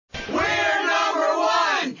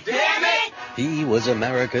He was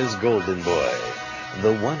America's golden boy,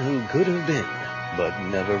 the one who could have been, but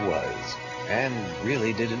never was, and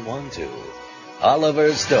really didn't want to.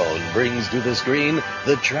 Oliver Stone brings to the screen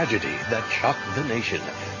the tragedy that shocked the nation,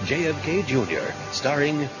 JFK Jr.,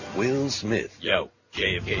 starring Will Smith. Yo,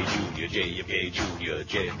 JFK Jr., JFK Jr.,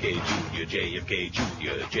 JFK Jr., JFK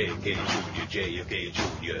Jr., JFK Jr., JFK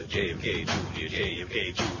Jr., JFK Jr., JFK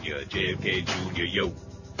Jr., JFK Jr., yo.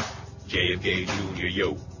 JFK Jr.,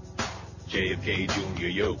 yo. JFK Jr.,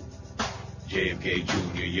 yo. JFK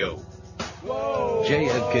Jr., yo. Whoa.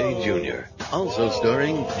 JFK Jr., also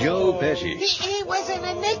starring Joe Pesci. He was an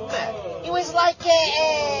enigma. He was like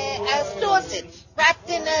a sausage wrapped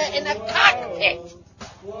in a cockpit.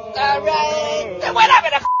 Whatever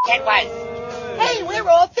the it was. Hey, we're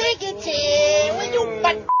all figures here. Will you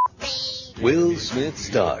but me? Will Smith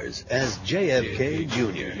stars as JFK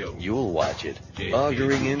Jr. You'll watch it,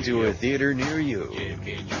 auguring into a theater near you.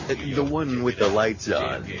 The one with the lights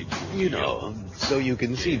on. You know, so you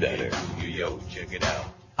can see better. Yo, check it out.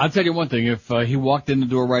 I'll tell you one thing, if he walked in the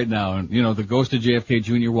door right now, and, you know, the ghost of JFK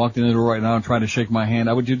Jr. walked in the door right now and tried to shake my hand,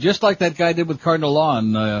 I would do just like that guy did with Cardinal Law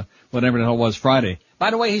on, whatever the hell it was, Friday. By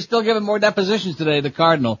the way, he's still giving more depositions today, the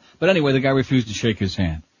Cardinal. But anyway, the guy refused to shake his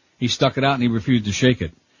hand. He stuck it out and he refused to shake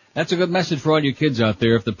it. That's a good message for all you kids out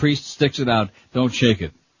there. If the priest sticks it out, don't shake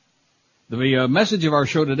it. The message of our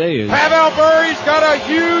show today is... Pavel Bury's got a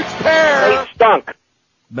huge pair! He stunk.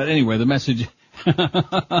 But anyway, the message...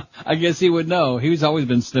 I guess he would know. He's always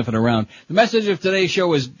been sniffing around. The message of today's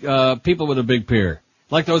show is people with a big pair.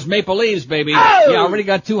 Like those Maple Leafs, baby. Oh! Yeah, already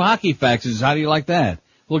got 2 hockey faxes. How do you like that?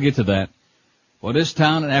 We'll get to that. Well, this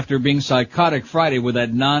town, after being psychotic Friday with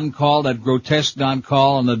that non-call, that grotesque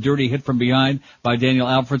non-call and the dirty hit from behind by Daniel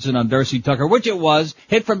Alfredson on Darcy Tucker, which it was,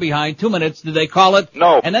 hit from behind, 2 minutes, did they call it?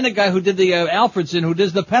 No. And then the guy who did the Alfredson, who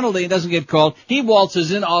does the penalty and doesn't get called, he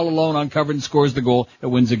waltzes in all alone, uncovered, and scores the goal that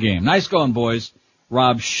wins the game. Nice going, boys.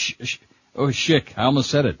 Rob Schick, I almost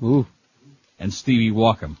said it. Ooh. And Stevie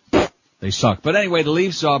Walkham. They suck. But anyway, the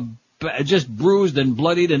Leafs are just bruised and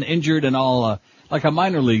bloodied and injured and all, like a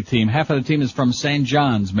minor league team. Half of the team is from St.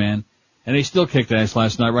 John's, man. And they still kicked ass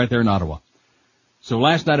last night right there in Ottawa. So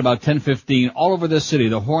last night about 10:15, all over this city,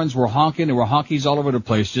 the horns were honking. There were honkies all over the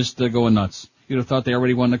place, just going nuts. You'd have thought they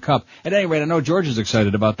already won the cup. At any rate, I know George is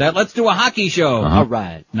excited about that. Let's do a hockey show. All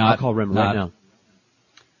right. I'll call Rimmer right now.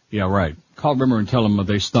 Yeah, right. Call Rimmer and tell him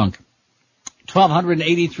they stunk.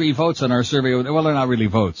 1,283 votes on our survey. Well, they're not really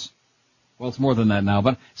votes. Well, it's more than that now.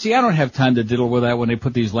 But, see, I don't have time to diddle with that when they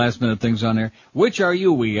put these last-minute things on there. Which are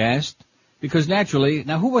you, we asked? Because naturally,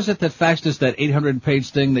 now who was it that faxed us that 800-page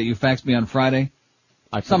thing that you faxed me on Friday?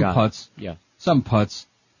 Some putz. Yeah. Some putz.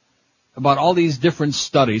 About all these different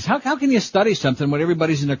studies. How can you study something when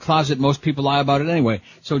everybody's in their closet, most people lie about it anyway?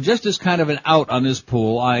 So just as kind of an out on this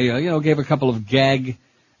pool, I, gave a couple of gag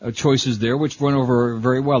choices there, which went over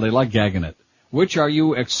very well. They like gagging it. Which are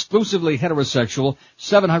you exclusively heterosexual?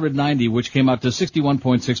 790, which came out to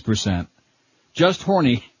 61.6%. Just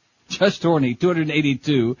horny,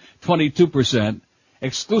 282, 22%.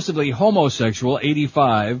 Exclusively homosexual,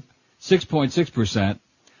 85, 6.6%.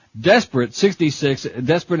 Desperate, 66,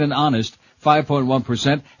 desperate and honest,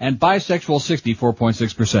 5.1%, and bisexual,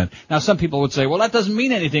 64.6%. Now some people would say, well, that doesn't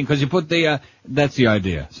mean anything because you put that's the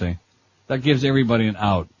idea, see? That gives everybody an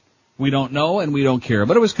out. We don't know and we don't care.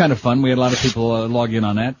 But it was kind of fun. We had a lot of people log in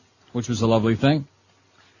on that, which was a lovely thing.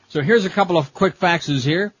 So here's a couple of quick faxes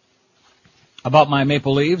here about my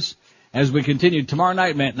Maple Leafs as we continue tomorrow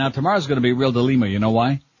night, man. Now tomorrow's going to be a real dilemma. You know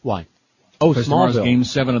why? Why? Oh, because tomorrow's Smallville. Game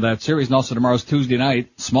 7 of that series, and also tomorrow's Tuesday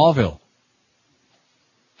night, Smallville.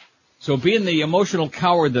 So being the emotional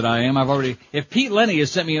coward that I am, if Pete Lenny has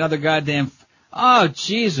sent me another goddamn, oh,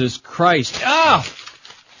 Jesus Christ. Oh!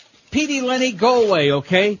 Petey Lenny, go away,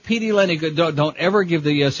 okay? Petey Lenny, don't ever give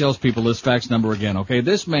the salespeople this fax number again, okay?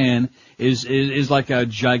 This man is like a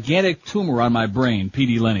gigantic tumor on my brain,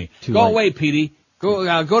 Petey Lenny. Go away, Petey. Go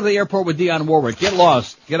to the airport with Dionne Warwick. Get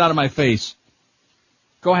lost. Get out of my face.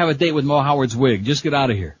 Go have a date with Mo Howard's wig. Just get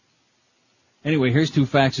out of here. Anyway, here's 2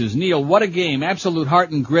 faxes. Neil, what a game. Absolute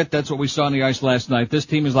heart and grit. That's what we saw on the ice last night. This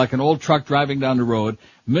team is like an old truck driving down the road,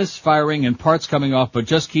 misfiring and parts coming off, but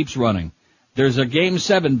just keeps running. There's a Game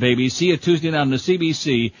 7, baby. See you Tuesday night on the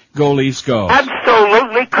CBC. Go Leafs, go.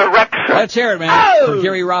 Absolutely correct, sir. Let's hear it, man. For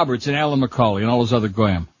Gary Roberts and Alan McCauley and all those other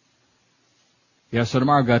glam. Yeah, so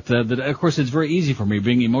tomorrow I've got, of course, it's very easy for me,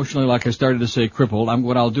 being emotionally, like I started to say, crippled.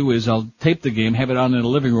 What I'll do is I'll tape the game, have it on in the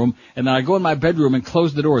living room, and then I go in my bedroom and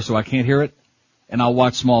close the door so I can't hear it, and I'll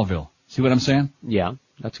watch Smallville. See what I'm saying? Yeah,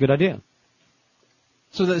 that's a good idea.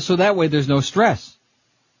 So that way there's no stress.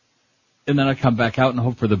 and then I come back out and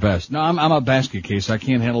hope for the best. No, I'm a basket case. I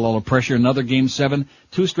can't handle all the pressure. Another Game 7,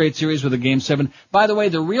 2 straight series with a Game 7. By the way,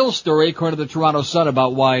 the real story, according to the Toronto Sun,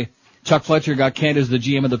 about why Chuck Fletcher got canned as the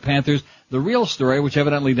GM of the Panthers, the real story, which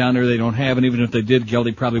evidently down there they don't have, and even if they did,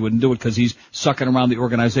 Geldy probably wouldn't do it because he's sucking around the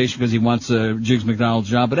organization because he wants Jiggs McDonald's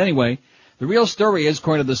job. But anyway, the real story is,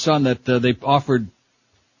 according to the Sun, that they offered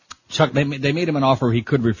Chuck, they made him an offer he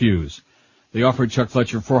could refuse. They offered Chuck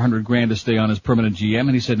Fletcher $400,000 to stay on as permanent GM,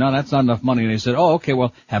 and he said, no, that's not enough money. And they said, oh, okay,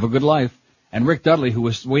 well, have a good life. And Rick Dudley, who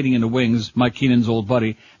was waiting in the wings, Mike Keenan's old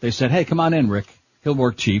buddy, they said, hey, come on in, Rick. He'll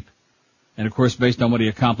work cheap. And of course, based on what he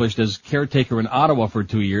accomplished as caretaker in Ottawa for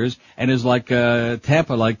 2 years, and is like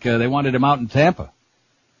Tampa, they wanted him out in Tampa.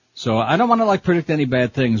 So I don't want to predict any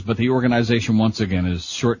bad things, but the organization once again is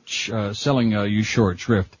selling you short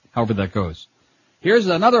shrift, however that goes. Here's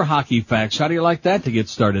another hockey fact. How do you like that to get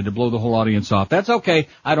started, to blow the whole audience off? That's okay.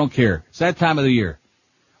 I don't care. It's that time of the year.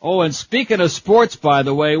 Oh, and speaking of sports, by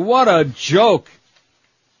the way, what a joke.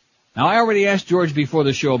 Now, I already asked George before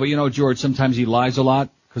the show, but you know, George, sometimes he lies a lot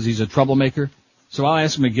because he's a troublemaker. So I'll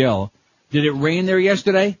ask Miguel, did it rain there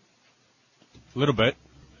yesterday? A little bit.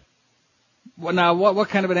 Well, now, what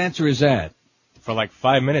kind of an answer is that? For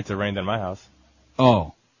 5 minutes it rained in my house.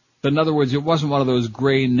 Oh. But in other words, it wasn't one of those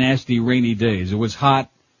gray, nasty, rainy days. It was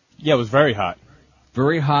hot. Yeah, it was very hot.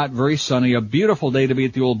 Very hot, very sunny, a beautiful day to be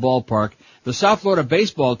at the old ballpark. The South Florida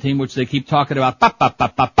baseball team, which they keep talking about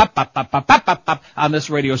on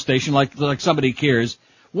this radio station like somebody cares.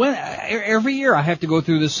 Every year I have to go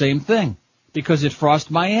through the same thing because it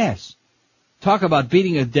frosts my ass. Talk about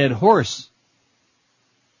beating a dead horse.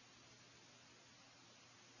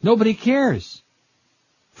 Nobody cares.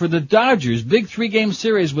 For the Dodgers, big 3-game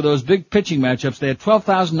series with those big pitching matchups, they had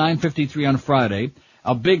 12,953 on Friday,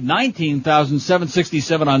 a big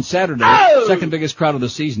 19,767 on Saturday, second biggest crowd of the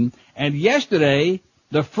season. And yesterday,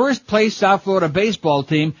 the first place South Florida baseball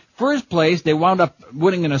team, first place, they wound up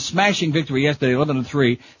winning in a smashing victory yesterday,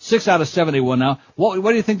 11-3, 6 out of 7 they won now. What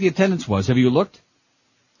do you think the attendance was? Have you looked?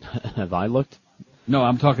 Have I looked? No,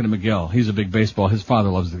 I'm talking to Miguel. He's a big baseball. His father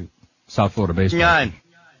loves the South Florida baseball. None.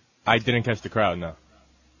 I didn't catch the crowd, no.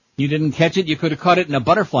 You didn't catch it? You could have caught it in a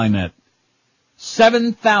butterfly net.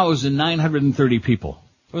 7,930 people.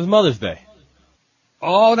 It was Mother's Day.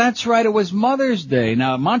 Oh, that's right. It was Mother's Day.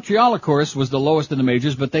 Now, Montreal, of course, was the lowest in the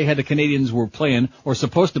majors, but they had the Canadians were playing, or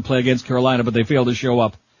supposed to play against Carolina, but they failed to show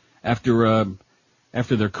up after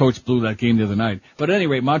their coach blew that game the other night. But at any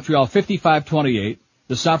rate, Montreal 55-28.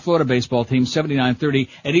 The South Florida baseball team 79-30.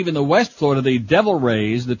 And even the West Florida, the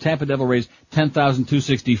Tampa Devil Rays,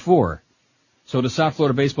 10,264. So the South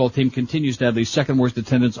Florida baseball team continues to have the second worst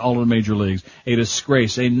attendance all in the major leagues. A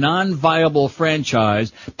disgrace. A non-viable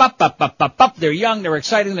franchise. They're young, they're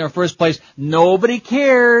exciting, they're in first place. Nobody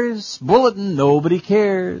cares. Bulletin, nobody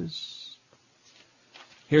cares.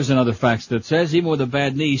 Here's another fact that says, even with a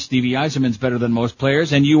bad knee, Stevie Eiserman's better than most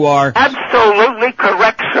players, and you are absolutely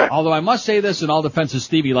correct, sir. Although I must say this in all defense of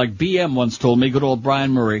Stevie, like BM once told me, good old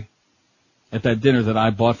Brian Murray, at that dinner that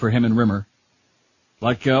I bought for him and Rimmer.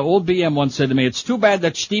 Like old BM once said to me, it's too bad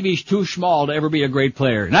that Stevie's too small to ever be a great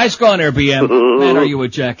player. Nice going there, BM. Man, are you a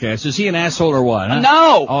jackass? Is he an asshole or what? Huh?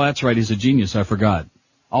 No! Oh, that's right. He's a genius. I forgot.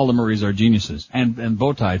 All the Murrays are geniuses. And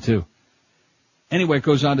Bowtie, too. Anyway, it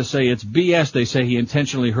goes on to say it's BS. They say he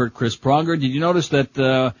intentionally hurt Chris Pronger. Did you notice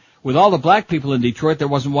that with all the black people in Detroit, there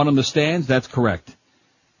wasn't one in the stands? That's correct.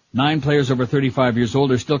 9 players over 35 years old.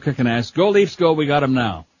 They're still kicking ass. Go Leafs, go. We got them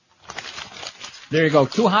now. There you go.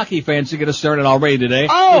 2 hockey fans to get us started already today.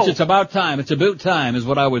 Oh! It's about time. It's about time is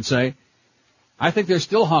what I would say. I think they're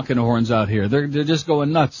still honking the horns out here. They're just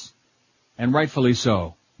going nuts. And rightfully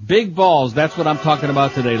so. Big balls, that's what I'm talking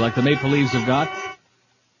about today, like the Maple Leafs have got.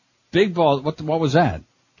 Big balls, what was that?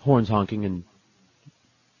 Horns honking and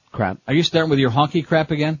crap. Are you starting with your honky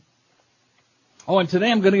crap again? Oh, and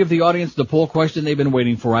today I'm going to give the audience the poll question they've been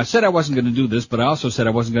waiting for. I said I wasn't going to do this, but I also said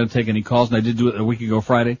I wasn't going to take any calls, and I did do it a week ago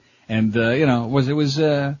Friday. And, what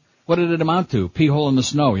did it amount to? Pee hole in the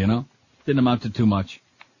snow, Didn't amount to too much.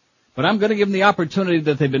 But I'm going to give them the opportunity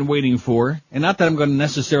that they've been waiting for. And not that I'm going to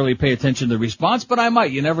necessarily pay attention to the response, but I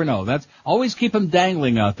might. You never know. Always keep them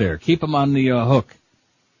dangling out there. Keep them on the hook.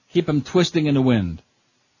 Keep them twisting in the wind.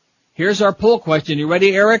 Here's our poll question. You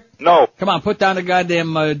ready, Eric? No. Come on, put down the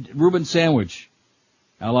goddamn Reuben sandwich.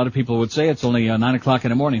 Now, a lot of people would say it's only 9 o'clock in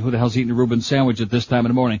the morning. Who the hell's eating a Reuben sandwich at this time in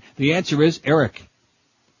the morning? The answer is Eric.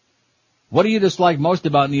 What do you dislike most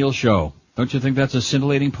about Neil's show? Don't you think that's a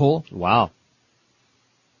scintillating poll? Wow.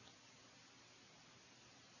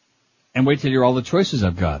 And wait till you hear all the choices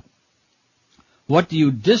I've got. What do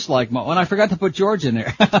you dislike most? And I forgot to put George in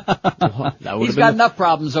there. He's got enough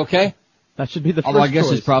problems, okay? That should be the Although I first guess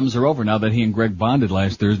choice. his problems are over now that he and Greg bonded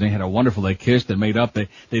last Thursday. They had a wonderful, they kissed and made up. They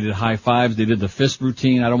did high fives. They did the fist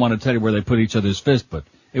routine. I don't want to tell you where they put each other's fist, but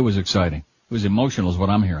it was exciting. It was emotional is what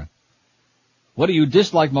I'm hearing. What do you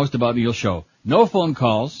dislike most about Neil's show? No phone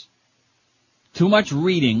calls. Too much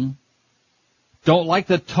reading. Don't like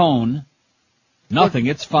the tone. Nothing.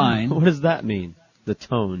 It's fine. What does that mean? The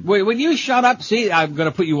tone. Wait, will you shut up? See, I'm going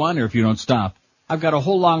to put you on there if you don't stop. I've got a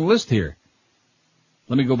whole long list here.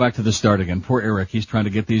 Let me go back to the start again. Poor Eric. He's trying to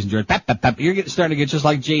get these enjoyed. You're starting to get just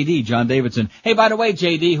like JD, John Davidson. Hey, by the way,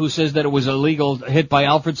 JD, who says that it was a legal hit by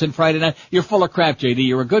Alfredson Friday night, you're full of crap, JD.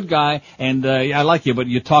 You're a good guy, and I like you, but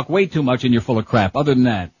you talk way too much and you're full of crap. Other than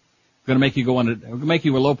that, I'm going to make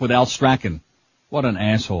you elope with Al Strachan. What an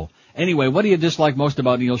asshole. Anyway, what do you dislike most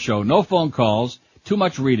about Neil's show? No phone calls. Too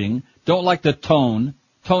much reading. Don't like the tone.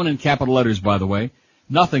 Tone in capital letters, by the way.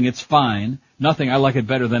 Nothing. It's fine. Nothing. I like it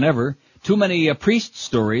better than ever. Too many priest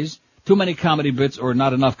stories, too many comedy bits, or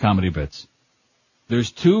not enough comedy bits.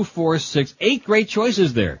 There's 2, 4, 6, 8 great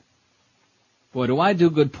choices there. Boy, do I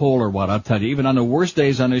do good poll or what? I'll tell you, even on the worst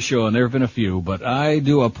days on this show, and there have been a few, but I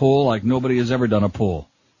do a poll like nobody has ever done a poll.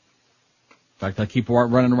 In fact, I keep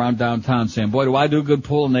running around downtown saying, boy, do I do a good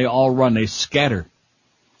poll, and they all run. They scatter.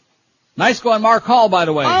 Nice going, Mark Hall, by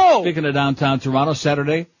the way. Oh! Speaking of downtown Toronto,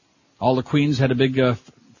 Saturday, all the Queens had a big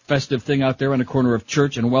festive thing out there on the corner of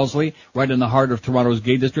Church and Wellesley, right in the heart of Toronto's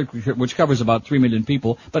gay district, which covers about 3 million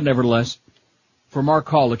people, but nevertheless. For Mark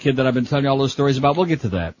Hall, the kid that I've been telling you all those stories about, we'll get to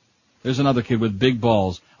that. There's another kid with big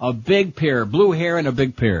balls, a big pair, blue hair and a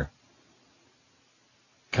big pair.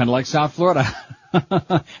 Kind of like South Florida.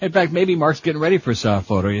 In fact, maybe Mark's getting ready for South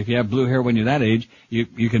Florida. If you have blue hair when you're that age,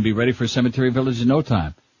 you can be ready for Cemetery Village in no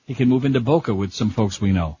time. He can move into Boca with some folks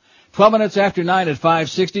we know. 12 minutes after 9 at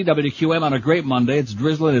 560 WQM on a great Monday. It's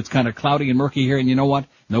drizzling, it's kind of cloudy and murky here, and you know what?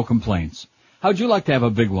 No complaints. How'd you like to have a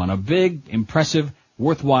big one? A big, impressive,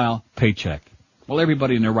 worthwhile paycheck? Well,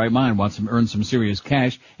 everybody in their right mind wants to earn some serious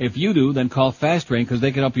cash. If you do, then call Fast Train because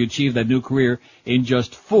they can help you achieve that new career in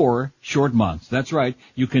just 4 short months. That's right.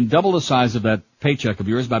 You can double the size of that paycheck of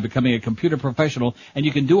yours by becoming a computer professional, and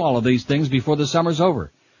you can do all of these things before the summer's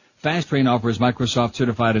over. Fast Train offers Microsoft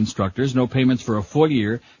certified instructors, no payments for a full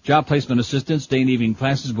year, job placement assistance, day and evening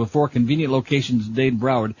classes with 4 convenient locations in Dade and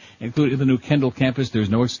Broward, including the new Kendall campus.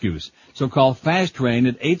 There's no excuse. So call Fast Train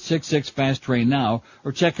at 866-FAST-TRAIN now,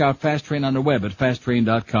 or check out Fast Train on the web at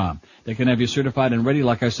fasttrain.com. They can have you certified and ready,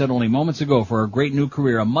 like I said only moments ago, for a great new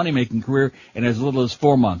career, a money-making career in as little as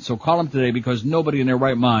 4 months. So call them today because nobody in their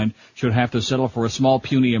right mind should have to settle for a small,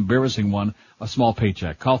 puny, embarrassing one, a small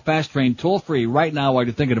paycheck. Call Fast Train toll-free right now while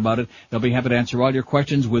you're thinking about it. They'll be happy to answer all your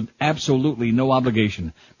questions with absolutely no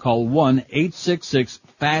obligation. Call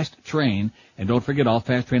 1-866-FAST-TRAIN. And don't forget, all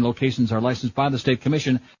Fast Train locations are licensed by the State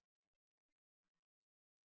Commission.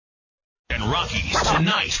 And Rockies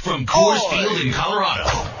tonight from Coors Field in Colorado.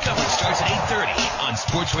 Coverage starts at 8:30 on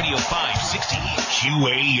Sports Radio 560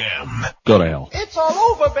 QAM. Go to hell. It's all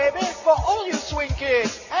over, baby, for all you swing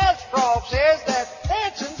kids. Ashcroft says that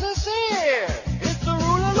dancing's a sin. It's the rule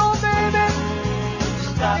of law, baby.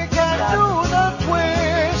 Stop, you can't do the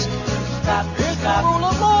twist. Stop, it's the rule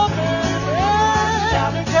of law, baby.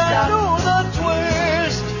 Stop, you can't do the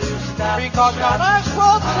twist. Stop, because John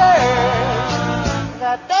Ashcroft says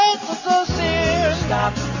that dancing's a sin.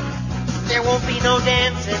 Stop. There won't be no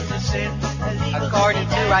dancing. According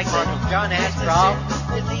to right John Ashcroft.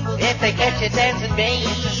 If they catch you dancing, baby,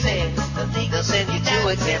 they'll send you to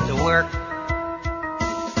a camp to work.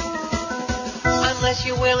 Unless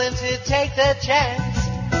you're willing to take the chance,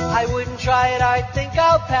 I wouldn't try it, I think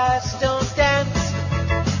I'll pass. Don't dance.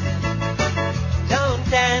 Don't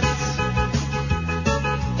dance.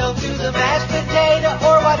 Don't do the mashed potato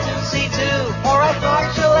or Y2C2. Alright,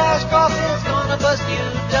 Marshall Ashcroft is gonna bust you.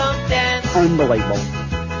 Don't dance. Unbelievable.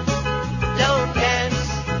 Don't dance.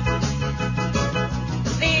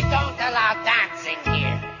 We don't allow dancing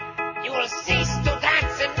here. You will cease to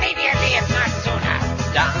dance immediately, if not sooner.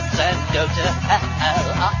 Dance and go to hell.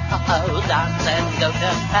 Dance and go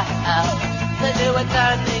to hell. The new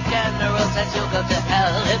attorney general says you'll go to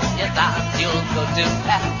hell. If you dance, you'll go to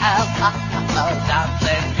hell. Dance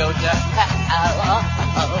and go to hell.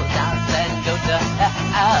 Dance and go to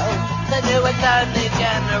hell. The new attorney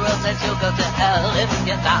general says you'll go to hell. If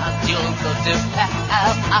you dance, you'll go to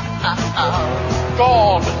hell.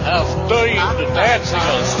 God has deemed dancing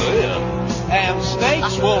a sin, and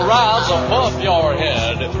snakes will rise above your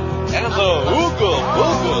head, and the Ooga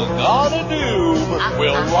Booga God of Doom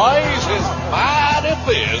will raise his mighty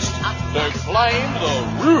fist to claim the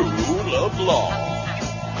rule of law.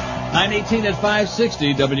 918 at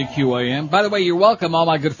 560 WQAM. By the way, you're welcome, all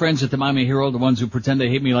my good friends at the Miami Herald, the ones who pretend they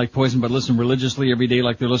hate me like poison but listen religiously every day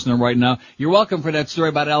like they're listening right now. You're welcome for that story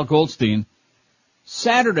about Al Goldstein.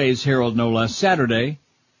 Saturday's Herald, no less. Saturday,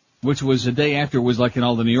 which was the day after, was like in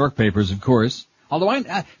all the New York papers, of course. Although,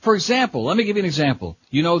 for example, let me give you an example.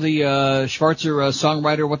 You know the Schwarzer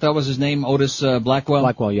songwriter, what that was his name? Otis Blackwell?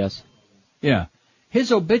 Blackwell, yes. Yeah.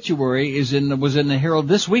 His obituary was in the Herald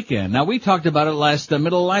this weekend. Now, we talked about it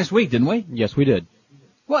middle of last week, didn't we? Yes, we did.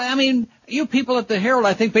 Well, I mean, you people at the Herald,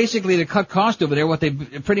 I think basically to cut cost over there, what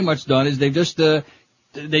they've pretty much done is they've just,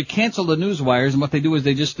 they've canceled the news wires, and what they do is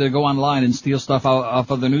they just go online and steal stuff off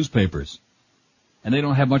of the newspapers. And they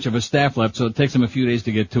don't have much of a staff left, so it takes them a few days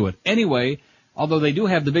to get to it. Anyway, although they do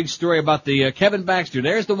have the big story about the Kevin Baxter.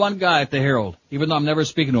 There's the one guy at the Herald, even though I'm never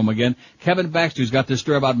speaking to him again. Kevin Baxter's got this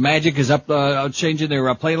story about Magic is up changing their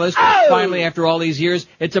playlist. Oh! Finally, after all these years,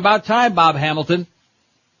 it's about time, Bob Hamilton.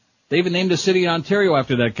 They even named a city in Ontario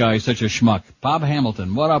after that guy. He's such a schmuck. Bob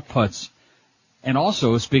Hamilton, what a putz. And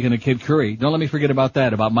also, speaking of Kid Curry, don't let me forget about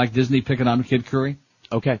that, about Mike Disney picking on Kid Curry.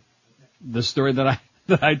 Okay. The story that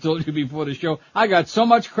I told you before the show. I got so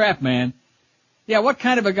much crap, man. Yeah, what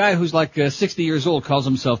kind of a guy who's like 60 years old calls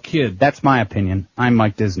himself Kid? That's my opinion. I'm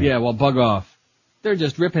Mike Disney. Yeah, well, bug off. They're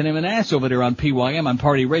just ripping him an ass over there on PYM on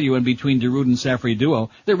Party Radio in between Darude and Safri Duo.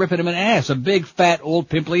 They're ripping him an ass, a big, fat, old,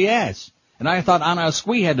 pimply ass. And I thought Anna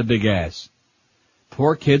Squee had the big ass.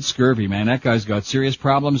 Poor Kid Scurvy, man. That guy's got serious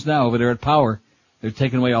problems now over there at Power. They're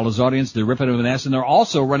taking away all his audience. They're ripping him an ass. And they're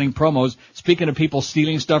also running promos. Speaking of people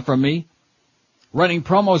stealing stuff from me, running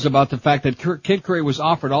promos about the fact that Kid Curry was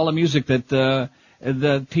offered all the music that the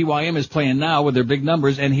PYM is playing now with their big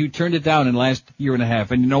numbers, and he turned it down in the last year and a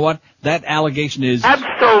half. And you know what? That allegation is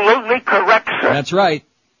absolutely correct, sir. That's right.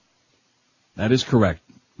 That is correct.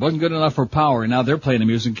 Wasn't good enough for Power, and now they're playing the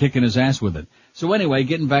music and kicking his ass with it. So anyway,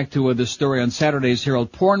 getting back to the story on Saturday's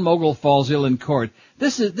Herald, porn mogul falls ill in court.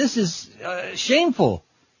 This is shameful.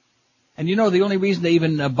 And you know, the only reason they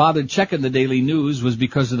even bothered checking the Daily News was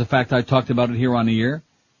because of the fact I talked about it here on the air.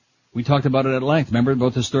 We talked about it at length. Remember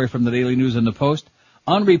both the story from the Daily News and the Post?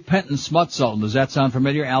 Unrepentant smut sultan. Does that sound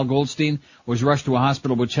familiar? Al Goldstein was rushed to a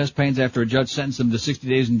hospital with chest pains after a judge sentenced him to 60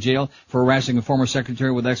 days in jail for harassing a former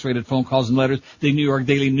secretary with X-rated phone calls and letters. The New York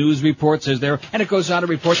Daily News report says there, and it goes on to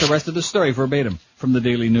report the rest of the story verbatim from the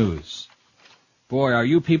Daily News. Boy, are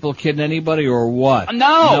you people kidding anybody or what?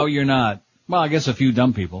 No! No, you're not. Well, I guess a few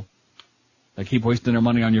dumb people that keep wasting their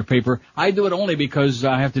money on your paper. I do it only because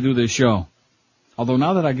I have to do this show. Although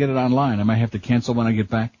now that I get it online, I might have to cancel when I get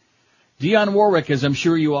back. Dionne Warwick, as I'm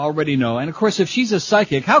sure you already know. And of course, if she's a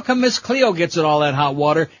psychic, how come Miss Cleo gets in all that hot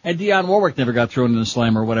water and Dionne Warwick never got thrown in the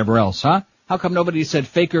slam or whatever else, huh? How come nobody said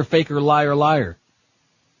faker, faker, liar, liar?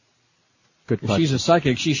 Good If question. she's a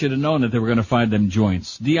psychic, she should have known that they were going to find them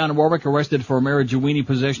joints. Dionne Warwick arrested for marijuana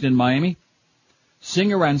possession in Miami.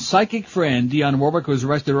 Singer and psychic friend Dionne Warwick was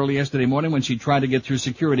arrested early yesterday morning when she tried to get through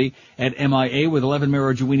security at MIA with 11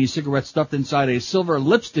 marijuana cigarettes stuffed inside a silver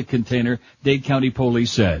lipstick container, Dade County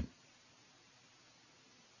police said.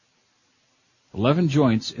 11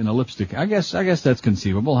 joints in a lipstick. I guess that's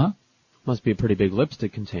conceivable, huh? Must be a pretty big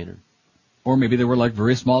lipstick container. Or maybe they were like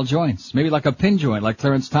very small joints. Maybe like a pin joint like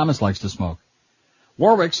Clarence Thomas likes to smoke.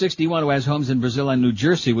 Warwick, 61, who has homes in Brazil and New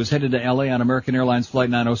Jersey, was headed to L.A. on American Airlines Flight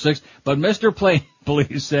 906, but Mr. Plane,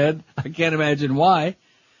 police said, I can't imagine why.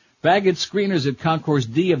 Baggage screeners at Concourse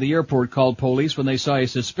D of the airport called police when they saw a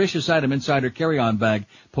suspicious item inside her carry-on bag,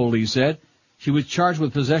 police said. She was charged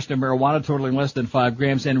with possession of marijuana totaling less than 5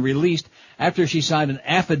 grams and released after she signed an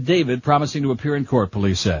affidavit promising to appear in court,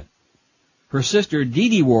 police said. Her sister, Dee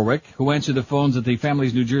Dee Warwick, who answered the phones at the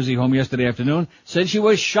family's New Jersey home yesterday afternoon, said she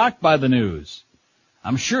was shocked by the news.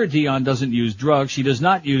 I'm sure Dionne doesn't use drugs. She does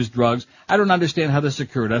not use drugs. I don't understand how this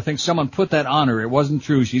occurred. I think someone put that on her. It wasn't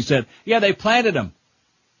true. She said, yeah, they planted them.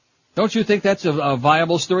 Don't you think that's a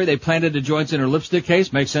viable story? They planted the joints in her lipstick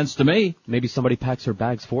case? Makes sense to me. Maybe somebody packs her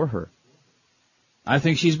bags for her. I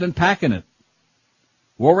think she's been packing it.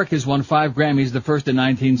 Warwick has won 5 Grammys, the first in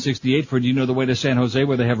 1968 for Do You Know the Way to San Jose,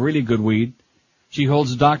 where they have really good weed. She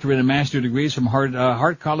holds doctorate and master degrees from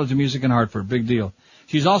Hart College of Music in Hartford. Big deal.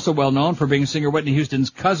 She's also well known for being singer Whitney Houston's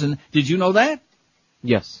cousin. Did you know that?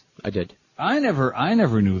 Yes, I did. I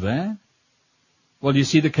never knew that. Well, do you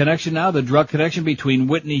see the connection now? The drug connection between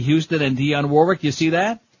Whitney Houston and Dionne Warwick? You see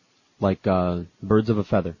that? Like, birds of a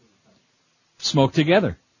feather. Smoke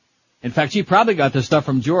together. In fact, she probably got the stuff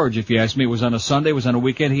from George, if you ask me. It was on a Sunday, it was on a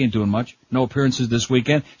weekend. He ain't doing much. No appearances this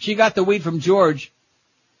weekend. She got the weed from George.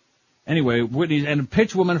 Anyway, Whitney, and a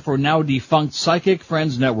pitch woman for now defunct Psychic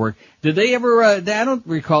Friends Network. Did they ever, I don't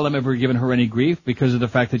recall them ever giving her any grief because of the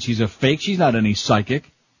fact that she's a fake. She's not any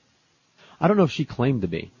psychic. I don't know if she claimed to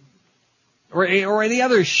be. Or any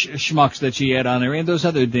other schmucks that she had on there, and those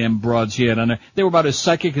other damn broads she had on there. They were about as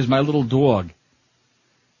psychic as my little dog.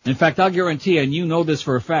 In fact, I'll guarantee you, and you know this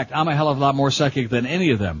for a fact, I'm a hell of a lot more psychic than any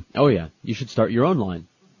of them. Oh, yeah. You should start your own line.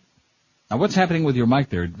 Now, what's happening with your mic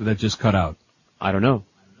there that just cut out? I don't know.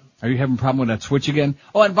 Are you having a problem with that switch again?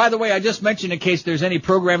 Oh, and by the way, I just mentioned in case there's any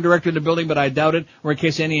program director in the building, but I doubt it, or in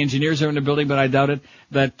case any engineers are in the building, but I doubt it,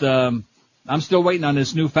 that I'm still waiting on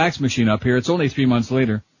this new fax machine up here. It's only 3 months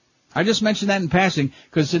later. I just mentioned that in passing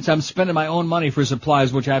because since I'm spending my own money for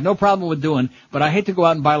supplies, which I have no problem with doing, but I hate to go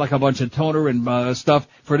out and buy like a bunch of toner and stuff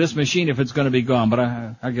for this machine if it's going to be gone. But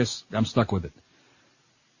I guess I'm stuck with it.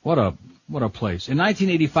 What a place. In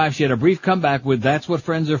 1985, she had a brief comeback with That's What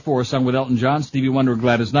Friends Are For, sung with Elton John, Stevie Wonder,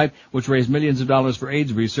 Gladys Knight, which raised millions of dollars for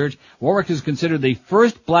AIDS research. Warwick is considered the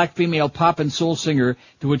first black female pop and soul singer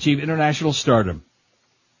to achieve international stardom.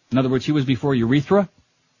 In other words, she was before Urethra.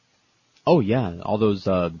 Oh, yeah. All those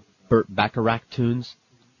Burt Bacharach tunes.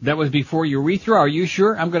 That was before Urethra, are you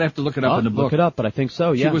sure? I'm going to have to look it up in the book. Look it up, but I think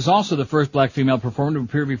so, yeah. She was also the first black female performer to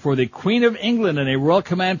appear before the Queen of England in a Royal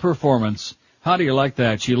Command performance. How do you like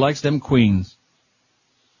that? She likes them queens.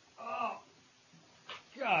 Oh,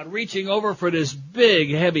 God, reaching over for this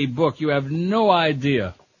big, heavy book. You have no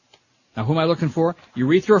idea. Now, who am I looking for?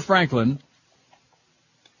 Urethra Franklin.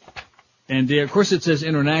 And, of course, it says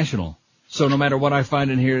international. So no matter what I find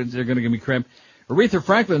in here, they're going to give me crap. Aretha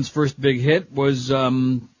Franklin's first big hit was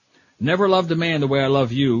Never Loved a Man the Way I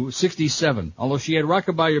Love You, 67. Although she had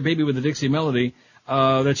Rockabye Your Baby with a Dixie Melody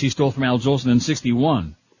that she stole from Al Jolson in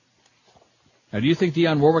 61. Now, do you think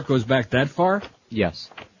Dionne Warwick goes back that far? Yes.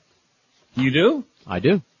 You do? I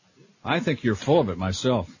do. I think you're full of it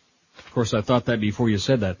myself. Of course, I thought that before you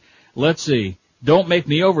said that. Let's see. Don't Make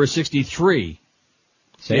Me Over, 63.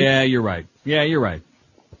 Say? Yeah, you're right. Yeah, you're right.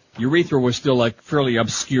 Urethra was still like fairly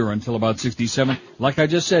obscure until about 67. Like I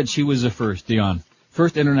just said, she was the first, Dionne.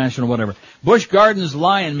 First international whatever. Busch Gardens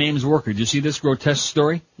lion maims worker. Did you see this grotesque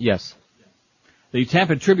story? Yes. The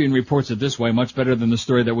Tampa Tribune reports it this way, much better than the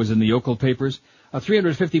story that was in the Yokel papers. A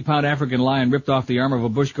 350-pound African lion ripped off the arm of a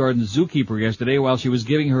Busch Gardens zookeeper yesterday while she was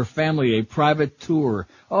giving her family a private tour.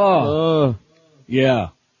 Oh. Yeah.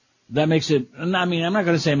 That makes it, I mean, I'm not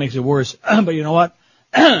going to say it makes it worse, but you know what?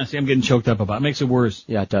 See, I'm getting choked up about it. It makes it worse.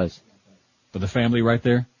 Yeah, it does. For the family right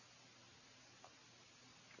there.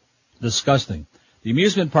 Disgusting. The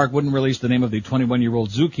amusement park wouldn't release the name of the 21-year-old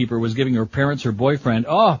zookeeper was giving her parents, her boyfriend,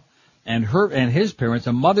 and his parents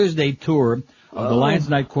a Mother's Day tour of the Lions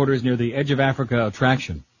Night quarters near the Edge of Africa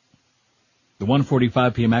attraction. The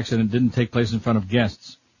 1:45 p.m. accident didn't take place in front of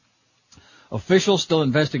guests. Officials still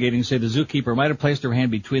investigating say the zookeeper might have placed her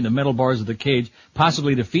hand between the metal bars of the cage,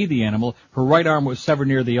 possibly to feed the animal. Her right arm was severed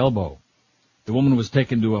near the elbow. The woman was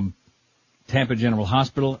taken to a Tampa General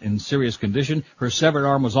Hospital in serious condition. Her severed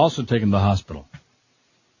arm was also taken to the hospital.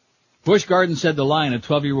 Busch Gardens said the lion, a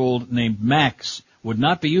 12-year-old named Max, would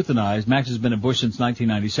not be euthanized. Max has been at Busch since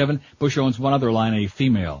 1997. Busch owns one other lion, a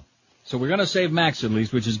female. So we're going to save Max at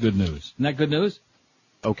least, which is good news. Isn't that good news?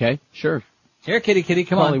 Okay, sure. Here, kitty,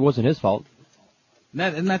 come on. Probably wasn't his fault.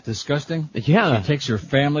 Isn't that disgusting? Yeah. She takes her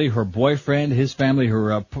family, her boyfriend, his family,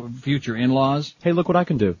 her future in-laws. Hey, look what I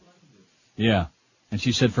can do. Yeah. And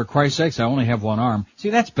she said, for Christ's sakes, I only have one arm. See,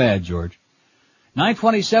 that's bad, George.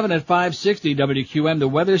 9:27 at 560 WQM. The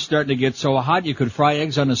weather's starting to get so hot you could fry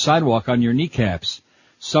eggs on the sidewalk on your kneecaps.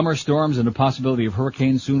 Summer storms and the possibility of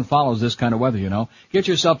hurricanes soon follows this kind of weather, you know. Get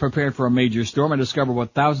yourself prepared for a major storm and discover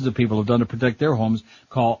what thousands of people have done to protect their homes.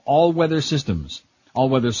 Call All Weather Systems. All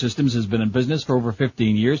Weather Systems has been in business for over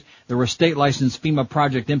 15 years. They're a state-licensed FEMA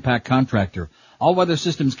project impact contractor. All Weather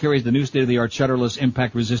Systems carries the new state-of-the-art shutterless,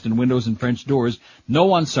 impact-resistant windows and French doors,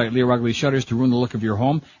 no unsightly or ugly shutters to ruin the look of your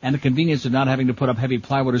home, and the convenience of not having to put up heavy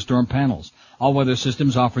plywood or storm panels. All Weather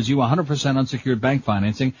Systems offers you 100% unsecured bank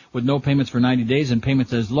financing with no payments for 90 days and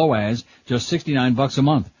payments as low as just $69 a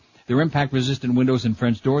month. Their impact-resistant windows and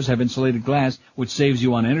French doors have insulated glass, which saves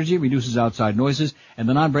you on energy, reduces outside noises, and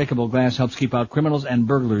the non-breakable glass helps keep out criminals and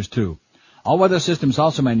burglars, too. All Weather Systems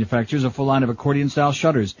also manufactures a full line of accordion-style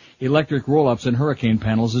shutters, electric roll-ups, and hurricane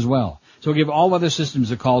panels as well. So give All Weather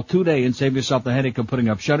Systems a call today and save yourself the headache of putting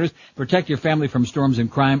up shutters, protect your family from storms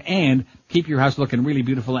and crime, and keep your house looking really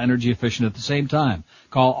beautiful and energy efficient at the same time.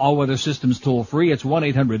 Call All Weather Systems toll-free. It's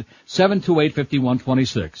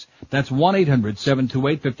 1-800-728-5126. That's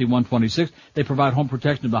 1-800-728-5126. They provide home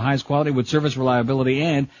protection of the highest quality with service reliability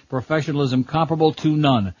and professionalism comparable to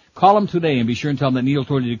none. Call them today and be sure and tell them that Neil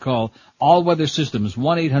told you to call All Weather Systems,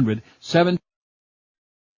 1-800-7...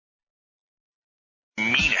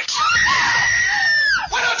 Mean it.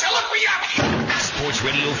 Why don't you look me up? Sports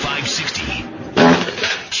Radio 560.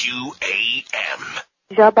 QAM.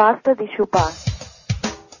 Já basta de chupar.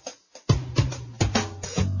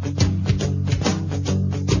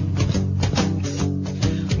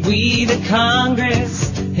 We, the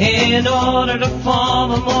Congress, in order to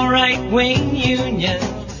form a more right-wing union,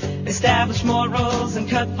 establish more rules and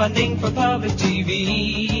cut funding for public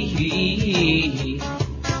TV.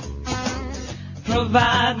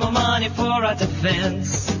 Provide more money for our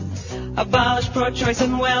defense. Abolish pro-choice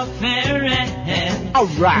and welfare and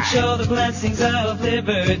show the blessings of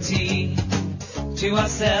liberty to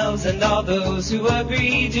ourselves and all those who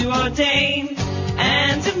agree to ordain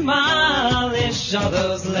and demolish all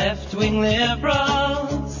those left-wing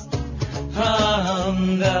liberals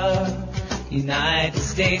from the United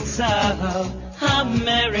States of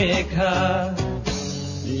America.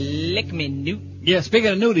 Lick me, Newt. Yeah, speaking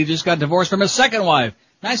of Newt, he just got divorced from his second wife.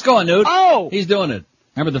 Nice going, Newt. Oh! He's doing it.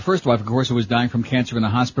 Remember the first wife, of course, who was dying from cancer in the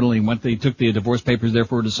hospital. He took the divorce papers there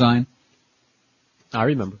for her to sign. I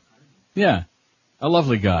remember. Yeah. A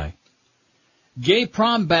lovely guy. Gay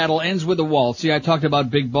prom battle ends with a waltz. See, I talked about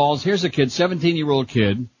big balls. Here's a kid, 17-year-old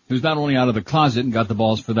kid, who's not only out of the closet and got the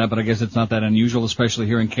balls for that, but I guess it's not that unusual, especially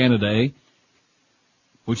here in Canada, eh?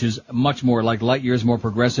 Which is much more, like light years more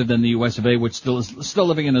progressive than the US of A, which is still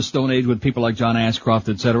living in a stone age with people like John Ashcroft,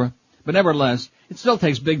 etc. But nevertheless, it still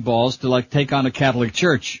takes big balls to, like, take on a Catholic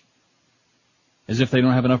church. As if they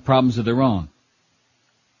don't have enough problems of their own.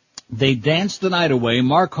 They danced the night away.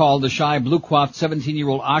 Mark Hall, the shy, blue-coiffed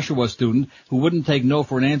 17-year-old Oshawa student who wouldn't take no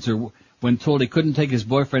for an answer when told he couldn't take his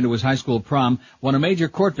boyfriend to his high school prom, won a major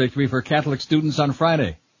court victory for Catholic students on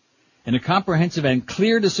Friday. In a comprehensive and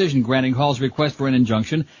clear decision granting Hall's request for an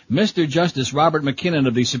injunction, Mr. Justice Robert McKinnon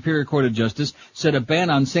of the Superior Court of Justice said a ban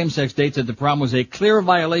on same-sex dates at the prom was a clear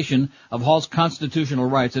violation of Hall's constitutional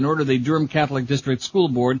rights and ordered the Durham Catholic District School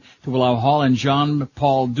Board to allow Hall and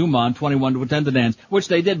Jean-Paul Dumont, 21, to attend the dance, which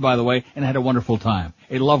they did, by the way, and had a wonderful time.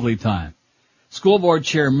 A lovely time. School Board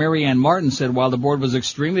Chair Mary Ann Martin said while the board was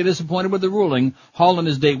extremely disappointed with the ruling, Hall and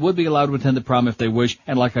his date would be allowed to attend the prom if they wish,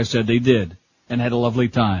 and like I said, they did, and had a lovely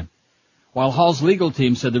time. While Hall's legal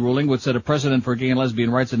team said the ruling would set a precedent for gay and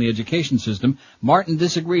lesbian rights in the education system, Martin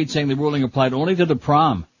disagreed, saying the ruling applied only to the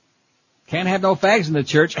prom. Can't have no fags in the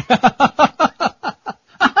church.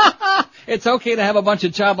 It's okay to have a bunch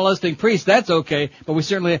of child molesting priests, that's okay, but we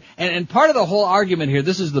certainly, and part of the whole argument here,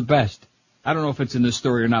 this is the best. I don't know if it's in this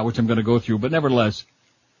story or not, which I'm going to go through, but nevertheless,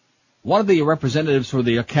 one of the representatives for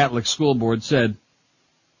the Catholic School Board said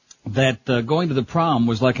that going to the prom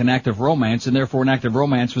was like an act of romance, and therefore an act of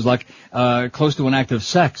romance was like close to an act of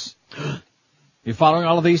sex. You following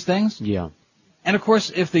all of these things? Yeah. And of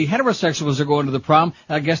course, if the heterosexuals are going to the prom,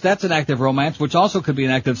 I guess that's an act of romance, which also could be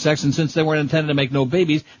an act of sex, and since they weren't intended to make no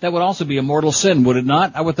babies, that would also be a mortal sin, would it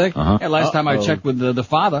not? I would think. Yeah, last time I checked with the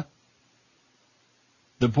father.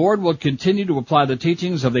 The board will continue to apply the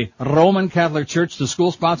teachings of the Roman Catholic Church to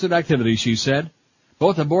school-sponsored activities, she said.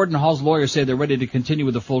 Both the board and Hall's lawyers say they're ready to continue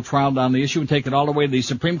with the full trial on the issue and take it all the way to the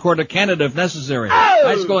Supreme Court of Canada if necessary.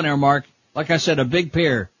 Nice going there, Mark. Like I said, a big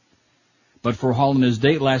pair. But for Hall and his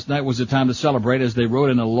date, last night was the time to celebrate as they rode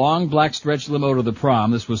in a long black stretch limo to the prom.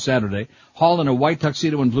 This was Saturday. Hall in a white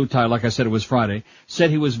tuxedo and blue tie, like I said, it was Friday, said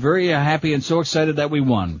he was very happy and so excited that we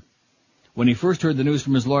won. When he first heard the news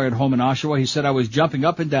from his lawyer at home in Oshawa, he said, I was jumping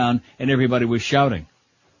up and down and everybody was shouting.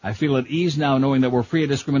 I feel at ease now knowing that we're free of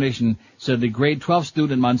discrimination, said the grade 12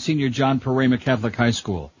 student at Monsignor John Parema Catholic High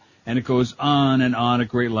School. And it goes on and on at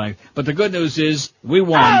great length. But the good news is, we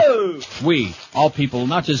won. Oh! We, all people,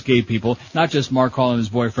 not just gay people, not just Mark Hall and his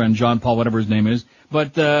boyfriend, John Paul, whatever his name is,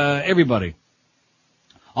 but everybody.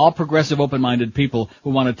 All progressive, open-minded people who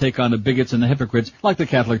want to take on the bigots and the hypocrites, like the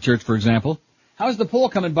Catholic Church, for example. How's the poll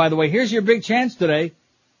coming, by the way? Here's your big chance today.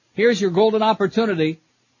 Here's your golden opportunity.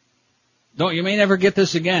 You may never get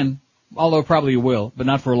this again, although probably you will, but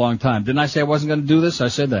not for a long time. Didn't I say I wasn't going to do this? I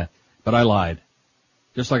said that, but I lied.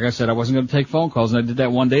 Just like I said, I wasn't going to take phone calls, and I did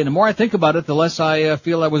that one day, and the more I think about it, the less I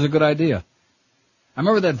feel that was a good idea. I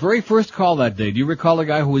remember that very first call that day. Do you recall the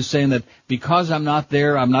guy who was saying that because I'm not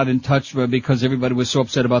there, I'm not in touch, because everybody was so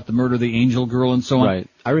upset about the murder of the Angel Girl and so on? Right,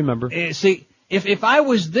 I remember. See, if I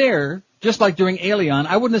was there, just like during Alien,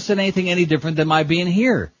 I wouldn't have said anything any different than my being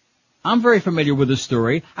here. I'm very familiar with the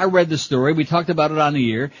story. I read the story. We talked about it on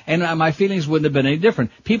the air, and my feelings wouldn't have been any different.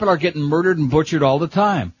 People are getting murdered and butchered all the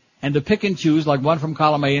time. And to pick and choose, like one from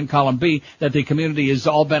column A and column B, that the community is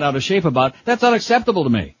all bent out of shape about, that's unacceptable to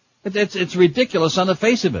me. It's ridiculous on the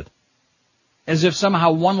face of it. As if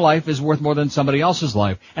somehow one life is worth more than somebody else's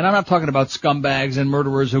life. And I'm not talking about scumbags and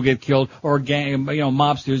murderers who get killed or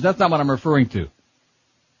mobsters. That's not what I'm referring to.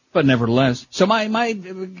 But nevertheless, so my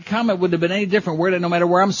comment would have been any different no matter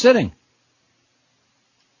where I'm sitting.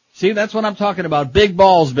 See, that's what I'm talking about. Big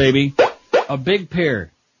balls, baby. A big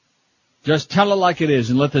pair. Just tell it like it is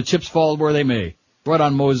and let the chips fall where they may. Right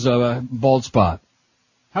on Mo's bald spot.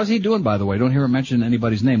 How's he doing, by the way? Don't hear him mention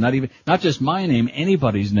anybody's name. Not just my name,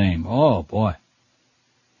 anybody's name. Oh, boy.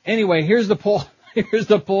 Anyway, here's the poll. Here's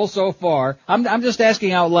the poll so far. I'm just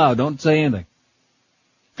asking out loud. Don't say anything.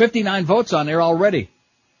 59 votes on there already.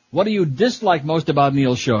 What do you dislike most about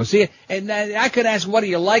Neil's show? See, and I could ask what do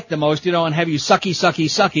you like the most, and have you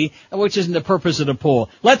sucky, which isn't the purpose of the poll.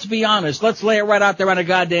 Let's be honest. Let's lay it right out there on a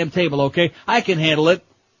goddamn table, okay? I can handle it.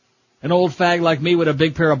 An old fag like me with a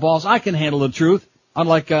big pair of balls, I can handle the truth,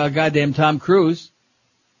 unlike goddamn Tom Cruise.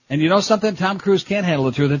 And you know something? Tom Cruise can't handle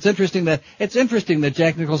the truth. It's interesting that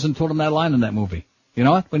Jack Nicholson told him that line in that movie. You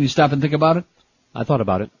know what? When you stop and think about it? I thought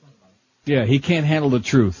about it. Yeah, he can't handle the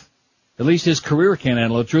truth. At least his career can't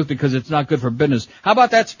handle the truth because it's not good for business. How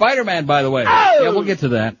about that Spider-Man, by the way? Oh! Yeah, we'll get to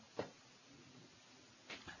that.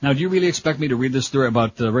 Now, do you really expect me to read this story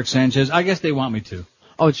about Rick Sanchez? I guess they want me to.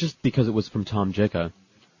 Oh, it's just because it was from Tom Jicka.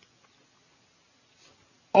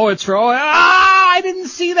 Oh, it's for... I didn't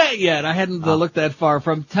see that yet. I hadn't looked that far.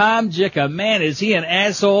 From Tom Jicka. Man, is he an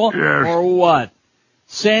asshole or what?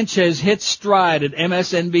 Sanchez hits stride at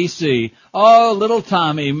MSNBC. Oh, little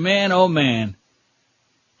Tommy. Man, oh, man.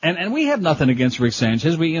 And we have nothing against Rick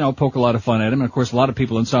Sanchez. We, poke a lot of fun at him. And, of course, a lot of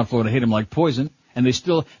people in South Florida hate him like poison. And they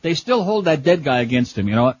still hold that dead guy against him.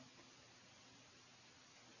 You know what?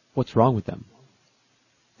 What's wrong with them?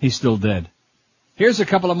 He's still dead. Here's a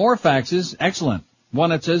couple of more faxes. Excellent. One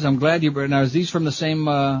that says, I'm glad you... Now, is these from the same...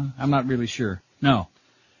 I'm not really sure. No.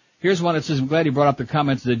 Here's one that says, I'm glad you brought up the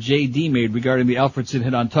comments that J.D. made regarding the Alfredson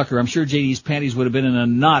hit on Tucker. I'm sure J.D.'s panties would have been in a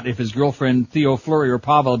knot if his girlfriend Theo Fleury or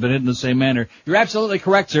Pavel had been hit in the same manner. You're absolutely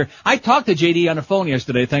correct, sir. I talked to J.D. on the phone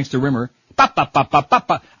yesterday, thanks to Rimmer.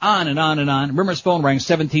 On and on and on. Rimmer's phone rang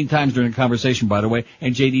 17 times during the conversation, by the way,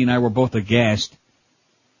 and J.D. and I were both aghast.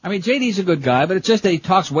 I mean, J.D.'s a good guy, but it's just that he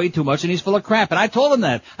talks way too much and he's full of crap. And I told him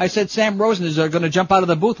that. I said Sam Rosen is going to jump out of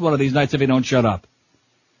the booth one of these nights if he don't shut up.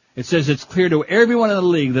 It says it's clear to everyone in the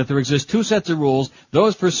league that there exist two sets of rules,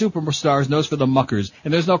 those for superstars and those for the muckers.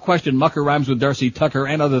 And there's no question mucker rhymes with Darcy Tucker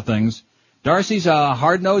and other things. Darcy's a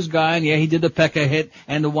hard-nosed guy, and yeah, he did the Pekka hit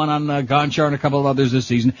and the one on Gonchar and a couple of others this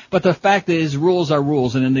season. But the fact is, rules are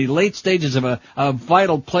rules. And in the late stages of a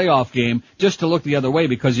vital playoff game, just to look the other way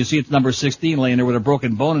because you see it's number 16 laying there with a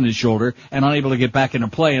broken bone in his shoulder and unable to get back into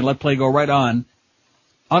play and let play go right on.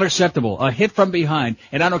 Unacceptable. A hit from behind.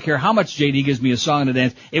 And I don't care how much JD gives me a song and a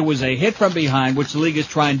dance. It was a hit from behind, which the league is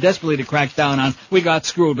trying desperately to crack down on. We got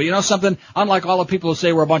screwed. But you know something? Unlike all the people who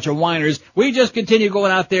say we're a bunch of whiners, we just continue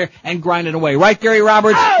going out there and grinding away. Right, Gary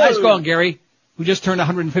Roberts? Oh! Nice going, Gary. Who just turned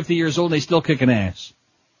 150 years old and they still kicking ass.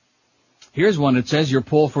 Here's one that says your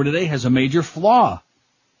poll for today has a major flaw.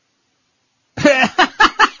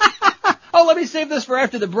 Oh, let me save this for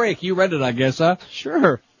after the break. You read it, I guess, huh?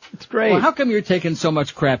 Sure. It's great. Well, how come you're taking so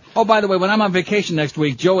much crap? Oh, by the way, when I'm on vacation next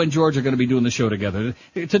week, Joe and George are going to be doing the show together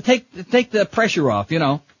to take the pressure off,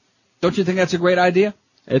 Don't you think that's a great idea?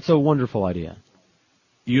 It's a wonderful idea.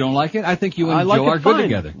 You don't like it? I think you and Joe are good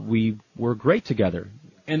together. We're great together.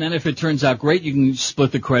 And then if it turns out great, you can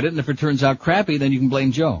split the credit, and if it turns out crappy, then you can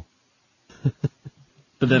blame Joe.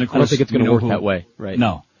 But then, of course, I don't think it's going to work that way, right?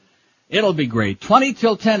 No. It'll be great. 20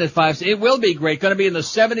 till 10 at 5. It will be great. Going to be in the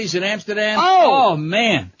 70s in Amsterdam. Oh,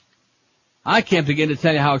 man. I can't begin to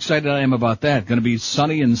tell you how excited I am about that. Going to be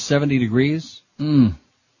sunny and 70 degrees.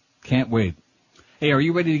 Can't wait. Hey, are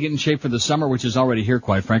you ready to get in shape for the summer, which is already here,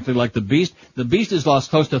 quite frankly, like the Beast? The Beast has lost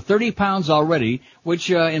close to 30 pounds already, which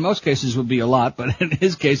in most cases would be a lot, but in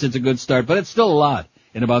his case it's a good start. But it's still a lot.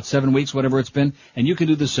 In about 7 weeks, whatever it's been. And you can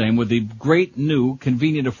do the same with the great new,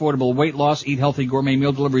 convenient, affordable weight loss, eat healthy gourmet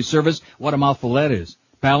meal delivery service. What a mouthful that is.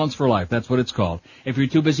 Balance for Life, that's what it's called. If you're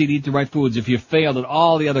too busy to eat the right foods, if you've failed at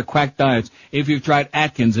all the other quack diets, if you've tried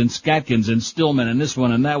Atkins and Skatkins and Stillman and this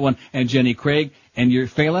one and that one and Jenny Craig, and you're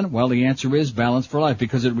failing, well, the answer is Balance for Life,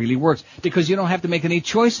 because it really works. Because you don't have to make any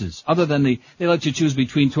choices, other than they let you choose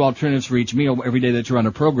between 2 alternatives for each meal every day that you're on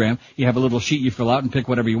a program. You have a little sheet you fill out and pick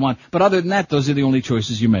whatever you want. But other than that, those are the only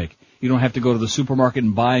choices you make. You don't have to go to the supermarket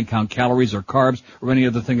and buy and count calories or carbs or any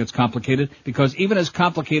other thing that's complicated, because even as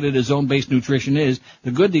complicated as zone-based nutrition is,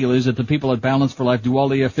 the good deal is that the people at Balance for Life do all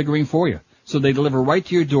the figuring for you. So they deliver right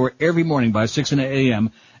to your door every morning by 6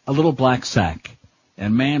 a.m. a little black sack.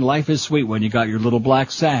 And man, life is sweet when you got your little black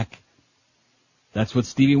sack. That's what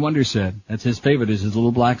Stevie Wonder said. That's his favorite, is his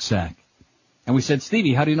little black sack. And we said,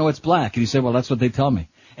 Stevie, how do you know it's black? And he said, well, that's what they tell me.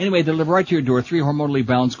 Anyway, they deliver right to your door 3 hormonally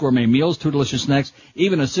balanced gourmet meals, 2 delicious snacks,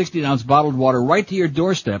 even a 16-ounce bottled water right to your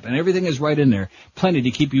doorstep, and everything is right in there. Plenty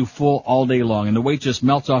to keep you full all day long, and the weight just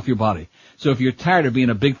melts off your body. So if you're tired of being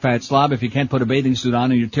a big fat slob, if you can't put a bathing suit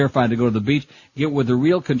on and you're terrified to go to the beach, get with the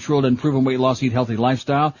real controlled and proven weight loss, eat healthy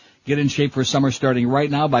lifestyle. Get in shape for summer starting right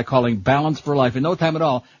now by calling Balance for Life. In no time at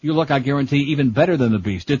all, you look, I guarantee, even better than the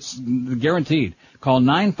Beast. It's guaranteed. Call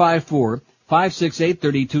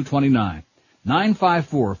 954-568-3229.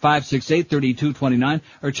 954-568-3229,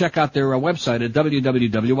 or check out their website at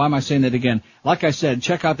www. Why am I saying that again? Like I said,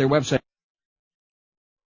 check out their website.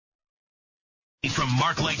 From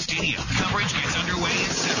Mark Light Stadium, coverage gets underway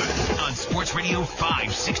at 7 on Sports Radio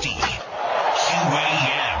 560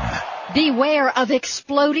 QAM. Beware of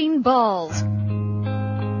exploding balls.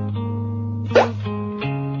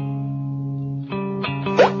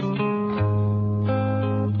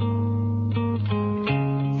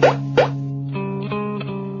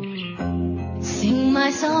 Sing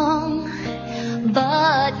my song,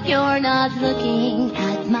 but you're not looking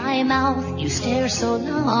at my mouth. You stare so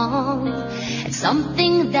long at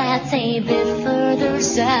something that's a bit further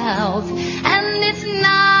south, and it's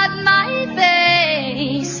not my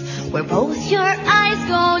face where both your eyes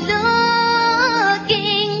go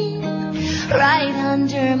looking. Right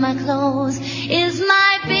under my clothes is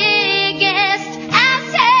my biggest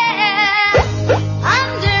asset.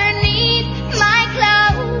 Underneath my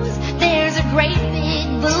clothes, there's a great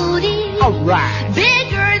big booty. All right.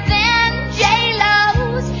 Bigger than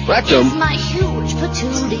J-Lo's. Rectum. It's my huge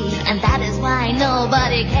patootie, and that is why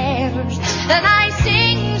nobody cares. And I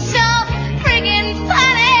sing so friggin'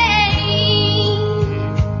 funny.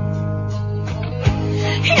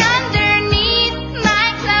 Underneath my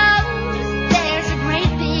clothes, there's a great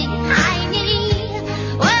big hiney.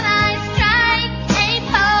 When I strike a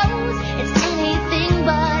pose, it's anything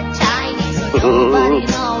but tiny, so nobody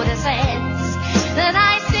notices that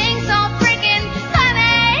I sing so friggin'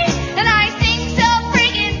 funny. That I sing so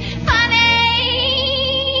friggin' funny.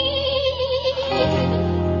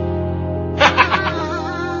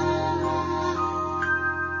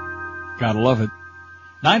 Gotta love it.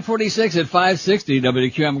 946 at 560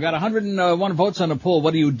 WQAM. Got 101 votes on the poll.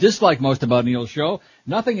 What do you dislike most about Neil's show?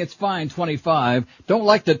 Nothing, it's fine, 25. Don't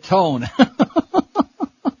like the tone.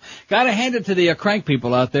 Gotta hand it to the crank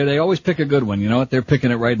people out there. They always pick a good one. You know what? They're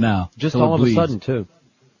picking it right now. Just till all it of a bleeds. sudden, too.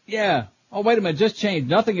 Yeah. Oh, wait a minute. Just changed.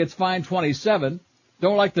 Nothing, it's fine, 27.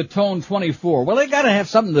 Don't like the tone, 24. Well, they gotta have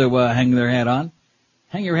something to hang their hat on.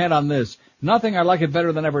 Hang your hat on this. Nothing, I like it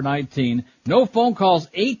better than ever, 19. No phone calls,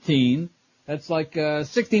 18. That's like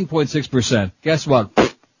 16.6%. Guess what?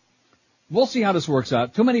 We'll see how this works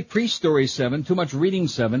out. Too many pre-stories, 7. Too much reading,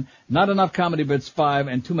 7. Not enough comedy bits, 5.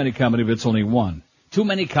 And too many comedy bits, only 1. Too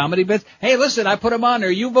many comedy bits? Hey, listen, I put them on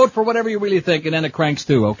there. You vote for whatever you really think, and then it cranks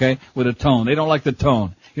too, okay? With a tone. They don't like the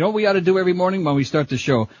tone. You know what we ought to do every morning when we start the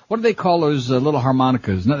show? What do they call those little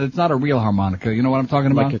harmonicas? No, it's not a real harmonica. You know what I'm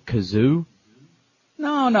talking about? Like a kazoo?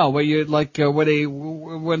 No, where you like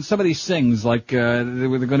when somebody sings, like they're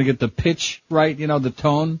going to get the pitch right, you know, the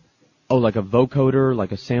tone. Oh, like a vocoder,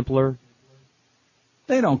 like a sampler?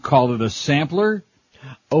 They don't call it a sampler.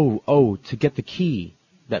 Oh, to get the key,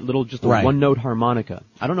 that little just a Right. one-note harmonica.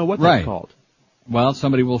 I don't know what that's Right. called. Well,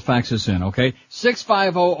 somebody will fax us in, okay?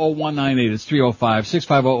 650-0198. It's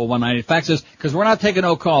 305-650-0198. Fax us, because we're not taking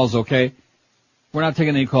no calls, okay? We're not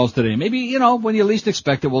taking any calls today. Maybe, you know, when you least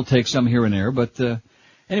expect it, we'll take some here and there. But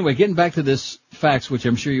anyway, getting back to this fax, which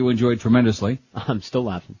I'm sure you enjoyed tremendously. I'm still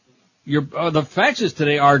laughing. The faxes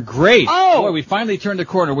today are great. Oh! Boy, we finally turned the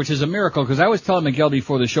corner, which is a miracle, because I was telling Miguel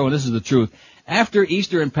before the show, and this is the truth. After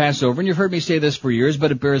Easter and Passover, and you've heard me say this for years,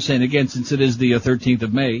 but it bears saying again since it is the 13th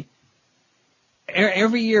of May,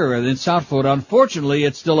 every year in South Florida, unfortunately,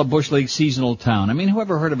 it's still a Bush League seasonal town. I mean, who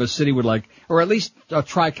ever heard of a city with or at least a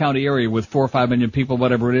tri-county area with 4 or 5 million people,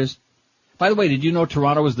 whatever it is? By the way, did you know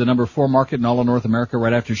Toronto is the number 4 market in all of North America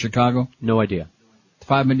right after Chicago? No idea.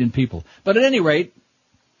 5 million people. But at any rate,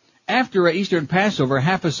 after Easter and Passover,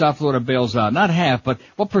 half of South Florida bails out. Not half, but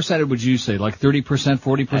what percentage would you say? Like 30%,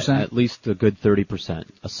 40%? At least a good 30%.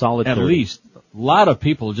 A solid 30%. At least. A lot of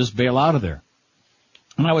people just bail out of there.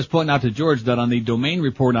 And I was pointing out to George that on the domain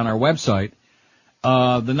report on our website,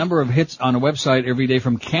 the number of hits on a website every day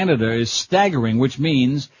from Canada is staggering, which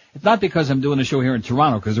means it's not because I'm doing a show here in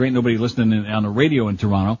Toronto, because there ain't nobody listening on the radio in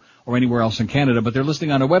Toronto or anywhere else in Canada, but they're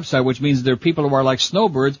listening on a website, which means there are people who are like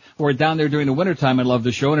snowbirds who are down there during the wintertime and love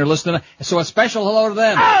the show, and they're listening. So a special hello to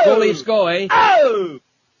them. Oh! Go Leafs, go, eh? Oh!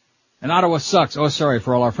 And Ottawa sucks. Oh, sorry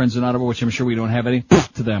for all our friends in Ottawa, which I'm sure we don't have any.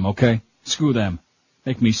 To them, okay? Screw them.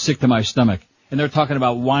 Make me sick to my stomach. and they're talking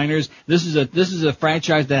about whiners. This is a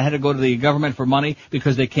franchise that had to go to the government for money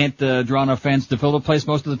because they can't draw enough fans to fill the place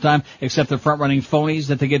most of the time, except the front-running phonies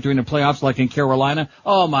that they get during the playoffs, like in Carolina.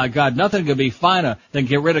 Oh my God, nothing could be finer than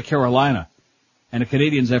get rid of Carolina. And the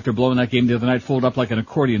Canadians, after blowing that game the other night, folded up like an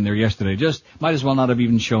accordion there yesterday. Just might as well not have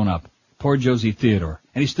even shown up. Poor Josie Theodore,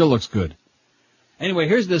 and he still looks good. Anyway,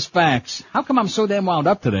 here's this fax. How come I'm so damn wound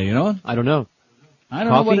up today, you know? I don't know. I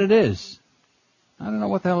don't know what it is. I don't know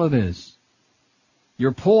what the hell it is.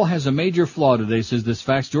 Your poll has a major flaw today, says this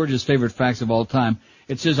fax. George's favorite fax of all time.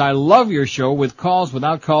 It says, I love your show with calls,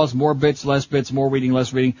 without calls, more bits, less bits, more reading,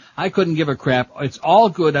 less reading. I couldn't give a crap. It's all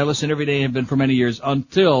good. I listen every day and have been for many years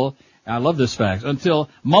until, I love this fax, until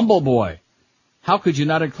Mumble Boy. How could you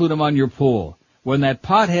not include him on your poll? When that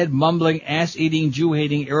pothead, mumbling, ass-eating,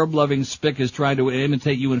 Jew-hating, Arab-loving spick is trying to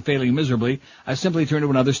imitate you and failing miserably, I simply turn to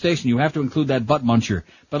another station. You have to include that butt muncher.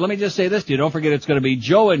 But let me just say this to you. Don't forget it's going to be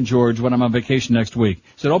Joe and George when I'm on vacation next week.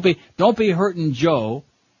 So don't be hurting Joe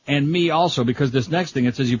and me also, because this next thing,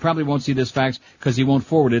 it says you probably won't see this fax because he won't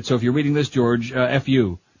forward it. So if you're reading this, George, F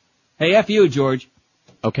you. Hey, F you, George.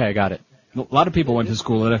 Okay, I got it. A lot of people went to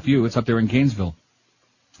school at FU. It's up there in Gainesville.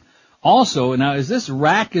 Also, now, is this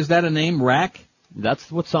Rack? Is that a name, Rack?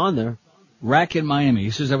 That's what's on there. Rack in Miami.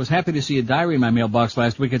 He says, I was happy to see a diary in my mailbox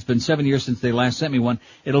last week. It's been 7 years since they last sent me one.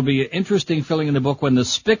 It'll be interesting filling in the book when the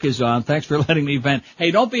spick is on. Thanks for letting me vent.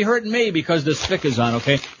 Hey, don't be hurting me because the spick is on,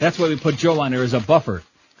 okay? That's why we put Joe on there as a buffer,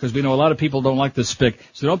 because we know a lot of people don't like the spick.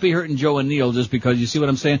 So don't be hurting Joe and Neil just because, you see what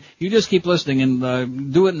I'm saying? You just keep listening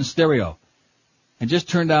and do it in stereo. And just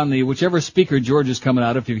turn down whichever speaker George is coming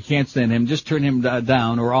out of. If you can't stand him, just turn him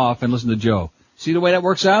down or off and listen to Joe. See the way that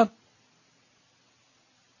works out?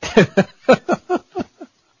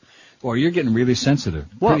 Boy, you're getting really sensitive.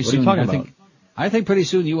 What? What are you talking about? I think pretty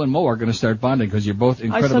soon you and Mo are going to start bonding because you're both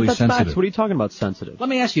incredibly sensitive. Facts. What are you talking about, sensitive? Let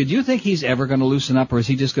me ask you, do you think he's ever going to loosen up, or is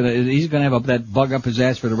he just he's going to have that bug up his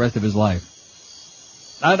ass for the rest of his life?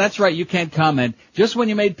 That's right, you can't comment. Just when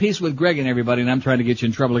you made peace with Greg and everybody, and I'm trying to get you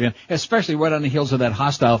in trouble again, especially right on the heels of that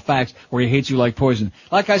hostile fax where he hates you like poison.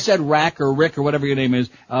 Like I said, Rack or Rick or whatever your name is,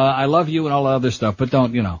 I love you and all that other stuff, but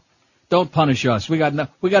don't punish us. We got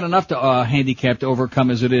enough to handicap to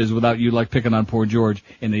overcome as it is without you like picking on poor George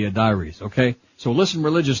in the diaries, okay? So listen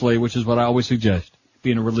religiously, which is what I always suggest,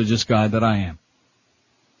 being a religious guy that I am.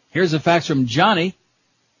 Here's a fax from Johnny.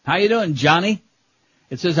 How you doing, Johnny?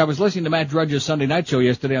 It says, I was listening to Matt Drudge's Sunday night show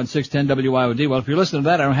yesterday on 610 WIOD. Well, if you're listening to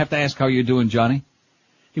that, I don't have to ask how you're doing, Johnny.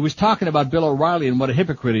 He was talking about Bill O'Reilly and what a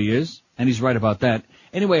hypocrite he is, and he's right about that.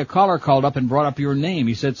 Anyway, a caller called up and brought up your name.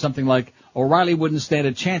 He said something like, O'Reilly wouldn't stand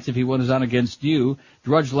a chance if he was on against you.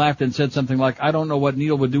 Drudge laughed and said something like, I don't know what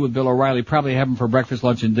Neil would do with Bill O'Reilly. Probably have him for breakfast,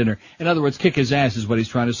 lunch, and dinner. In other words, kick his ass is what he's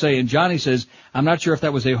trying to say. And Johnny says, I'm not sure if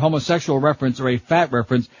that was a homosexual reference or a fat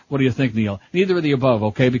reference. What do you think, Neil? Neither of the above,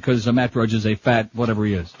 okay, because Matt Drudge is a fat whatever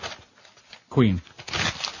he is. Queen.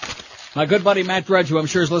 My good buddy Matt Drudge, who I'm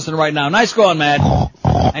sure is listening right now. Nice going, Matt.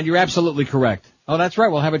 And you're absolutely correct. Oh, that's right.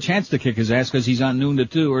 We'll have a chance to kick his ass because he's on noon to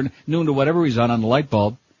 2 or noon to whatever he's on the light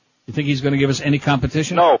bulb. You think he's going to give us any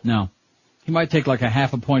competition? No. He might take like a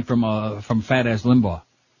half a point from fat-ass Limbaugh.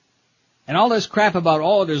 And all this crap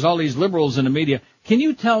about, there's all these liberals in the media. Can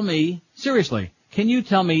you tell me, seriously,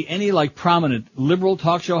 any like prominent liberal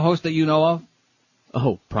talk show host that you know of?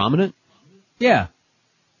 Oh, prominent? Yeah.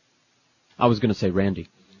 I was going to say Randy.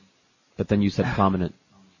 But then you said prominent.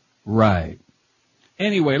 Right.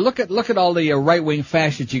 Anyway, look at all the right-wing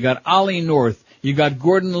fascists. You got Ollie North. You got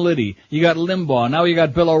Gordon Liddy. You got Limbaugh. Now you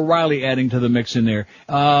got Bill O'Reilly adding to the mix in there.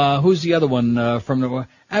 Who's the other one from the?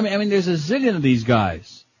 I mean, there's a zillion of these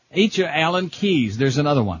guys. Alan Keyes. There's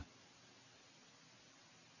another one.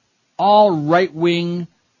 All right-wing,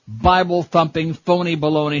 Bible-thumping, phony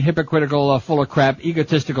baloney, hypocritical, full of crap,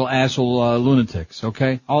 egotistical asshole lunatics.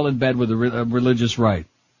 Okay, all in bed with the religious right.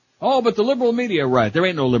 Oh, but the liberal media right. There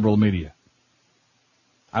ain't no liberal media.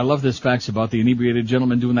 I love this fax about the inebriated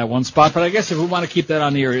gentleman doing that one spot, but I guess if we want to keep that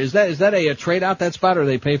on the air, is that a trade out, that spot, or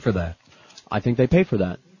they pay for that? I think they pay for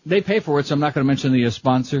that. They pay for it, so I'm not going to mention the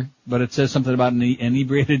sponsor, but it says something about an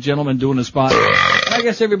inebriated gentleman doing a spot. And I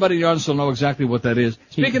guess everybody in the audience will know exactly what that is.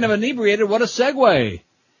 Speaking of inebriated, what a segue.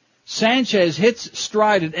 Sanchez hits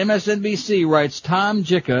stride at MSNBC, writes Tom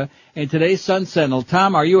Jicka in today's Sun Sentinel.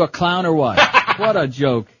 Tom, are you a clown or what? What a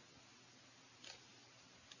joke.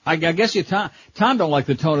 I guess Tom don't like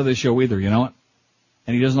the tone of this show either, you know what?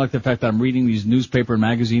 And he doesn't like the fact that I'm reading these newspaper and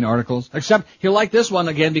magazine articles. Except he'll like this one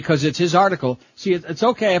again because it's his article. See, it's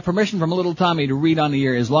okay. I have permission from little Tommy to read on the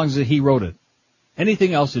air as long as he wrote it.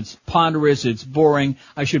 Anything else, it's ponderous, it's boring.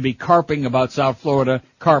 I should be carping about South Florida.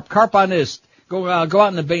 Carp on this. Go out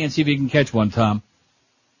in the bay and see if you can catch one, Tom.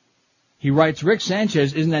 He writes, Rick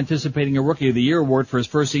Sanchez isn't anticipating a Rookie of the Year award for his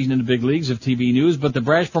first season in the big leagues of TV news, but the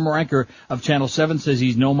brash former anchor of Channel 7 says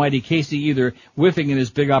he's no mighty Casey either, whiffing in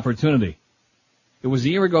his big opportunity. It was a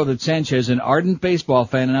year ago that Sanchez, an ardent baseball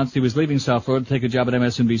fan, announced he was leaving South Florida to take a job at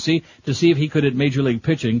MSNBC to see if he could hit Major League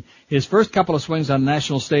pitching. His first couple of swings on a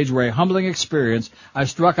national stage were a humbling experience. I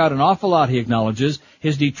struck out an awful lot, he acknowledges.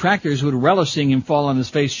 His detractors who would relish seeing him fall on his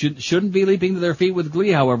face shouldn't be leaping to their feet with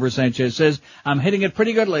glee, however, Sanchez says. I'm hitting it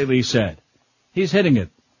pretty good lately, he said. He's hitting it.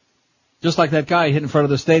 Just like that guy hit in front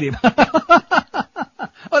of the stadium. Oh,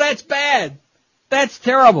 that's bad. That's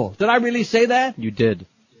terrible. Did I really say that? You did.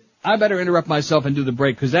 I better interrupt myself and do the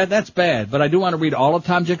break, because that's bad. But I do want to read all of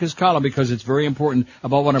Tom Jicka's column because it's very important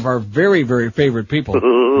about one of our very, very favorite people,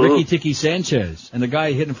 Ricky Tiki Sanchez. And the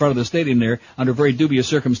guy hit in front of the stadium there under very dubious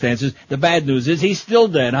circumstances. The bad news is he's still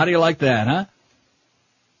dead. How do you like that, huh?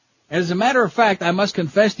 As a matter of fact, I must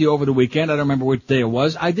confess to you over the weekend, I don't remember which day it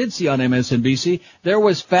was, I did see on MSNBC, there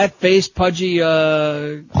was fat-faced, pudgy,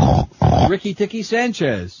 Ricky Tiki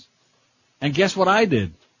Sanchez. And guess what I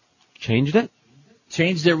did? Changed it?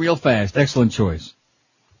 Changed it real fast. Excellent choice.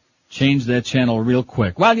 Changed that channel real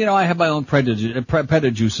quick. Well, you know, I have my own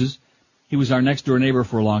prejudices. He was our next door neighbor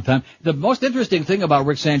for a long time. The most interesting thing about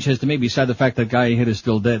Rick Sanchez to me, beside the fact that guy he hit is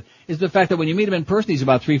still dead, is the fact that when you meet him in person, he's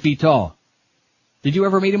about 3 feet tall. Did you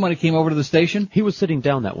ever meet him when he came over to the station? He was sitting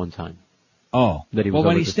down that one time. Oh. Well,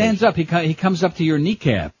 when he stands up, he comes up to your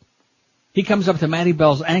kneecap. He comes up to Matty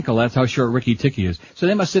Bell's ankle. That's how short Ricky Tiki is. So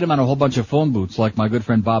they must sit him on a whole bunch of phone booths like my good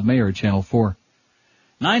friend Bob Mayer at Channel 4.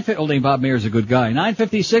 Old name Bob Mayer's a good guy.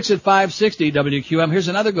 9:56 at 560 WQM. Here's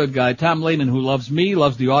another good guy, Tom Lehman, who loves me,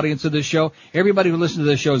 loves the audience of this show. Everybody who listens to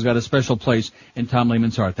this show has got a special place in Tom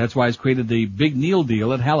Lehman's heart. That's why he's created the Big Neil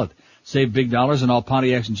deal at Hallett. Save big dollars on all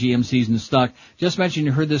Pontiacs and GMCs in stock. Just mention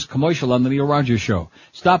you heard this commercial on the Neil Rogers Show.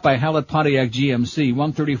 Stop by Hallett Pontiac GMC,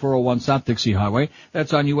 13401 South Dixie Highway.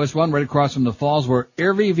 That's on US 1, right across from the falls, where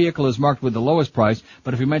every vehicle is marked with the lowest price.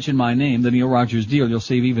 But if you mention my name, the Neil Rogers deal, you'll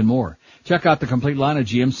save even more. Check out the complete line of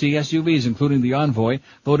GMC SUVs, including the Envoy,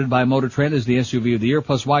 voted by Motor Trend as the SUV of the year.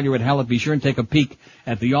 Plus, while you're at Hallett, be sure and take a peek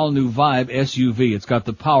at the all-new Vibe SUV. It's got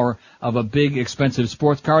the power of a big, expensive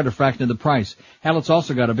sports car at a fraction of the price. Hallett's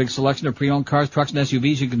also got a big selection of pre-owned cars, trucks, and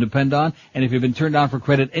SUVs you can depend on. And if you've been turned down for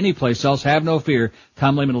credit anyplace else, have no fear.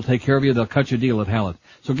 Tom Lehman will take care of you. They'll cut your deal at Hallett.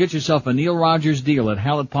 So get yourself a Neil Rogers deal at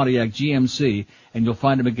Hallett Pontiac GMC, and you'll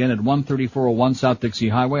find him again at 13401 South Dixie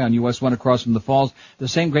Highway on US 1 across from the falls. The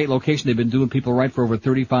same great location. They've been doing people right for over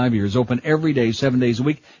 35 years. Open every day, 7 days a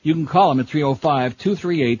week. You can call them at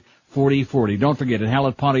 305-238-4040. Don't forget, at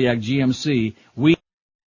Hallett Pontiac GMC, we...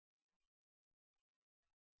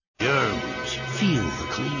 Yours. Feel the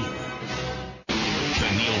clean. The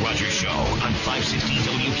Neil Rogers Show on 560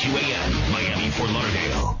 WQAM, Miami, Fort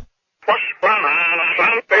Lauderdale.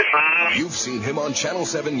 You've seen him on Channel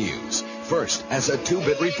 7 News. First, as a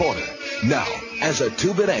two-bit reporter. Now, as a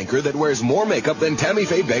two-bit anchor that wears more makeup than Tammy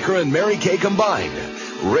Faye Baker and Mary Kay combined.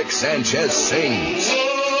 Rick Sanchez sings.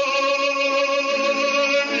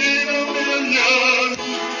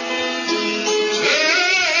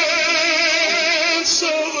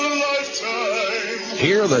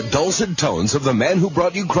 Hear the dulcet tones of the man who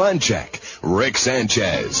brought you Crime Check, Rick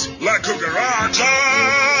Sanchez. La cucaracha,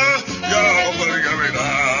 yo voy a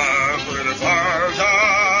mirar por la farsa,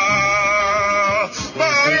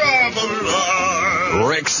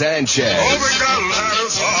 Rick Sanchez.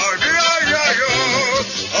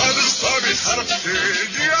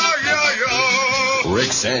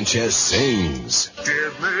 Rick Sanchez sings.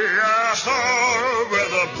 Give me a home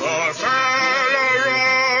with a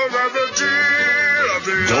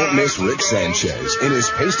Don't miss Rick Sanchez in his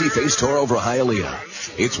pasty-faced tour over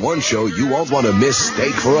Hialeah. It's one show you won't want to miss.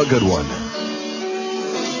 Stake for a good one.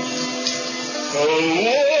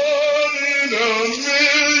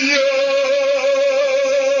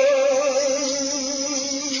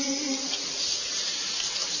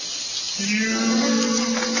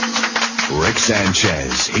 Rick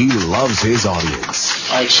Sanchez, he loves his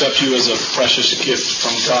audience. I accept you as a precious gift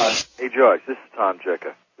from God. Hey, George, this is Tom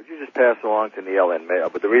Jicka. Would you just pass along to Neil and Mail?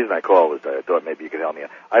 But the reason I called was that I thought maybe you could help me out.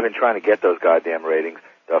 I've been trying to get those goddamn ratings.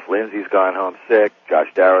 Duff Lindsay's gone home sick.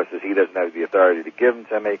 Josh Darrow says he doesn't have the authority to give them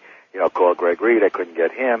to me. You know, call Greg Reed. I couldn't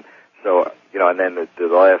get him. So, you know, and then the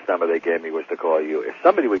last number they gave me was to call you. If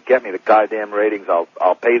somebody would get me the goddamn ratings,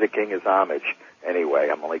 I'll pay the king his homage. Anyway,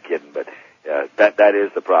 I'm only kidding, but that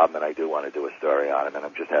is the problem, and I do want to do a story on him, and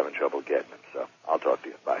I'm just having trouble getting him. So I'll talk to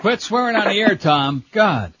you. Bye. Quit swearing on the air, Tom.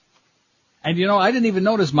 God. And, you know, I didn't even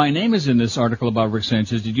notice my name is in this article about Rick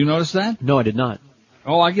Sanchez. Did you notice that? No, I did not.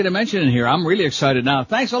 Oh, I get a mention in here. I'm really excited now.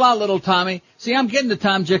 Thanks a lot, little Tommy. See, I'm getting to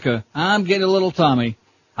Tom Jicka. I'm getting a little Tommy.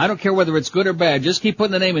 I don't care whether it's good or bad. Just keep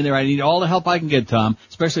putting the name in there. I need all the help I can get, Tom,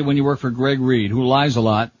 especially when you work for Greg Reed, who lies a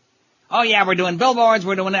lot. Oh, yeah, we're doing billboards.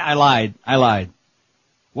 We're doing that. I lied.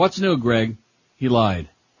 What's new, Greg? He lied.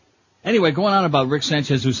 Anyway, going on about Rick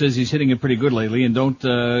Sanchez, who says he's hitting it pretty good lately, and don't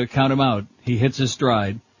count him out. He hits his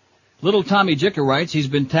stride. Little Tommy Jicker writes he's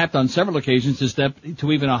been tapped on several occasions to step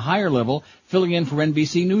to even a higher level, filling in for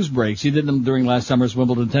NBC news breaks. He did them during last summer's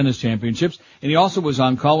Wimbledon Tennis Championships, and he also was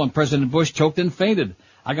on call when President Bush choked and fainted.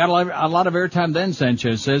 I got a lot of airtime then,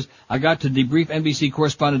 Sanchez says. I got to debrief NBC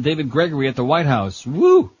correspondent David Gregory at the White House.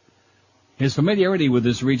 Woo! His familiarity with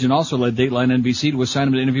this region also led Dateline NBC to assign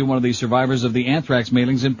him to interview one of the survivors of the anthrax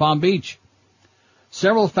mailings in Palm Beach.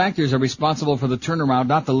 Several factors are responsible for the turnaround,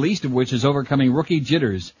 not the least of which is overcoming rookie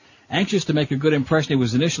jitters. Anxious to make a good impression, he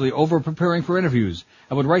was initially over-preparing for interviews.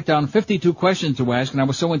 I would write down 52 questions to ask, and I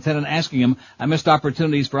was so intent on asking him, I missed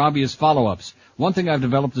opportunities for obvious follow-ups. One thing I've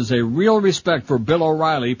developed is a real respect for Bill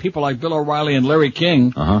O'Reilly, people like Bill O'Reilly and Larry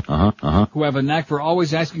King, who have a knack for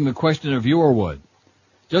always asking the question a viewer would.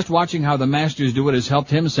 Just watching how the Masters do it has helped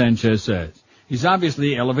him, Sanchez says. He's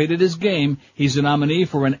obviously elevated his game. He's a nominee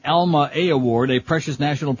for an Alma A Award, a precious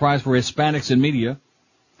national prize for Hispanics in media.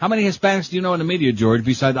 How many Hispanics do you know in the media, George,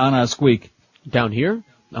 besides Ana Squeak? Down here?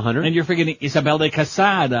 100. And you're forgetting Isabel de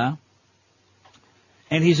Quesada.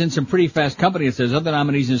 And he's in some pretty fast company. It says other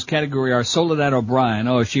nominees in his category are Soledad O'Brien.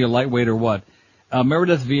 Oh, is she a lightweight or what?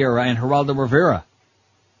 Meredith Vieira and Geraldo Rivera.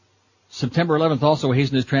 September 11th also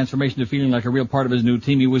hastened his transformation to feeling like a real part of his new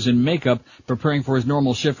team. He was in makeup, preparing for his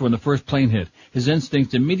normal shift when the first plane hit. His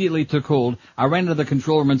instincts immediately took hold. I ran to the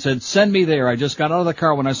control room and said, send me there. I just got out of the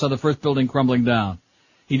car when I saw the first building crumbling down.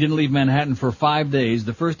 He didn't leave Manhattan for 5 days.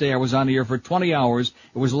 The first day I was on the air for 20 hours.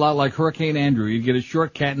 It was a lot like Hurricane Andrew. You'd get a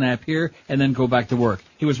short cat nap here and then go back to work.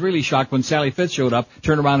 He was really shocked when Sally Fitz showed up,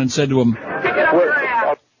 turned around and said to him,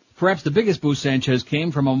 perhaps the biggest boost, Sanchez,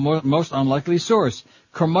 came from a most unlikely source.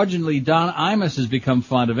 Curmudgeonly Don Imus has become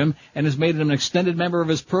fond of him and has made him an extended member of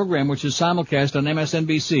his program, which is simulcast on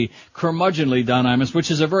MSNBC. Curmudgeonly Don Imus,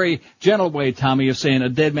 which is a very gentle way, Tommy, of saying a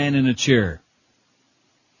dead man in a chair.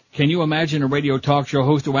 Can you imagine a radio talk show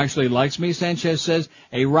host who actually likes me, Sanchez says?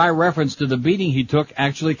 A wry reference to the beating he took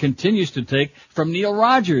actually continues to take from Neil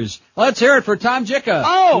Rogers. Let's hear it for Tom Jicha.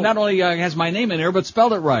 Oh! Who not only has my name in there, but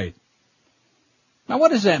spelled it right. Now,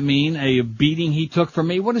 what does that mean, a beating he took from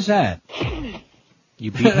me? What is that?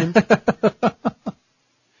 You beat him?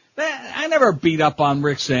 I never beat up on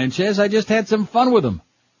Rick Sanchez. I just had some fun with him.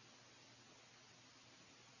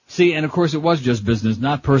 See, and of course it was just business,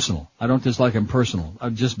 not personal. I don't dislike him personal,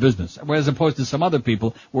 just business. As opposed to some other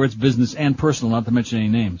people where it's business and personal, not to mention any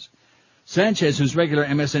names. Sanchez, whose regular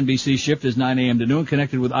MSNBC shift is 9 a.m. to noon,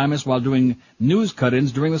 connected with Imus while doing news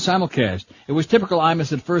cut-ins during the simulcast. It was typical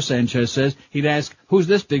Imus at first, Sanchez says. He'd ask, who's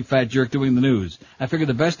this big fat jerk doing the news? I figured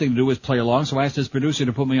the best thing to do was play along, so I asked his producer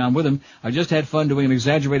to put me on with him. I just had fun doing an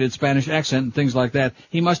exaggerated Spanish accent and things like that.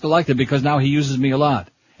 He must have liked it because now he uses me a lot.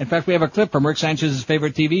 In fact, we have a clip from Rick Sanchez's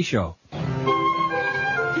favorite TV show. Y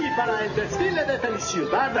para el desfile de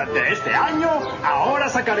felicidad de este año, ahora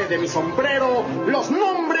sacaré de mi sombrero los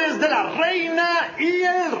nombres de la reina y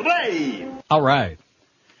el rey. All right.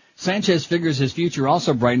 Sanchez figures his future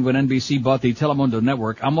also brightened when NBC bought the Telemundo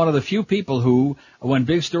network. I'm one of the few people who, when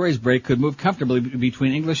big stories break, could move comfortably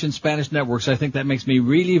between English and Spanish networks. I think that makes me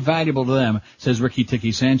really valuable to them, says Ricky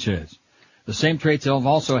Tiki Sanchez. The same traits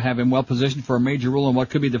also have him well positioned for a major role in what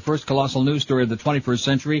could be the first colossal news story of the 21st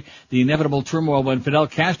century, the inevitable turmoil when Fidel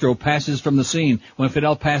Castro passes from the scene, when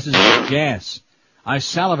Fidel passes gas. I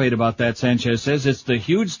salivate about that, Sanchez says. It's the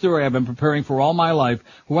huge story I've been preparing for all my life.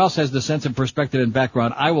 Who else has the sense of perspective and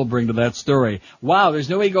background I will bring to that story? Wow, there's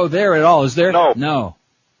no ego there at all, is there? No.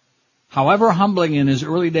 However humbling in his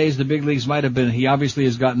early days the big leagues might have been, he obviously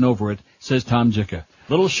has gotten over it, says Tom Jicha.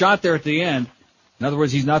 Little shot there at the end. In other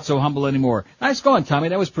words, he's not so humble anymore. Nice going, Tommy.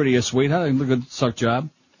 That was pretty sweet, huh? Good suck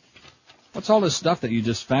job. What's all this stuff that you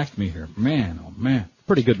just faxed me here? Man, oh man.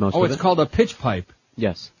 Pretty good most of it. Oh, it's called a pitch pipe.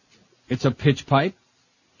 Yes. It's a pitch pipe.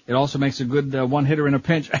 It also makes a good one-hitter in a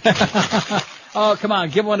pinch. Oh, come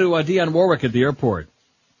on. Give one to Dionne Warwick at the airport.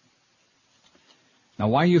 Now,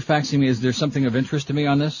 why are you faxing me? Is there something of interest to me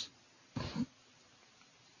on this?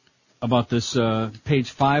 About this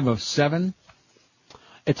page 5 of 7?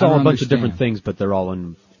 It's all a bunch of different things, but they're all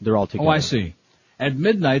together. Oh, I see. At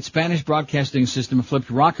midnight, Spanish Broadcasting System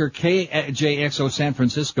flipped rocker KJXO San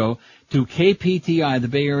Francisco to KPTI, the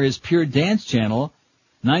Bay Area's pure dance channel,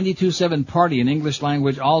 92.7 Party, an English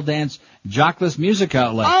language all-dance jockless music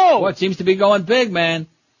outlet. Oh! It seems to be going big, man.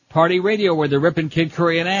 Party radio where they're ripping Kid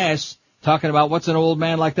Curry an ass. talking about what's an old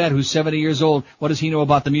man like that who's 70 years old, what does he know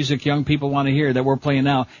about the music young people want to hear that we're playing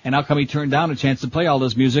now, and how come he turned down a chance to play all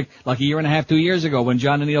this music like a year and a half, 2 years ago when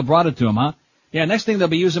John and Neil brought it to him, huh? Yeah, next thing they'll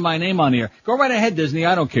be using my name on here. Go right ahead, Disney,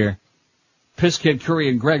 I don't care. Piss Kid Curry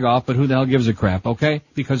and Greg off, but who the hell gives a crap, okay?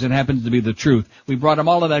 Because it happens to be the truth. We brought them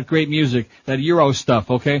all of that great music, that Euro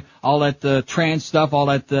stuff, okay? All that trance stuff, all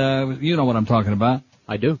that, you know what I'm talking about.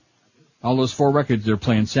 I do. All those 4 records they're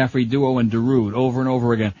playing, Safri Duo and Darude, over and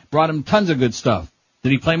over again. Brought him tons of good stuff.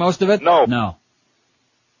 Did he play most of it? No. No.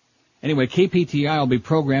 Anyway, KPTI will be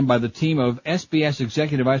programmed by the team of SBS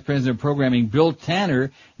Executive Vice President of Programming Bill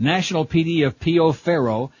Tanner, National PD of Pio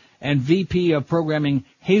Ferro, and VP of Programming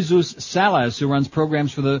Jesus Salas, who runs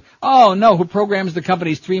programs for who programs the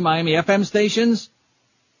company's 3 Miami FM stations?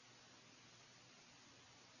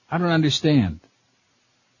 I don't understand.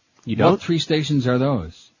 You don't? What 3 stations are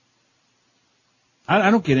those? I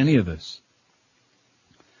don't get any of this.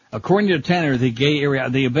 According to Tanner, the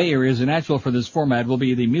Bay Area is a natural for this format will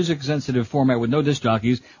be the music-sensitive format with no disc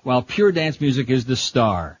jockeys, while pure dance music is the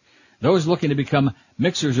star. Those looking to become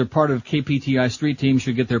mixers or part of KPTI street team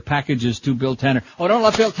should get their packages to Bill Tanner. Oh, don't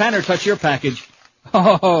let Bill Tanner touch your package.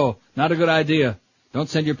 Oh, not a good idea. Don't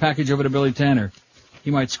send your package over to Billy Tanner.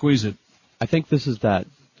 He might squeeze it. I think this is that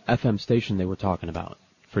FM station they were talking about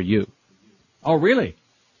for you. Oh, really?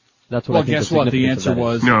 That's what well, I think guess what? The answer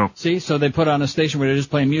was no. See, so they put on a station where they're just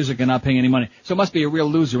playing music and not paying any money. So it must be a real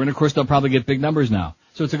loser. And of course, they'll probably get big numbers now.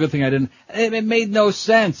 So it's a good thing I didn't. It made no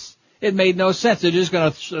sense. It made no sense. They're just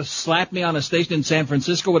going to slap me on a station in San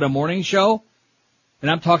Francisco with a morning show? And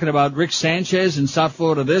I'm talking about Rick Sanchez in South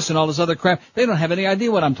Florida this and all this other crap. They don't have any idea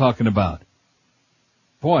what I'm talking about.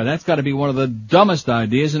 Boy, that's got to be one of the dumbest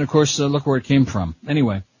ideas. And, of course, look where it came from.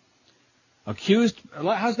 Anyway, accused.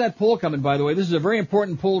 How's that poll coming, by the way? This is a very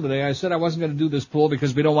important poll today. I said I wasn't going to do this poll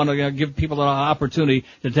because we don't want to give people an opportunity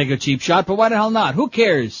to take a cheap shot. But why the hell not? Who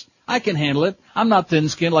cares? I can handle it. I'm not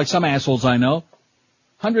thin-skinned like some assholes I know.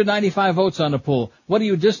 195 votes on the poll. What do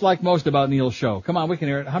you dislike most about Neil's show? Come on, we can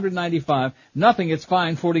hear it. 195. Nothing, it's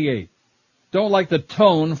fine, 48. Don't like the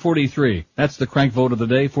tone, 43. That's the crank vote of the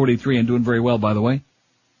day, 43, and doing very well, by the way.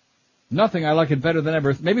 Nothing, I like it better than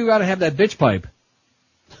ever. Maybe we ought to have that bitch pipe.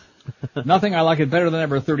 Nothing, I like it better than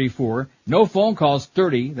ever, 34. No phone calls,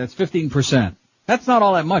 30. That's 15%. That's not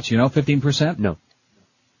all that much, 15%? No.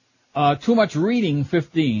 Too much reading,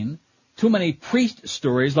 15. Too many priest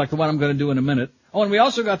stories, like the one I'm going to do in a minute. Oh, and we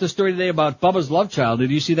also got the story today about Bubba's love child.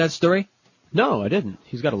 Did you see that story? No, I didn't.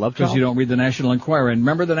 He's got a love child. Because you don't read the National Enquirer. And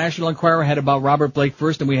remember the National Enquirer had about Robert Blake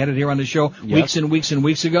first, and we had it here on the show weeks and weeks and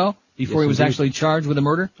weeks ago, before he was actually charged with a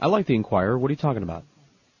murder? I like the Enquirer. What are you talking about?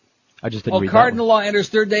 I just didn't read that Cardinal Law enters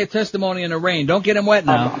third day of testimony in the rain. Don't get him wet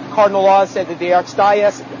now. Cardinal Law said that the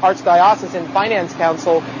Archdiocesan Finance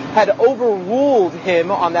Council had overruled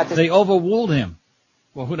him on that decision. They overruled him.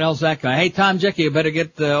 Well, who the hell's that guy? Hey, Tom Jecke, you better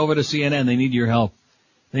get over to CNN. They need your help.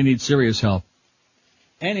 They need serious help.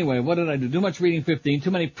 Anyway, what did I do? Too much reading, 15.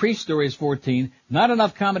 Too many priest stories, 14. Not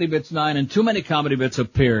enough comedy bits, 9. And too many comedy bits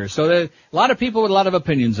appear. So there a lot of people with a lot of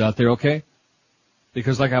opinions out there, okay?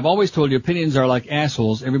 Because like I've always told you, opinions are like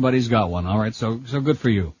assholes. Everybody's got one, all right? So good for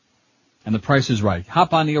you. And the price is right.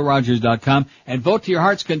 Hop on NeilRogers.com and vote to your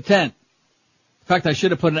heart's content. In fact, I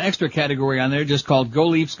should have put an extra category on there just called Go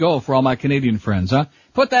Leafs Go for all my Canadian friends, huh?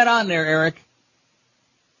 Put that on there, Eric.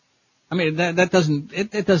 I mean, that doesn't,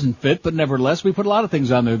 it doesn't fit, but nevertheless, we put a lot of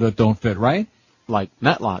things on there that don't fit, right? Like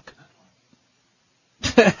Matlock.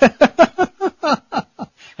 Hey,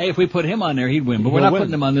 if we put him on there, he'd win, but we're not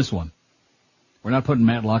putting him on this one. We're not putting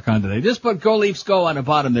Matlock on today. Just put Go Leafs Go on the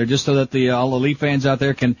bottom there, just so that all the Leaf fans out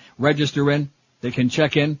there can register in. They can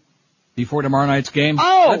check in before tomorrow night's game.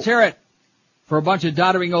 Oh! Let's hear it. For a bunch of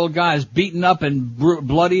doddering old guys, beaten up and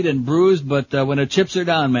bloodied and bruised, but when the chips are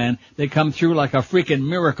down, man, they come through like a freaking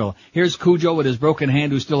miracle. Here's Cujo with his broken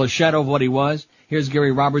hand, who's still a shadow of what he was. Here's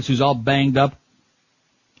Gary Roberts, who's all banged up.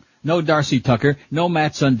 No Darcy Tucker, no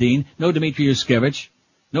Matt Sundin, no Dmitry Yushkevich,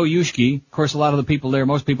 no Yushki. Of course, a lot of the people there,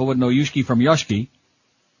 most people wouldn't know Yushki from Yoshki.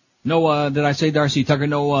 No, did I say Darcy Tucker?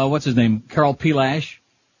 No, what's his name? Carol Pilash.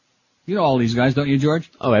 You know all these guys, don't you, George?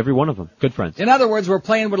 Oh, every one of them. Good friends. In other words, we're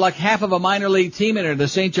playing with like half of a minor league team in there, the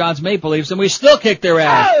St. John's Maple Leafs, and we still kick their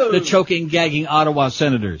ass. Oh! The choking, gagging Ottawa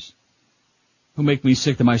Senators, who make me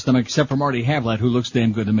sick to my stomach, except for Marty Havlat, who looks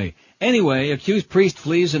damn good to me. Anyway, accused priest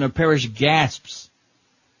flees and a parish gasps.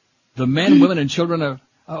 The men, women, and children of...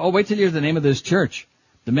 wait till you hear the name of this church.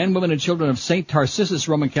 The men, women, and children of St. Tarcissus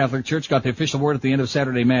Roman Catholic Church got the official word at the end of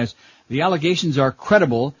Saturday Mass. The allegations are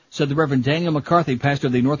credible, said the Reverend Daniel McCarthy, pastor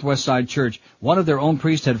of the Northwest Side Church. One of their own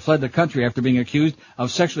priests had fled the country after being accused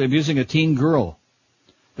of sexually abusing a teen girl.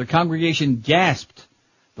 The congregation gasped.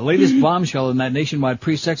 The latest bombshell in that nationwide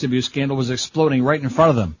pre-sex abuse scandal was exploding right in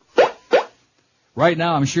front of them. Right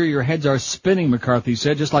now, I'm sure your heads are spinning, McCarthy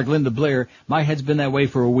said, just like Linda Blair. My head's been that way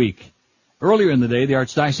for a week. Earlier in the day, the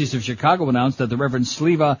Archdiocese of Chicago announced that the Reverend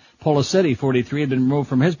Sleva Polisetti, 43, had been removed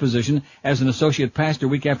from his position as an associate pastor a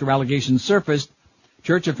week after allegations surfaced.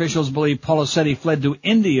 Church officials believe Polisetti fled to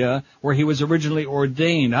India, where he was originally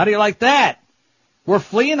ordained. How do you like that? We're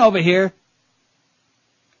fleeing over here.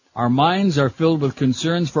 Our minds are filled with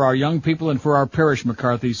concerns for our young people and for our parish,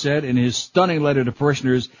 McCarthy said in his stunning letter to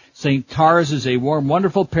parishioners. St. Tars is a warm,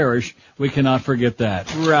 wonderful parish. We cannot forget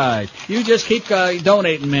that. Right. You just keep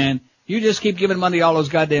donating, man. You just keep giving money to all those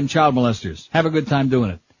goddamn child molesters. Have a good time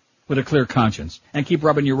doing it with a clear conscience. And keep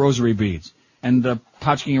rubbing your rosary beads and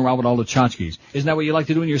potchking around with all the tchotchkes. Isn't that what you like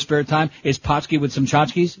to do in your spare time? Is potchki with some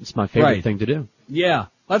tchotchkes? It's my favorite thing to do. Yeah.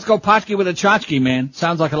 Let's go potchki with a tchotchke, man.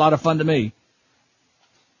 Sounds like a lot of fun to me.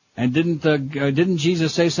 And didn't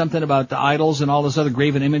Jesus say something about the idols and all this other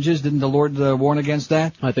graven images? Didn't the Lord warn against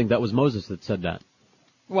that? I think that was Moses that said that.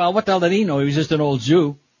 Well, what the hell did he know? He was just an old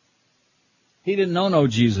Jew. He didn't know no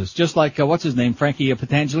Jesus. Just like, what's his name, Frankie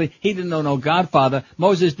Patangeli? He didn't know no Godfather.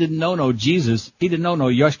 Moses didn't know no Jesus. He didn't know no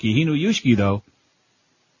Yushki. He knew Yushki, though.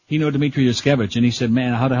 He knew Dmitry Yushkevich, and he said,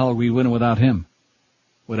 man, how the hell are we winning without him?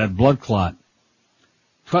 With that blood clot.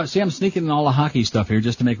 See, I'm sneaking in all the hockey stuff here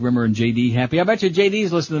just to make Rimmer and JD happy. I bet you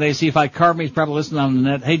JD's listening today. See if I carve me. He's probably listening on the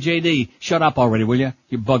net. Hey, JD, shut up already, will you?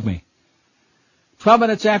 You bug me. 12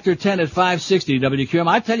 minutes after 10 at 560 WQM.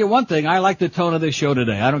 I tell you one thing. I like the tone of this show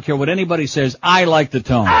today. I don't care what anybody says. I like the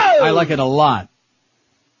tone. I like it a lot.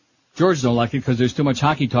 George don't like it because there's too much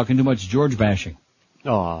hockey talk and too much George bashing.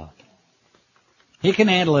 Aw. He can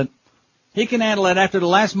handle it. He can handle it. After the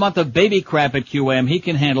last month of baby crap at QM, he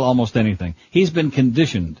can handle almost anything. He's been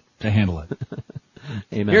conditioned to handle it.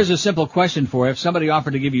 Amen. Here's a simple question for you. If somebody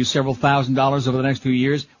offered to give you several $1,000s over the next few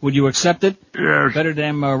years, would you accept it? Yes. Better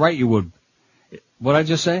damn right you would. What'd I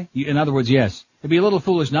just say? In other words, yes. It'd be a little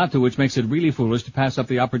foolish not to, which makes it really foolish to pass up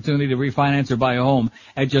the opportunity to refinance or buy a home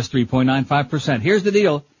at just 3.95%. Here's the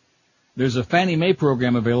deal. There's a Fannie Mae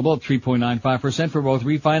program available at 3.95% for both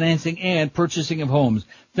refinancing and purchasing of homes.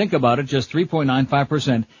 Think about it, just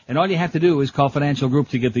 3.95%. And all you have to do is call Financial Group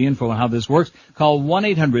to get the info on how this works. Call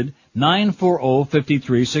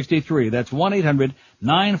 1-800-940-5363. That's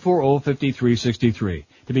 1-800-940-5363.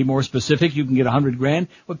 To be more specific, you can get $100,000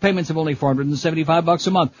 with payments of only $475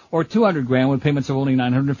 a month, or $200,000 with payments of only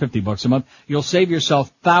 $950 a month. You'll save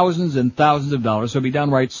yourself thousands and thousands of dollars, so it'd be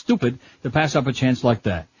downright stupid to pass up a chance like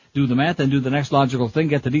that. Do the math and do the next logical thing.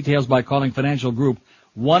 Get the details by calling Financial Group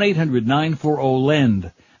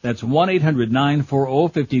 1-800-940-LEND. That's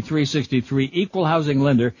 1-800-940-5363. Equal housing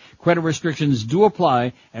lender. Credit restrictions do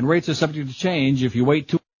apply, and rates are subject to change if you wait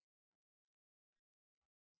too.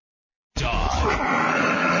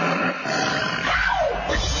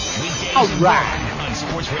 All right. On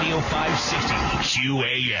Sports Radio 560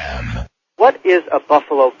 QAM. What is a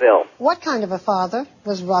Buffalo Bill? What kind of a father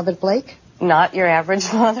was Robert Blake? Not your average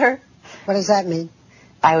father. What does that mean?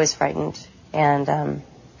 I was frightened and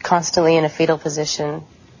constantly in a fetal position.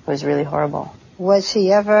 It was really horrible. Was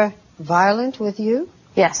he ever violent with you?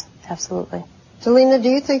 Yes, absolutely. Selena, do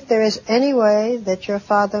you think there is any way that your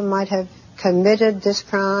father might have committed this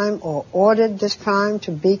crime or ordered this crime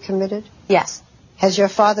to be committed? Yes. Has your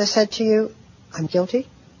father said to you, I'm guilty?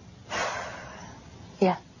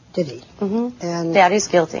 Yeah. Did he? Mm-hmm. And Daddy's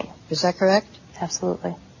guilty. Is that correct?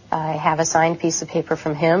 Absolutely. I have a signed piece of paper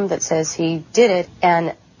from him that says he did it,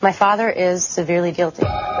 and my father is severely guilty.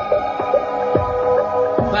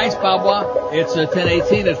 Thanks, Babwa. It's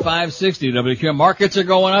 10:18 at 560 WQM. Markets are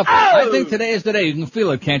going up. I think today is the day. You can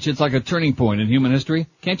feel it, can't you? It's like a turning point in human history.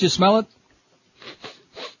 Can't you smell it?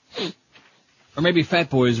 Or maybe fat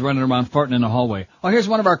boys running around farting in the hallway. Oh, here's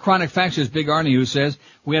one of our chronic factors, Big Arnie, who says,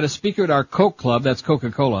 we had a speaker at our Coke Club, that's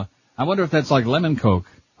Coca-Cola. I wonder if that's like lemon Coke.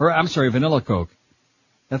 Or, I'm sorry, vanilla Coke.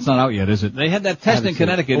 That's not out yet, is it? They had that test in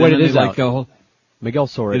Connecticut. Wait, it is like, out. Miguel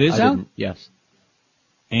saw it. It is out? Yes.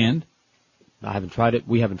 And? I haven't tried it.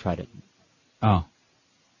 We haven't tried it. Oh.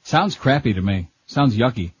 Sounds crappy to me. Sounds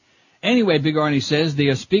yucky. Anyway, Big Arnie says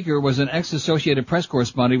the speaker was an ex-Associated Press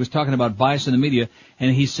correspondent. He was talking about bias in the media,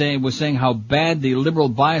 and he was saying how bad the liberal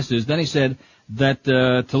bias is. Then he said that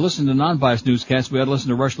to listen to non-biased newscasts, we ought to listen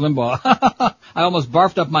to Rush Limbaugh. I almost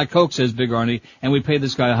barfed up my Coke, says Big Arnie, and we paid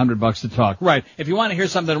this guy $100 to talk. Right. If you want to hear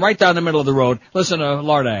something right down the middle of the road, listen to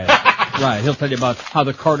Lardass. Right. He'll tell you about how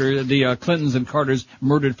the Clintons and Carters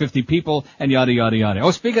murdered 50 people and yada, yada, yada.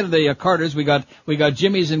 Oh, speaking of the Carters, we got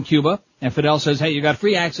Jimmy's in Cuba, and Fidel says, hey, you got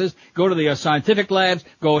free access. Go to the scientific labs.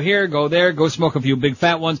 Go here, go there, go smoke a few big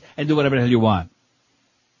fat ones, and do whatever the hell you want.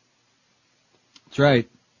 That's right.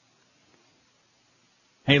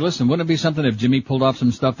 Hey, listen, wouldn't it be something if Jimmy pulled off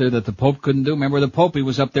some stuff there that the Pope couldn't do? Remember the Pope, he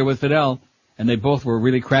was up there with Fidel, and they both were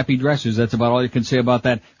really crappy dressers. That's about all you can say about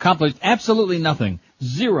that. Accomplished absolutely nothing.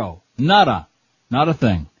 Zero. Nada. Not a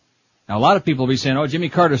thing. Now, a lot of people will be saying, oh, Jimmy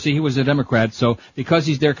Carter, see, he was a Democrat, so because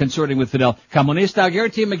he's there consorting with Fidel. Comunista, I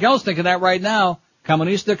guarantee you Miguel's thinking that right now.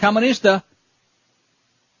 Comunista, comunista.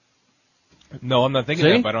 No, I'm not thinking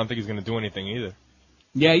See? that, but I don't think he's going to do anything either.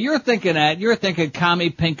 Yeah, you're thinking that. You're thinking commie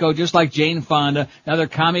pinko, just like Jane Fonda, another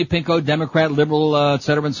commie pinko, Democrat, liberal, et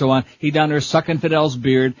cetera, and so on. He down there sucking Fidel's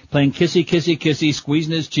beard, playing kissy, kissy, kissy,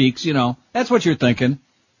 squeezing his cheeks, you know. That's what you're thinking.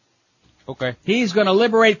 Okay. He's going to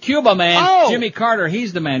liberate Cuba, man. Oh! Jimmy Carter,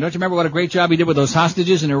 he's the man. Don't you remember what a great job he did with those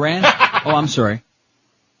hostages in Iran? Oh, I'm sorry.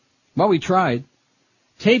 Well, we tried.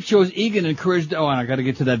 Tape shows Egan encouraged, and I got to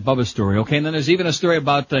get to that Bubba story, okay? And then there's even a story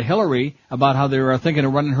about Hillary, about how they're thinking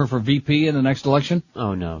of running her for VP in the next election.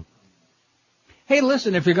 Oh, no. Hey,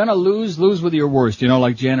 listen, if you're going to lose with your worst, you know,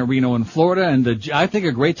 like Janet Reno in Florida, and I think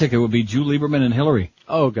a great ticket would be Jew Lieberman and Hillary.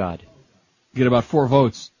 Oh, God. Get about 4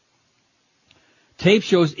 votes. Tape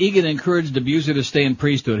shows Egan encouraged abuser to stay in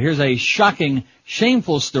priesthood. Here's a shocking,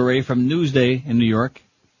 shameful story from Newsday in New York,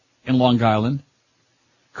 in Long Island.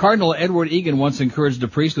 Cardinal Edward Egan once encouraged a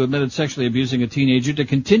priest who admitted sexually abusing a teenager to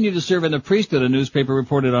continue to serve in the priesthood, a newspaper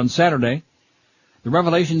reported on Saturday. The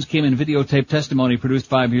revelations came in videotape testimony produced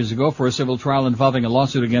 5 years ago for a civil trial involving a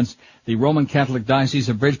lawsuit against the Roman Catholic Diocese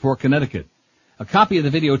of Bridgeport, Connecticut. A copy of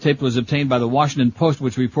the videotape was obtained by the Washington Post,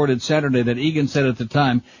 which reported Saturday that Egan said at the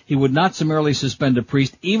time he would not summarily suspend a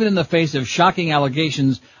priest, even in the face of shocking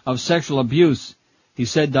allegations of sexual abuse. He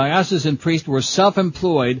said diocesan priests were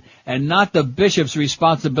self-employed and not the bishop's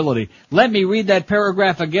responsibility. Let me read that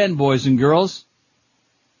paragraph again, boys and girls.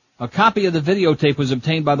 A copy of the videotape was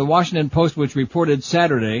obtained by the Washington Post, which reported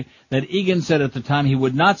Saturday that Egan said at the time he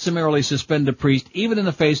would not summarily suspend a priest, even in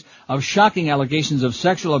the face of shocking allegations of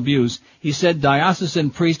sexual abuse. He said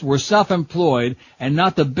diocesan priests were self-employed and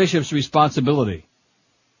not the bishop's responsibility.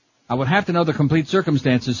 I would have to know the complete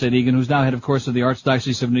circumstances, said Egan, who's now head, of course, of the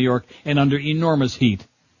Archdiocese of New York and under enormous heat.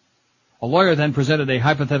 A lawyer then presented a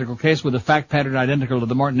hypothetical case with a fact pattern identical to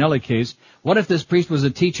the Martinelli case. What if this priest was a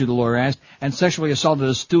teacher, the lawyer asked, and sexually assaulted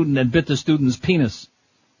a student and bit the student's penis?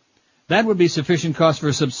 That would be sufficient cause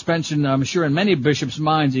for suspension, I'm sure, in many bishops'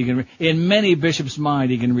 minds, Egan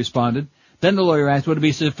responded. Then the lawyer asked, would it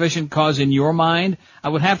be sufficient cause in your mind? I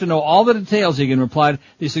would have to know all the details, Egan replied.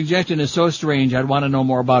 The suggestion is so strange, I'd want to know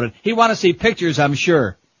more about it. He'd want to see pictures, I'm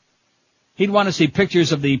sure. He'd want to see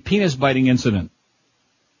pictures of the penis-biting incident.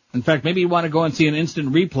 In fact, maybe he'd want to go and see an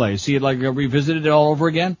instant replay, see it like revisited it all over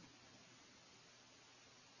again.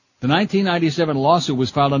 The 1997 lawsuit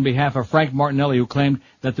was filed on behalf of Frank Martinelli, who claimed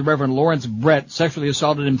that the Reverend Lawrence Brett sexually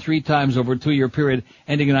assaulted him 3 times over a 2-year period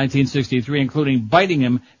ending in 1963, including biting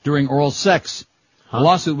him during oral sex. The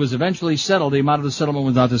lawsuit was eventually settled. The amount of the settlement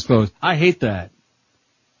was not disclosed. I hate that.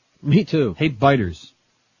 Me too. Hate biters.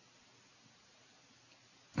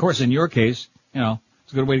 Of course, in your case, you know,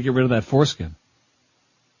 it's a good way to get rid of that foreskin.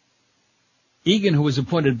 Egan, who was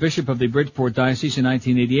appointed bishop of the Bridgeport Diocese in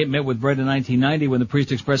 1988, met with Brett in 1990 when the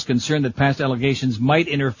priest expressed concern that past allegations might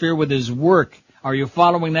interfere with his work. Are you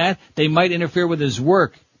following that? They might interfere with his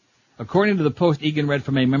work. According to the Post, Egan read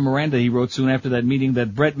from a memoranda he wrote soon after that meeting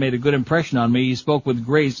that Brett made a good impression on me. He spoke with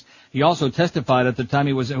grace. He also testified at the time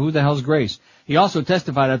who the hell's Grace? He also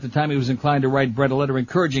testified at the time he was inclined to write Brett a letter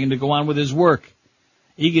encouraging him to go on with his work.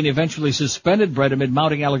 Egan eventually suspended Brett amid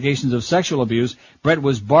mounting allegations of sexual abuse. Brett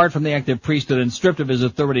was barred from the active priesthood and stripped of his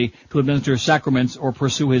authority to administer sacraments or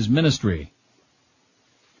pursue his ministry.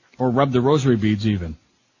 Or rub the rosary beads even.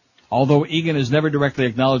 Although Egan has never directly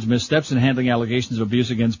acknowledged missteps in handling allegations of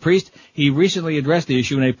abuse against priests, he recently addressed the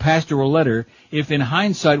issue in a pastoral letter. If in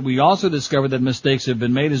hindsight we also discover that mistakes have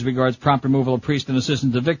been made as regards prompt removal of priests and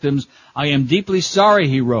assistance to victims, I am deeply sorry,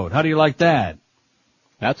 he wrote. How do you like that?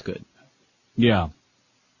 That's good. Yeah.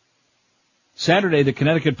 Saturday, the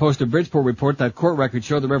Connecticut Post of Bridgeport report that court records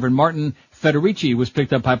show the Reverend Martin Federici was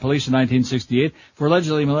picked up by police in 1968 for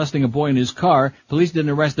allegedly molesting a boy in his car. Police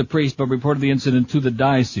didn't arrest the priest, but reported the incident to the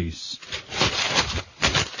diocese.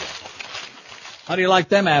 How do you like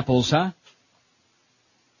them apples, huh?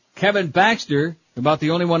 Kevin Baxter, about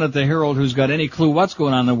the only one at the Herald who's got any clue what's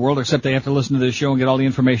going on in the world, except they have to listen to this show and get all the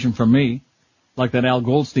information from me, like that Al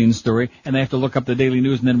Goldstein story, and they have to look up the Daily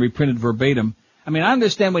News and then reprint it verbatim. I mean, I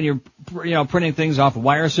understand when you're, printing things off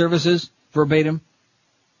wire services verbatim.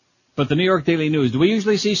 But the New York Daily News, do we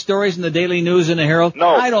usually see stories in the Daily News and the Herald? No.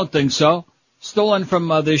 I don't think so. Stolen from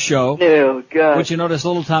this show. No, God. Which, this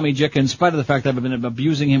little Tommy Jick, in spite of the fact that I've been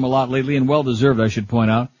abusing him a lot lately, and well-deserved, I should point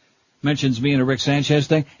out, mentions me and a Rick Sanchez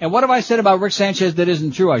thing. And what have I said about Rick Sanchez that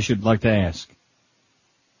isn't true, I should like to ask?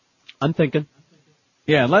 I'm thinking.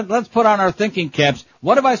 Yeah, let's put on our thinking caps.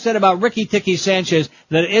 What have I said about Ricky Ticky Sanchez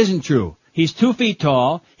that isn't true? He's 2 feet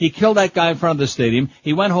tall. He killed that guy in front of the stadium.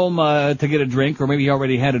 He went home to get a drink, or maybe he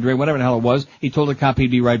already had a drink, whatever the hell it was. He told the cop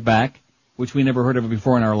he'd be right back, which we never heard of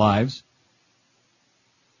before in our lives.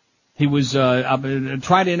 He was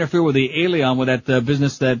trying to interfere with the Alien with that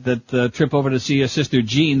business that trip over to see his sister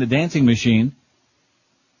Jean, the dancing machine.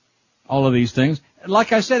 All of these things.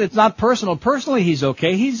 Like I said, it's not personal. Personally, he's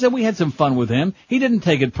okay. We had some fun with him. He didn't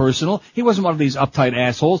take it personal. He wasn't one of these uptight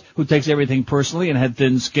assholes who takes everything personally and had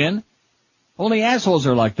thin skin. Only assholes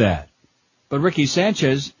are like that. But Ricky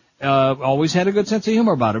Sanchez always had a good sense of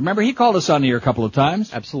humor about it. Remember, he called us on the air a couple of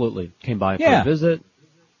times. Absolutely. Came by for a visit.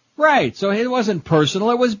 Right. So it wasn't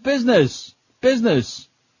personal. It was business. Business.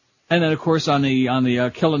 And then, of course, on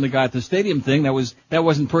the killing the guy at the stadium thing, that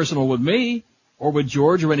wasn't personal with me or with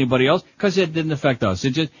George or anybody else, because it didn't affect us.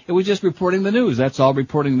 It was just reporting the news. That's all,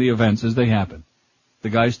 reporting the events as they happen. The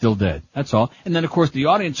guy's still dead. That's all. And then, of course, the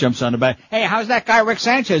audience jumps on the back. Hey, how's that guy Rick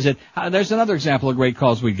Sanchez? There's another example of great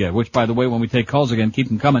calls we get, which, by the way, when we take calls again, keep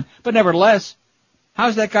them coming. But nevertheless,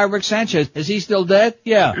 how's that guy Rick Sanchez? Is he still dead?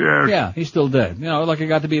 Yeah, he's still dead. You know, like it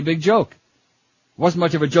got to be a big joke. Wasn't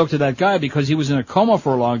much of a joke to that guy because he was in a coma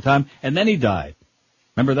for a long time, and then he died.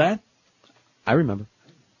 Remember that? I remember.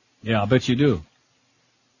 Yeah, I'll bet you do.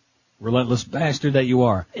 Relentless bastard that you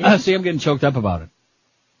are. See, I'm getting choked up about it.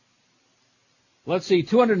 Let's see,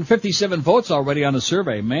 257 votes already on the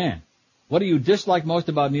survey. Man, what do you dislike most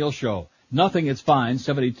about Neil's show? Nothing, it's fine,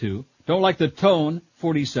 72. Don't like the tone,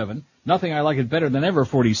 47. Nothing, I like it better than ever,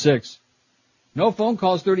 46. No phone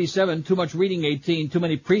calls, 37. Too much reading, 18. Too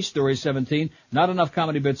many pre-stories, 17. Not enough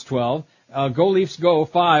comedy bits, 12. Go Leafs go,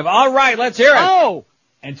 5. All right, let's hear it. Oh!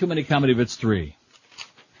 And too many comedy bits, 3.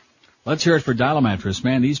 Let's hear it for Dial Mattress.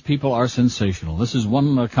 Man, these people are sensational. This is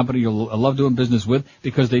one company you'll love doing business with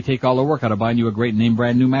because they take all the work out of buying you a great name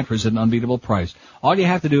brand new mattress at an unbeatable price. All you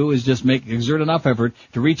have to do is just exert enough effort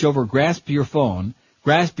to reach over, grasp your phone,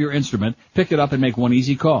 grasp your instrument, pick it up and make one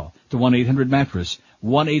easy call to 1-800-MATTRESS.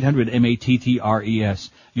 1-800-MATTRES.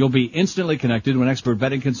 You'll be instantly connected to an expert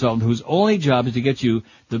vetting consultant whose only job is to get you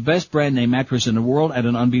the best brand name mattress in the world at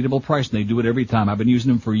an unbeatable price, and they do it every time. I've been using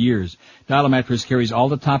them for years. Dial Mattress carries all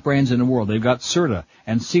the top brands in the world. They've got Serta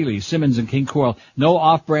and Sealy, Simmons and King Coil. No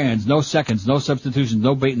off brands, no seconds, no substitutions,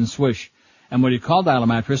 no bait and swish. And when you call Dial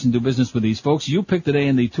Mattress and do business with these folks, you pick the day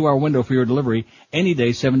in the 2-hour window for your delivery any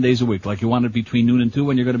day, 7 days a week. Like you want it between noon and 2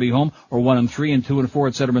 when you're going to be home, or 1 and 3 and 2 and 4,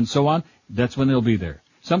 etc. and so on. That's when they'll be there.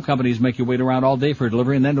 Some companies make you wait around all day for a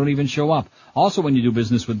delivery and then don't even show up. Also, when you do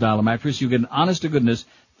business with Dial Mattress, you get an honest-to-goodness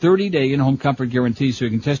 30-day in-home comfort guarantee so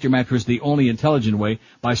you can test your mattress the only intelligent way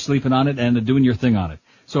by sleeping on it and doing your thing on it.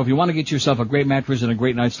 So if you want to get yourself a great mattress and a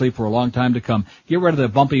great night's sleep for a long time to come, get rid of the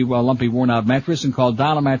bumpy, lumpy, worn-out mattress and call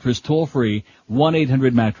Dial Mattress toll-free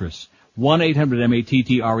 1-800-MATTRESS.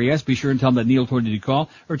 1-800-MATTRES. Be sure and tell them that Neil told you to call,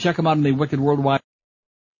 or check them out on the Wicked Worldwide.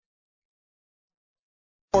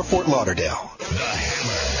 Or Fort Lauderdale.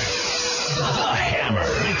 The Hammer.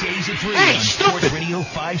 Weekdays at 3 on Sports Radio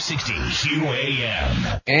 560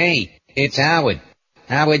 QAM. Hey, it's Howard.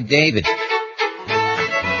 Howard David.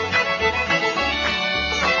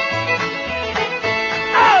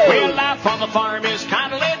 Well, life on the farm is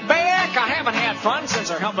kind of laid back. I haven't had fun since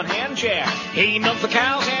our helping hand Jack. He milked the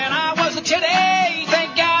cows and I was a titty.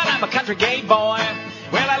 Thank God I'm a country gay boy.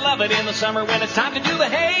 Well, I love it in the summer when it's time to do the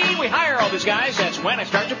hay. We hire all these guys, that's when I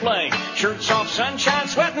start to play. Shirts off, sunshine,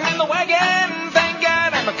 sweating in the wagon. Thank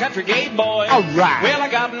God I'm a country gay boy. All right. Well, I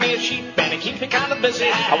got me a sheep and it keeps me kind of busy.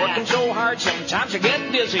 I'm working so hard, sometimes I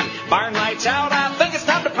get dizzy. Barn lights out, I think it's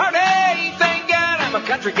time to party. Thank God I'm a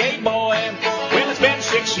country gay boy. Well, it's been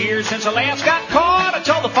 6 years since I last got caught. I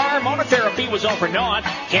told the farm owner therapy was all for naught.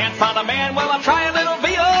 Can't find a man, well, I'll try a little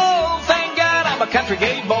veal. Thank God I'm a country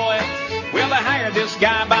gay boy. Well, I hired this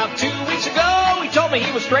guy about 2 weeks ago. He told me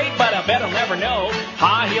he was straight, but I bet I'll never know.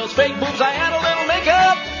 High heels, fake boobs, I had a little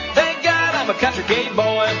makeup. Thank God I'm a country gay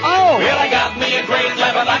boy. Oh! Well, I got me a great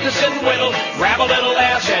lap, I like to sit and whittle, grab a little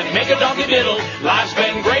ass and make a donkey diddle. Life's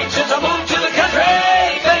been great since I moved to the country.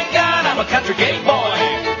 Thank God I'm a country gay boy.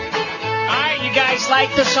 All right, you guys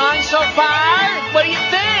like the song so far? What do you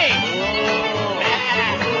think?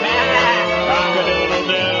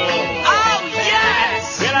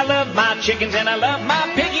 I love my chickens and I love my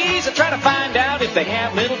piggies. I try to find out if they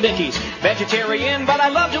have little dickies. Vegetarian, but I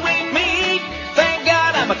love to eat meat. Thank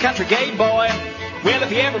God I'm a country gay boy. Well,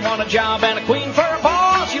 if you ever want a job and a queen for a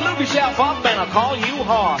boss, you lube yourself up and I'll call you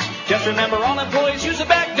hoss. Just remember, all employees use the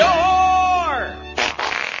back door.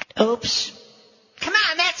 Oops. Come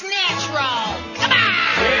on, that's natural. Come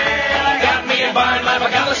on. Well, I got me a your barn like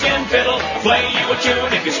a Galician fiddle. Play you a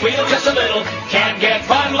tune if you squeal just a little. Can't get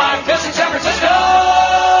fun like this in San Francisco.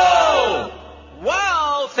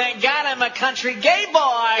 Whoa, thank God I'm a country gay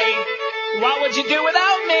boy. What would you do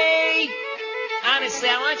without me? Honestly,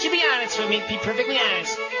 I want you to be honest with me. Be perfectly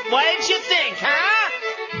honest. What did you think, huh?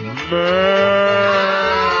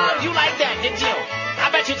 Oh, you liked that, didn't you? I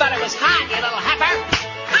bet you thought it was hot, you little heifer.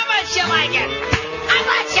 How much you like it? How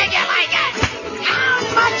much did you like it? How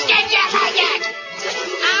much did you like it?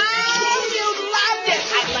 Oh, you loved it.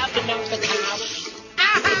 I love to milk the cow.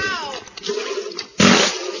 Ow!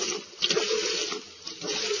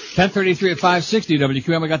 10:33 at 560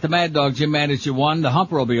 WQAM. We got the Mad Dog, Jim Mandich at 1. The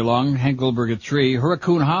Humper will be along. Hank Goldberg at 3.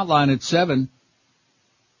 Hurricane Hotline at 7.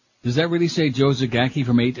 Does that really say Joe Zagacki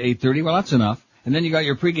from 8 to 8:30? Well, that's enough. And then you got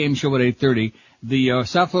your pregame show at 8:30. The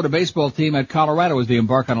South Florida baseball team at Colorado as they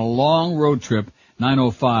embark on a long road trip.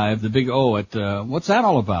 9:05. The Big O at what's that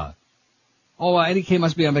all about? Oh, Eddie K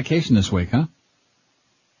must be on vacation this week, huh?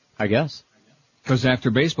 I guess. Because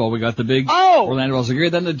after baseball, we got the big Orlando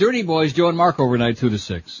Alzagir. Then the Dirty Boys, Joe and Mark, overnight 2 to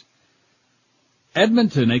 6.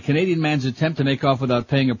 Edmonton, a Canadian man's attempt to make off without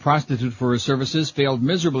paying a prostitute for her services failed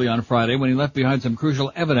miserably on Friday when he left behind some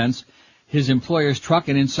crucial evidence, his employer's truck,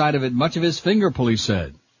 and inside of it much of his finger, police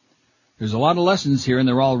said. There's a lot of lessons here, and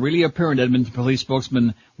they're all really apparent, Edmonton police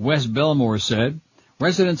spokesman Wes Belmore said.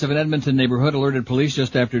 Residents of an Edmonton neighborhood alerted police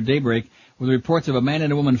just after daybreak with reports of a man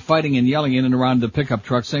and a woman fighting and yelling in and around the pickup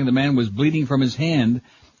truck, saying the man was bleeding from his hand.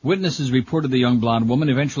 Witnesses reported the young blonde woman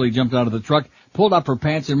eventually jumped out of the truck, pulled up her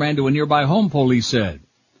pants, and ran to a nearby home, police said.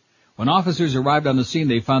 When officers arrived on the scene,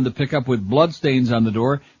 they found the pickup with bloodstains on the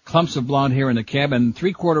door, clumps of blonde hair in the cab, and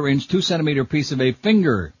 3/4 inch, 2 centimeter piece of a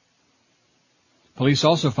finger. Police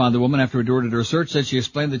also found the woman after a door to her search, said she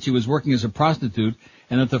explained that she was working as a prostitute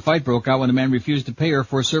and that the fight broke out when the man refused to pay her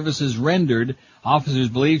for services rendered. Officers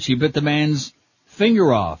believed she bit the man's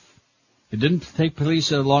finger off. It didn't take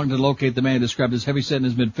police long to locate the man described as heavyset in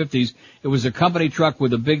his mid-50s. It was a company truck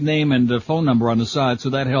with a big name and a phone number on the side, so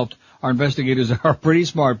that helped. Our investigators are pretty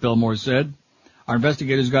smart, Belmore said. Our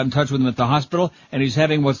investigators got in touch with him at the hospital, and he's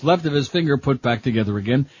having what's left of his finger put back together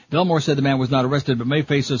again. Belmore said the man was not arrested, but may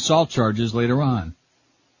face assault charges later on.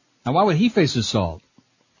 Now, why would he face assault?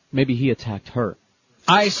 Maybe he attacked her.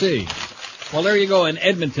 I see. Well, there you go in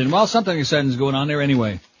Edmonton. Well, something exciting is going on there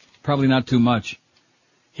anyway. Probably not too much.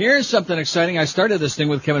 Here's something exciting. I started this thing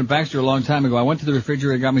with Kevin Baxter a long time ago. I went to the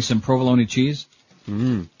refrigerator and got me some provolone cheese.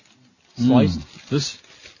 Sliced.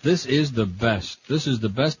 This is the best. This is the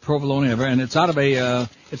best provolone ever, and it's out of a,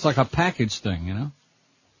 it's like a package thing, you know?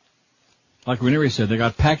 Like Ranieri said, they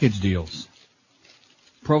got package deals.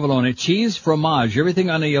 Provolone, cheese, fromage, everything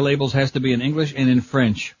on the labels has to be in English and in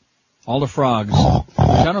French. All the frogs.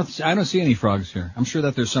 I don't see any frogs here. I'm sure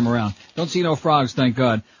that there's some around. Don't see no frogs, thank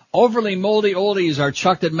God. Overly moldy oldies are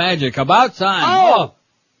chucked at magic. About time. Oh!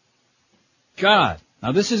 God.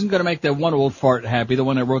 Now, this isn't going to make that one old fart happy, the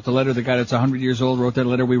one that wrote the letter, the guy that's 100 years old wrote that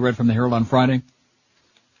letter we read from the Herald on Friday.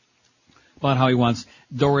 About how he wants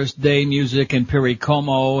Doris Day music and Perry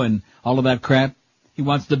Como and all of that crap. He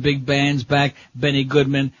wants the big bands back, Benny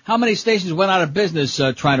Goodman. How many stations went out of business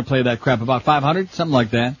trying to play that crap? About 500? Something like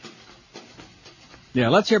that. Yeah,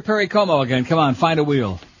 let's hear Perry Como again. Come on, find a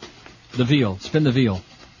wheel. The veal. Spin the veal.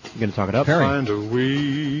 You gonna talk it up? Perry. Find a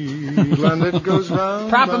wheel and it goes round.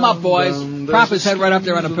 Prop him up, boys. Round, Prop his head right up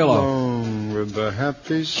there on the pillow. With the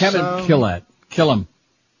happy Kevin, sound. kill him.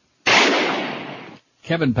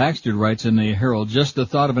 Kevin Baxter writes in the Herald, just the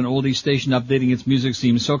thought of an oldie station updating its music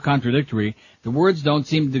seems so contradictory. The words don't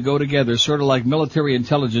seem to go together, sort of like military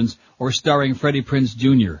intelligence or starring Freddie Prinze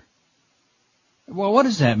Jr. Well, what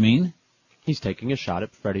does that mean? He's taking a shot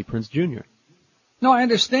at Freddie Prinze Jr. No, I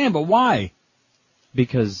understand, but why?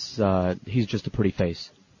 Because he's just a pretty face.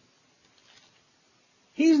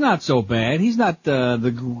 He's not so bad. He's not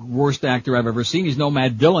the worst actor I've ever seen. He's no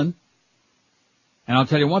Matt Dillon. And I'll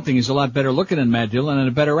tell you one thing, he's a lot better looking than Matt Dillon and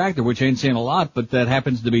a better actor, which ain't saying a lot, but that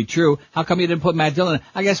happens to be true. How come you didn't put Matt Dillon in?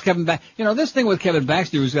 I guess this thing with Kevin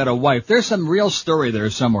Baxter who's got a wife, there's some real story there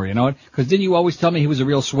somewhere, you know what? Because didn't you always tell me he was a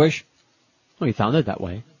real swish? Well, he found it that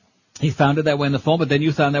way. He found it that way on the phone, but then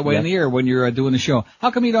you found that way on the air when you're doing the show. How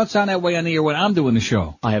come you don't sound that way on the air when I'm doing the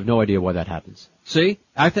show? I have no idea why that happens. See?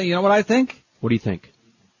 You know what I think? What do you think?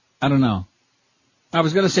 I don't know. I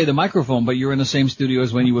was going to say the microphone, but you're in the same studio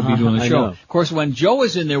as when you would be doing the show. Of course, when Joe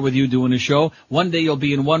is in there with you doing the show, one day you'll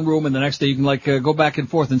be in one room and the next day you can go back and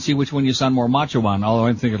forth and see which one you sound more macho on, although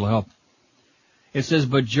I think it'll help. It says,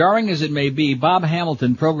 but jarring as it may be, Bob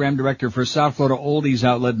Hamilton, program director for South Florida oldies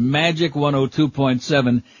outlet Magic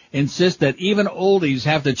 102.7, insists that even oldies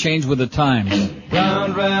have to change with the times.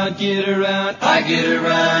 Round, round, get around, I get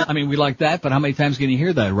around. I mean, we like that, but how many times can you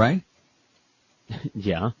hear that, right?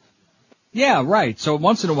 Yeah. Yeah, right. So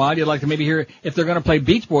once in a while, you'd like to maybe hear, if they're going to play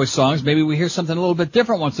Beach Boys songs, maybe we hear something a little bit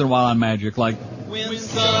different once in a while on Magic, like... When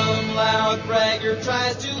some loud bragger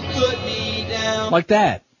tries to put me down. Like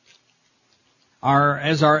that.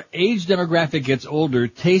 As our age demographic gets older,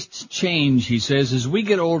 tastes change, he says. As we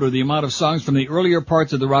get older, the amount of songs from the earlier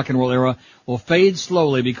parts of the rock and roll era will fade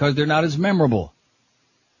slowly because they're not as memorable.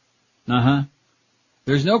 Uh-huh.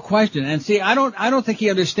 There's no question. And see, I don't think he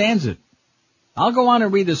understands it. I'll go on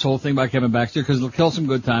and read this whole thing by Kevin Baxter because it'll kill some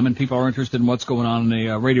good time and people are interested in what's going on in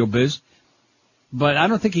the radio biz. But I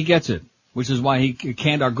don't think he gets it, which is why he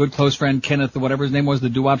canned our good close friend Kenneth, whatever his name was, the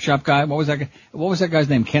doo-wop shop guy. What was that guy's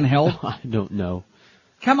name? Ken Held? I don't know.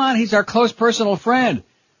 Come on, he's our close personal friend.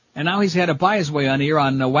 And now he's had to buy his way on here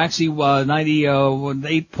on Waxy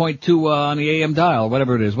 98.2 on the AM dial,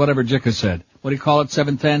 whatever it is, whatever Jicka said. What do you call it,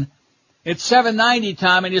 710? It's 790,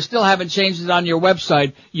 Tom, and you still haven't changed it on your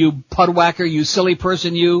website, you pudwhacker, you silly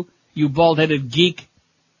person, you bald-headed geek.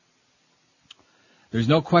 There's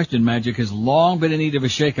no question Magic has long been in need of a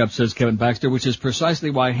shake-up, says Kevin Baxter, which is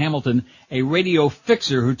precisely why Hamilton, a radio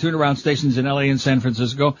fixer who turned around stations in L.A. and San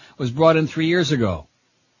Francisco, was brought in 3 years ago.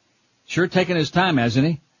 Sure taking his time, hasn't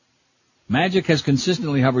he? Magic has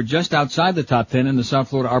consistently hovered just outside the top 10 in the South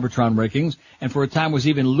Florida Arbitron rankings, and for a time was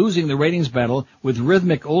even losing the ratings battle with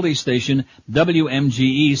rhythmic oldie station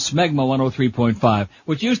WMGE Smegma 103.5,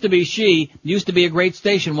 which used to be a great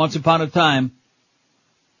station once upon a time.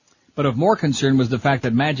 But of more concern was the fact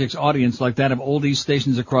that Magic's audience, like that of oldies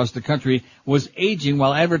stations across the country, was aging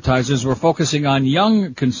while advertisers were focusing on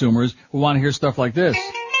young consumers who want to hear stuff like this.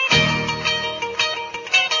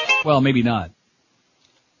 Well, maybe not.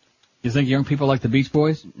 You think young people like the Beach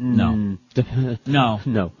Boys? No. No.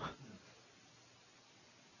 No.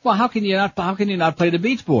 Well, how can you not play the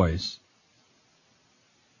Beach Boys?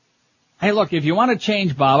 Hey, look, if you want to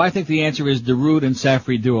change, Bob, I think the answer is Darude and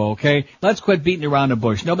Safri Duo, okay? Let's quit beating around the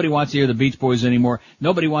bush. Nobody wants to hear the Beach Boys anymore.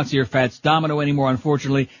 Nobody wants to hear Fats Domino anymore,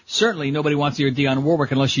 unfortunately. Certainly nobody wants to hear Dionne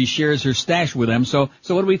Warwick unless she shares her stash with them. So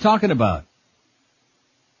what are we talking about?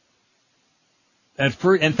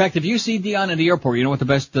 In fact, if you see Dionne in the airport, you know what the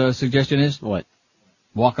best suggestion is? What?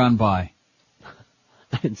 Walk on by.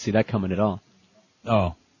 I didn't see that coming at all.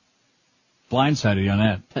 Oh. Blindsided you on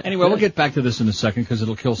that. Anyway, we'll get back to this in a second because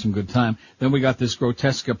it'll kill some good time. Then we got this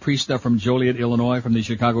grotesque priest stuff from Joliet, Illinois, from the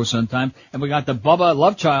Chicago Sun-Times. And we got the Bubba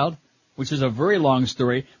Love Child, which is a very long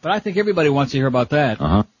story, but I think everybody wants to hear about that.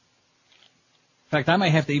 Uh-huh. In fact, I might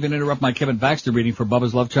have to even interrupt my Kevin Baxter reading for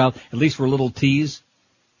Bubba's Love Child, at least for a little tease.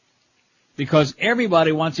 Because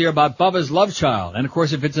everybody wants to hear about Bubba's Love Child. And of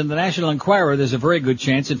course, if it's in the National Enquirer, there's a very good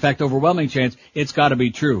chance, in fact, overwhelming chance, it's gotta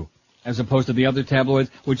be true. As opposed to the other tabloids,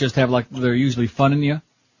 which just have they're usually funning you.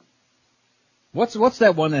 What's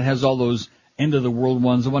that one that has all those end of the world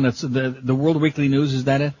ones? The one that's the World Weekly News, is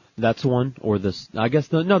that it? That's the one, or this, I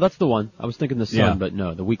guess no, that's the one. I was thinking the Sun, yeah. But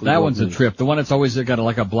no, the Weekly That World one's News. a trip. The one that's always got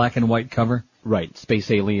a black and white cover. Right, space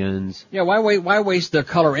aliens. Yeah, why waste the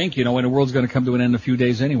color ink, when the world's gonna come to an end in a few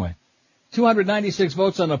days anyway? 296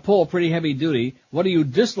 votes on the poll, pretty heavy duty. What do you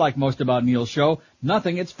dislike most about Neil's show?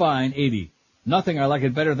 Nothing, it's fine, 80. Nothing, I like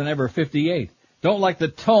it better than ever, 58. Don't like the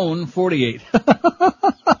tone, 48.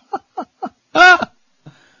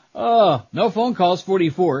 Oh, no phone calls,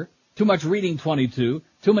 44. Too much reading, 22.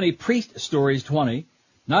 Too many priest stories, 20.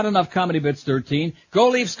 Not enough comedy bits, 13. Go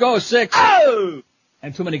Leafs, go, 6. Oh!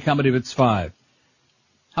 And too many comedy bits, 5.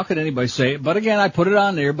 How could anybody say it? But again, I put it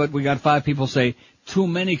on there, but we got 5 people say too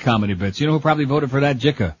many comedy bits. You know who probably voted for that?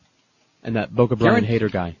 Jicka. And that Boca Brian hater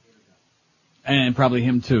guy. And probably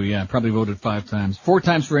him too, yeah. Probably voted 5 times. 4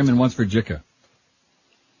 times for him and once for Jicka.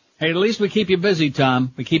 Hey, at least we keep you busy,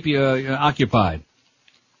 Tom. We keep you occupied.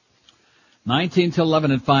 19 till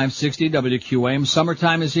 11 at 560 WQAM.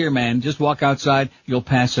 Summertime is here, man. Just walk outside, you'll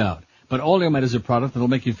pass out. But Oleomed is a product that'll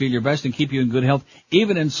make you feel your best and keep you in good health,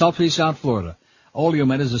 even in sultry South Florida.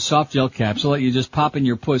 Oleomed is a soft gel capsule that you just pop in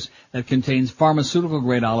your puss that contains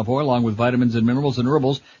pharmaceutical-grade olive oil along with vitamins and minerals and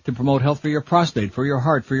herbals to promote health for your prostate, for your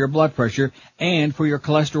heart, for your blood pressure, and for your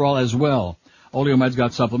cholesterol as well. Oleomed's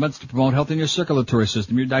got supplements to promote health in your circulatory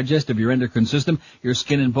system, your digestive, your endocrine system, your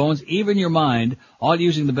skin and bones, even your mind, all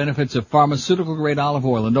using the benefits of pharmaceutical-grade olive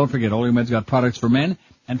oil. And don't forget, Oleomed's got products for men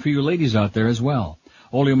and for you ladies out there as well.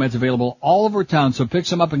 Oleomed's available all over town, so pick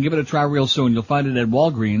some up and give it a try real soon. You'll find it at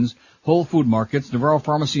Walgreens, Whole Food Markets, Navarro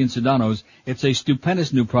Pharmacy, and Sedano's. It's a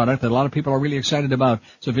stupendous new product that a lot of people are really excited about.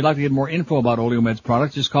 So if you'd like to get more info about Oleomed's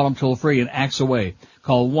products, just call them toll-free and axe away.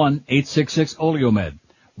 Call 1-866-OLEOMED.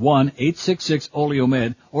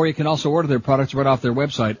 1-866-OLEOMED, or you can also order their products right off their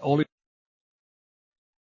website,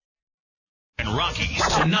 And Rockies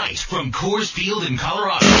tonight from Coors Field in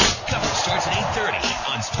Colorado. Coverage starts at 8:30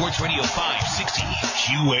 on Sports Radio 560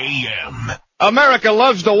 QAM. America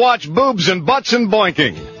loves to watch boobs and butts and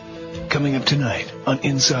boinking. Coming up tonight on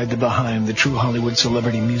Inside the Behind, the True Hollywood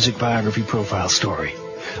Celebrity Music Biography Profile Story.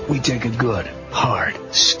 We take a good, hard,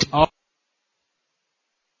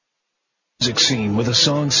 music scene with a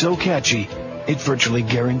song so catchy, it virtually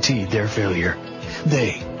guaranteed their failure.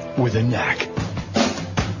 They were the Knack.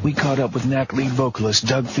 We caught up with Knack lead vocalist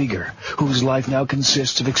Doug Fieger, whose life now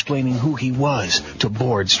consists of explaining who he was to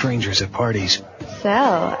bored strangers at parties. So,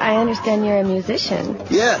 I understand you're a musician.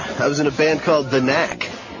 Yeah, I was in a band called The Knack.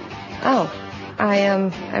 Oh,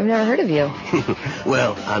 I've never heard of you.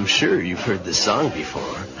 Well, I'm sure you've heard this song before.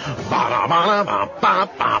 Oh,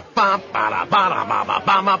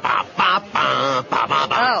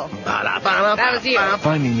 that was you.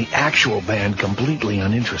 Finding the actual band completely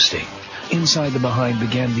uninteresting, Inside the Behind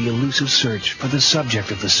began the elusive search for the subject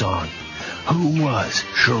of the song. Who was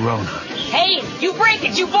Sharona? Hey, you break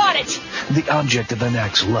it, you bought it! The object of the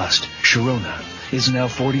Knack's lust, Sharona, is now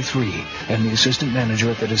 43 and the assistant manager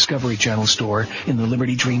at the Discovery Channel store in the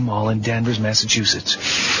Liberty Dream Mall in Danvers, Massachusetts.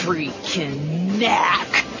 Freaking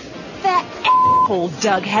Knack! That asshole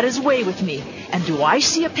Doug had his way with me. And do I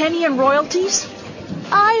see a penny in royalties?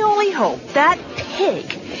 I only hope that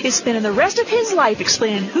pig is spending the rest of his life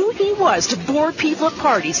explaining who he was to bored people at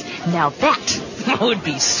parties. Now that would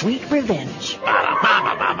be sweet revenge.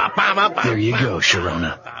 There you go,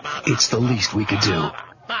 Sharona. It's the least we could do.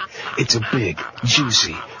 It's a big,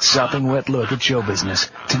 juicy, sopping wet look at show business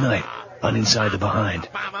tonight on Inside the Behind.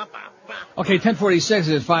 Okay, 1046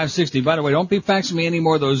 is at 560. By the way, don't be faxing me any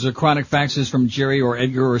more of those chronic faxes from Jerry or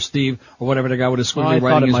Edgar or Steve or whatever the guy with a squiggly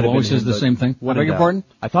writing is always says the same thing. I beg your pardon?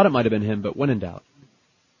 I thought it might have been him, but when in doubt.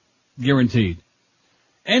 Guaranteed.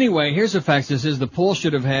 Anyway, here's a fax that says the poll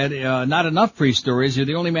should have had not enough pre-stories. You're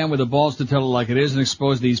the only man with the balls to tell it like it is and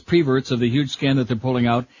expose these preverts of the huge scam that they're pulling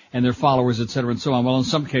out and their followers, etc. and so on. Well, in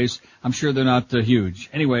some case, I'm sure they're not huge.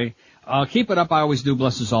 Anyway, keep it up. I always do.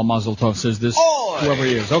 Bless us all. Mazel tov, says this, whoever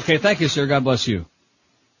he is. Okay, thank you, sir. God bless you.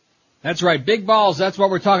 That's right. Big balls. That's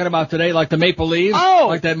what we're talking about today, like the Maple Leaves. Oh!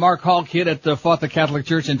 Like that Mark Hall kid that fought the Catholic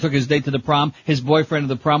Church and took his date to the prom, his boyfriend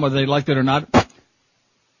to the prom, whether they liked it or not,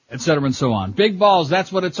 etc. and so on. Big balls.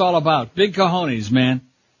 That's what it's all about. Big cojones, man.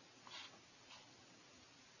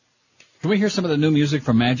 Can we hear some of the new music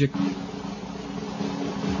from Magic?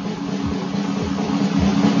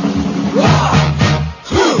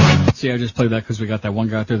 See, I just played that because we got that one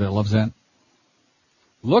guy out there that loves that.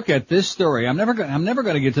 Look at this story. I'm never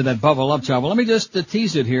going to get to that Bubba Love Child. Well, let me just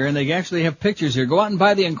tease it here, and they actually have pictures here. Go out and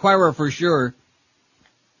buy the Enquirer for sure.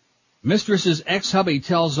 Mistress's ex-hubby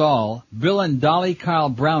tells all. Bill and Dolly Kyle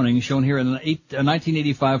Browning, shown here in a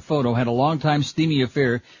 1985 photo, had a long-time steamy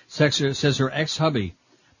affair, says her ex-hubby.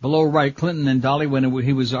 Below right, Clinton and Dolly when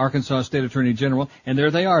he was Arkansas State Attorney General, and there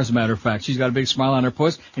they are, as a matter of fact. She's got a big smile on her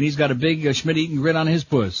puss, and he's got a big Schmidt-Eaton grin on his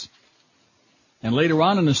puss. And later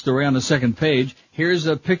on in the story, on the second page, here's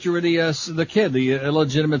a picture of the kid, the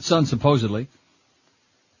illegitimate son, supposedly.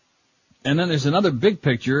 And then there's another big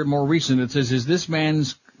picture, more recent. It says, is this man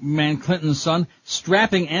Clinton's son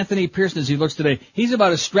strapping Anthony Pearson as he looks today? He's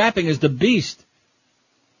about as strapping as the Beast.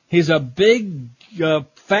 He's a big,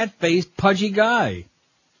 fat-faced, pudgy guy.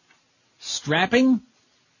 Strapping?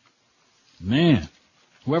 Man,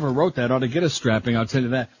 whoever wrote that ought to get us strapping, I'll tell you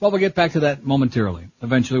that. Well, we'll get back to that momentarily,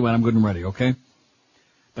 eventually when I'm good and ready, okay?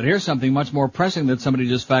 But here's something much more pressing that somebody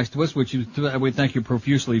just faxed to us, which we thank you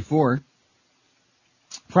profusely for.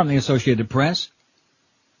 From the Associated Press.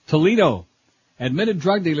 Toledo. Admitted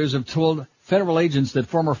drug dealers have told federal agents that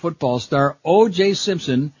former football star O.J.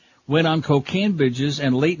 Simpson went on cocaine binges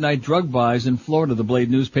and late-night drug buys in Florida, the Blade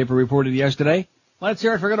newspaper reported yesterday. Let's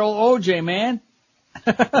hear it for good old O.J., man.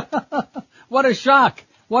 What a shock.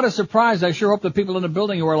 What a surprise. I sure hope the people in the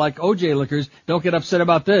building who are like O.J. lickers don't get upset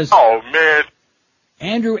about this. Oh, man.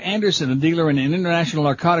 Andrew Anderson, a dealer in an international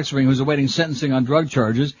narcotics ring who's awaiting sentencing on drug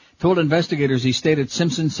charges, told investigators he stayed at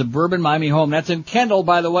Simpson's suburban Miami home. That's in Kendall,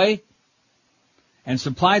 by the way. And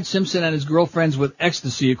supplied Simpson and his girlfriends with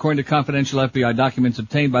ecstasy, according to confidential FBI documents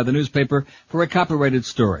obtained by the newspaper for a copyrighted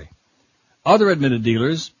story. Other admitted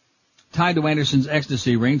dealers tied to Anderson's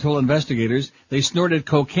ecstasy ring told investigators they snorted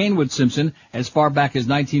cocaine with Simpson as far back as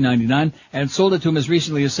 1999 and sold it to him as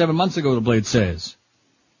recently as 7 months ago, the Blade says.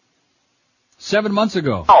 7 months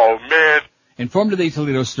ago. Oh, man. Informed of the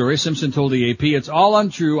Toledo story, Simpson told the AP, "It's all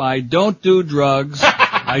untrue. I don't do drugs.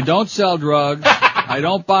 I don't sell drugs. I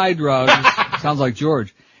don't buy drugs." Sounds like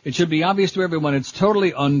George. "It should be obvious to everyone it's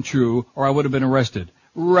totally untrue, or I would have been arrested."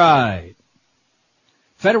 Right.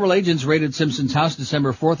 Federal agents raided Simpson's house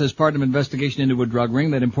December 4th as part of an investigation into a drug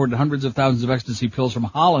ring that imported hundreds of thousands of ecstasy pills from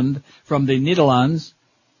Holland, from the Netherlands.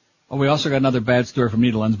 Oh, we also got another bad story from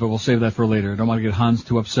Netherlands, but we'll save that for later. I don't want to get Hans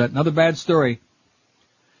too upset. Another bad story.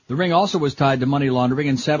 The ring also was tied to money laundering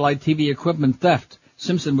and satellite TV equipment theft.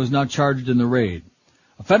 Simpson was not charged in the raid.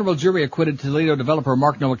 A federal jury acquitted Toledo developer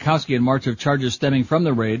Mark Nowakowski in March of charges stemming from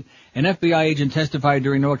the raid. An FBI agent testified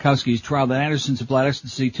during Nowakowski's trial that Anderson supplied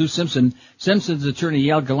ecstasy to Simpson. Simpson's attorney,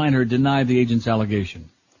 Yale Galanter, denied the agent's allegation.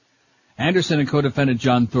 Anderson and co-defendant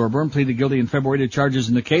John Thorburn pleaded guilty in February to charges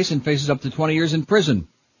in the case and faces up to 20 years in prison.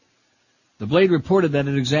 The Blade reported that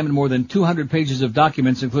it examined more than 200 pages of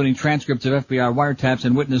documents, including transcripts of FBI wiretaps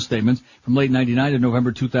and witness statements from late 1999 to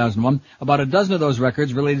November 2001. About a dozen of those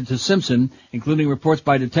records related to Simpson, including reports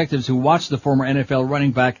by detectives who watched the former NFL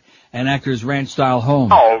running back and actor's ranch-style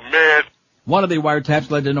home. Oh, man. One of the wiretaps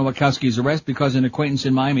led to Nowakowski's arrest because an acquaintance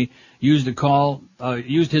in Miami used his call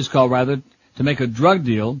to make a drug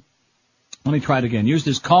deal. Let me try it again. Used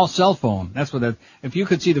his cell phone. That's what that, if you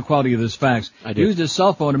could see the quality of this fax. I do. Used his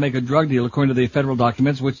cell phone to make a drug deal according to the federal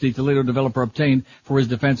documents which the Toledo developer obtained for his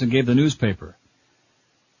defense and gave the newspaper.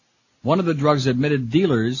 One of the drug ring's admitted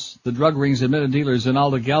dealers,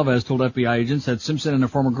 Zenaldo Galvez, told FBI agents that Simpson and a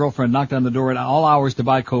former girlfriend knocked on the door at all hours to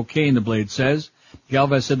buy cocaine, the Blade says.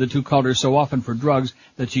 Galvez said the two called her so often for drugs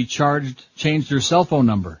that she changed her cell phone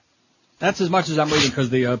number. That's as much as I'm reading because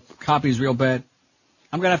the copy's real bad.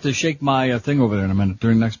 I'm going to have to shake my thing over there in a minute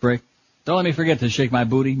during the next break. Don't let me forget to shake my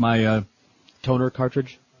booty, my toner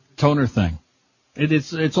cartridge. Toner thing.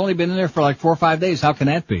 It's only been in there for like 4 or 5 days. How can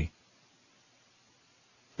that be?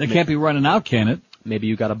 They can't be running out, can it? Maybe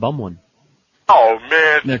you got a bum one. Oh,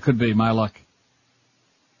 man. That could be my luck.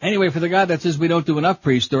 Anyway, for the guy that says we don't do enough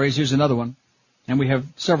priest stories, here's another one. And we have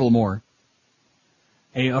several more.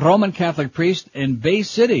 A Roman Catholic priest in Bay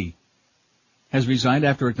City has resigned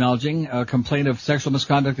after acknowledging a complaint of sexual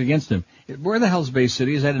misconduct against him. Where the hell's Bay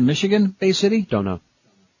City? Is that in Michigan, Bay City? Don't know.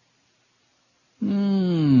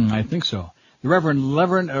 I think so. The Reverend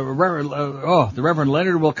Leonard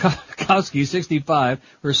Wilkowski, 65,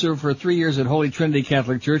 who served for 3 years at Holy Trinity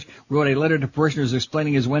Catholic Church, wrote a letter to parishioners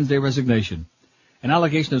explaining his Wednesday resignation. An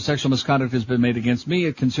allegation of sexual misconduct has been made against me.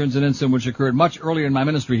 It concerns an incident which occurred much earlier in my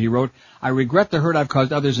ministry, he wrote. I regret the hurt I've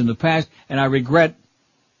caused others in the past, and I regret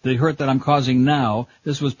the hurt that I'm causing now.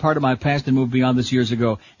 This was part of my past and moved beyond this years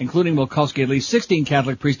ago. Including Wilkowski, at least 16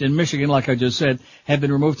 Catholic priests in Michigan, like I just said, have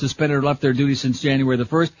been removed, suspended, or left their duty since January the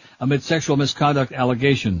 1st amid sexual misconduct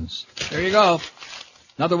allegations. There you go.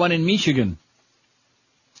 Another one in Michigan.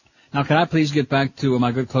 Now, can I please get back to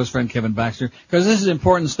my good close friend Kevin Baxter? Because this is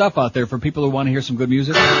important stuff out there for people who want to hear some good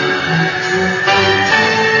music.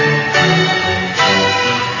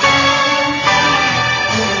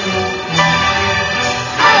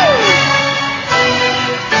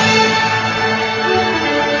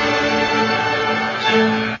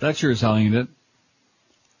 That sure is how you did.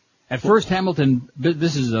 At first, Hamilton,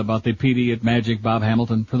 this is about the PD at Magic, Bob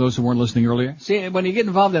Hamilton, for those who weren't listening earlier. See, when you get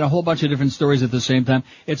involved in a whole bunch of different stories at the same time,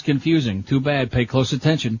 it's confusing. Too bad. Pay close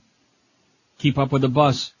attention. Keep up with the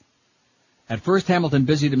bus. At first, Hamilton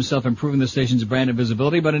busied himself improving the station's brand and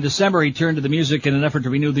visibility, but in December he turned to the music in an effort to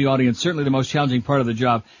renew the audience, certainly the most challenging part of the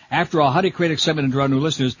job. After all, how do you create excitement and draw new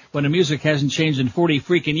listeners when the music hasn't changed in 40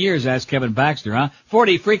 freaking years, asked Kevin Baxter, huh?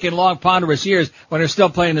 40 freaking long, ponderous years when they're still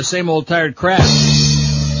playing the same old tired crap. 1, 2,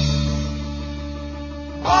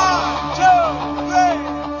 3,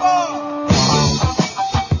 4.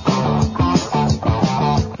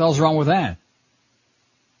 What the hell's wrong with that?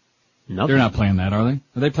 Nothing. They're not playing that, are they?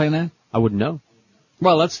 Are they playing that? I wouldn't know.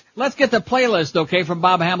 Well, let's get the playlist, okay, from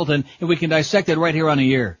Bob Hamilton, and we can dissect it right here on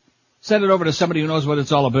the air. Send it over to somebody who knows what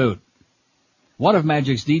it's all about. One of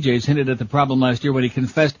Magic's DJs hinted at the problem last year when he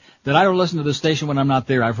confessed that I don't listen to the station when I'm not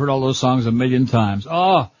there. I've heard all those songs a million times.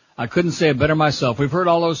 Oh, I couldn't say it better myself. We've heard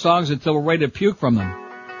all those songs until we're ready to puke from them.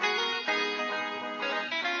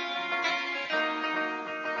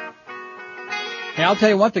 Hey, I'll tell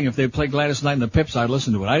you one thing. If they play Gladys Knight and the Pips, I'd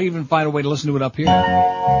listen to it. I'd even find a way to listen to it up here.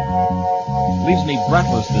 Leaves me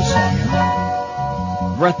breathless, this song, you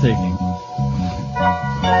know? Breathtaking.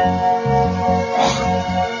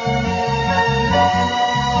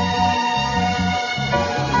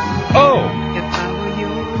 Oh! If I were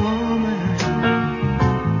your woman,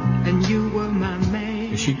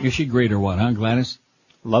 Is she great or what, huh, Gladys?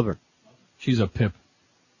 Love her. She's a pip.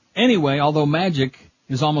 Anyway, although Magic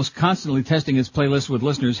is almost constantly testing its playlist with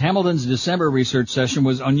listeners, Hamilton's December research session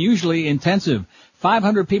was unusually intensive.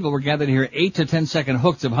 500 people were gathered here, 8 to 10 second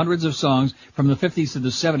hooks of hundreds of songs from the 50s to the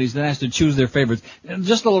 70s, then asked to choose their favorites. And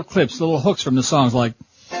just little clips, little hooks from the songs like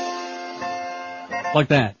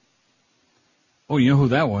that. Oh, you know who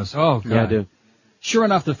that was? Oh, God. Yeah, I do. Sure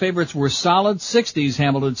enough, the favorites were solid 60s,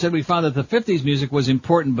 Hamilton said. We found that the 50s music was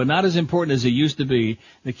important, but not as important as it used to be.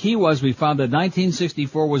 The key was we found that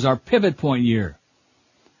 1964 was our pivot point year.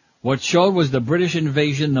 What showed was the British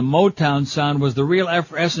invasion. The Motown sound was the real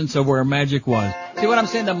essence of where Magic was. See what I'm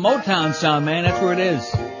saying? The Motown sound, man, that's where it is.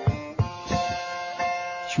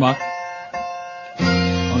 Schmuck.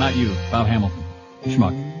 Oh, not you, Bob Hamilton.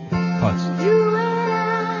 Schmuck. Putz.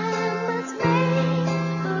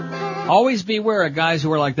 Always beware of guys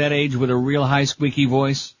who are like that age with a real high squeaky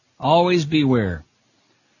voice. Always beware.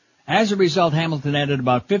 As a result, Hamilton added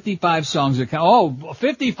about 55 songs.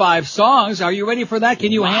 55 songs? Are you ready for that?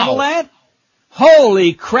 Can you handle that?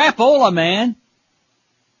 Holy crapola, man.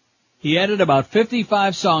 He added about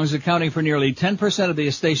 55 songs, accounting for nearly 10% of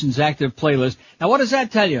the station's active playlist. Now, what does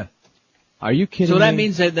that tell you? Are you kidding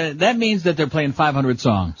me? So that means that they're playing 500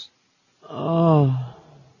 songs. Oh.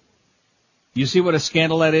 You see what a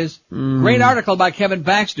scandal that is? Great article by Kevin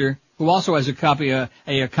Baxter, who also has a copy, a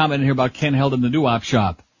comment in here about Ken held in the doo-wop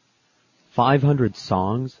shop. 500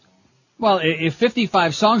 songs? Well, if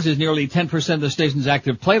 55 songs is nearly 10% of the station's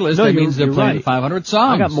active playlist, that means they're playing 500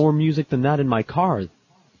 songs. I got more music than that in my car.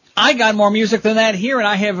 I got more music than that here, and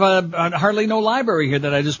I have hardly no library here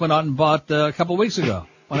that I just went out and bought a couple weeks ago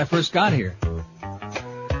when I first got here.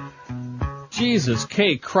 Jesus,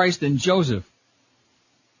 K, Christ, and Joseph.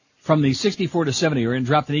 From the 64 to 70 era and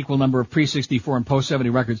dropped an equal number of pre-64 and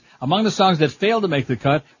post-70 records. Among the songs that failed to make the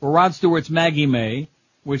cut were Rod Stewart's Maggie May,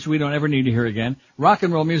 which we don't ever need to hear again, rock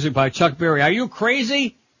and roll music by Chuck Berry, Are You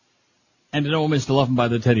Crazy? And To Know Him Is to Love Him by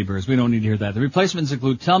the Teddy Bears. We don't need to hear that. The replacements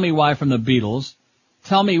include Tell Me Why from the Beatles.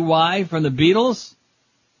 Tell Me Why from the Beatles?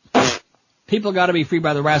 People Gotta Be Free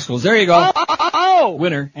by the Rascals. There you go.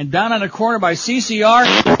 Winner. And Down on a Corner by CCR.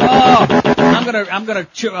 Oh, I'm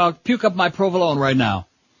gonna puke up my provolone right now.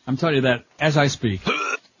 I'm telling you that as I speak.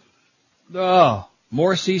 Oh,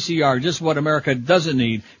 more CCR, just what America doesn't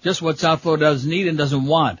need, just what South Florida doesn't need and doesn't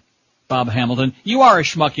want. Bob Hamilton, you are a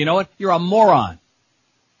schmuck, you know it? You're a moron.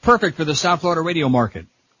 Perfect for the South Florida radio market.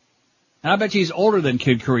 And I bet you he's older than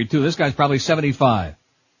Kid Curry, too. This guy's probably 75.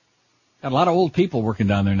 Got a lot of old people working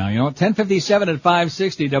down there now, you know. 10:57 at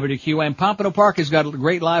 560 WQAM. Pompano Park has got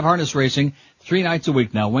great live harness racing 3 nights a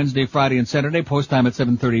week now, Wednesday, Friday, and Saturday, post time at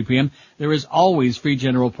 7:30 p.m. There is always free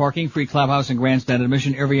general parking, free clubhouse and grandstand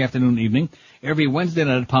admission every afternoon and evening. Every Wednesday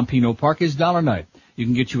night at Pompano Park is dollar night. You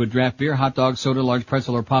can get you a draft beer, hot dog, soda, large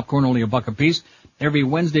pretzel, or popcorn, only $1 a piece. Every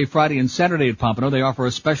Wednesday, Friday, and Saturday at Pompano, they offer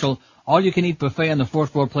a special all-you-can-eat buffet on the 4th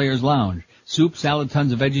floor Players Lounge. Soup, salad,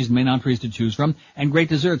 tons of veggies, and main entrees to choose from, and great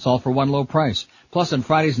desserts all for one low price. Plus, on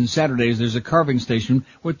Fridays and Saturdays, there's a carving station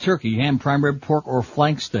with turkey, ham, prime rib, pork, or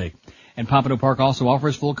flank steak. And Pompano Park also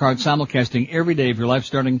offers full card simulcasting every day of your life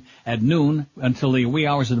starting at noon until the wee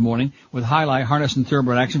hours of the morning with highlight, harness, and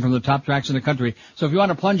thoroughbred action from the top tracks in the country. So if you want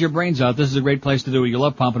to plunge your brains out, this is a great place to do it. You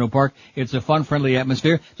love Pompano Park. It's a fun, friendly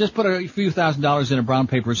atmosphere. Just put a few $1,000s in a brown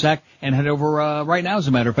paper sack and head over right now, as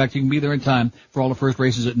a matter of fact. You can be there in time for all the first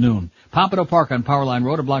races at noon. Pompano Park on Powerline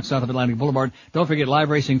Road, a block south of Atlantic Boulevard. Don't forget live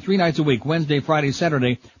racing 3 nights a week, Wednesday, Friday,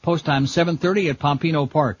 Saturday, post time 7:30 at Pompano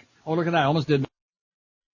Park. Oh, look at that. I almost did.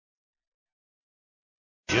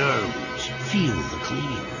 Jones, feel the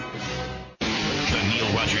clean. The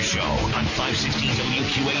Neil Rogers Show on 560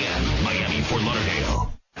 WQAM, Miami, Fort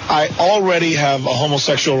Lauderdale. I already have a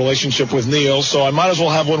homosexual relationship with Neil, so I might as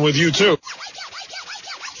well have one with you, too.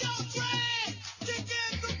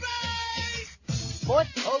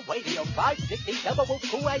 Sports Talk Radio 560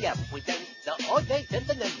 WQAM presents the O.J.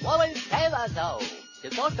 Simpson and Lawrence Taylor Show. To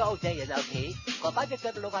talk to O.J. and LT,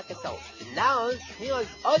 now here's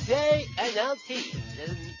O.J. and LT.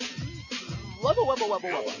 Wubba, wubba, wubba,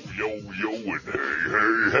 wubba. Yo, and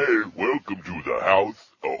hey, welcome to the house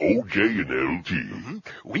of O.J. and LT. Mm-hmm.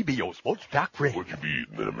 We be your sports talk friends. What you be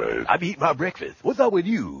eating there, man? I'm eating my breakfast. What's up with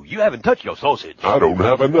you? You haven't touched your sausage. I don't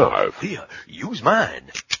have a knife. Here, use mine.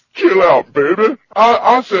 Chill out, baby.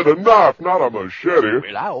 I said a knife, not a machete.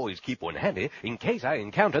 Well, I always keep one handy in case I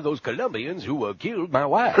encounter those Colombians who killed my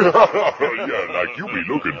wife. Yeah, like you be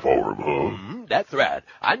looking for 'em, huh? Mm-hmm, that's right.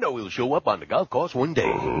 I know he'll show up on the golf course one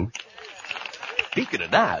day. Uh-huh. Speaking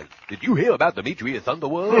of knives, did you hear about Demetrius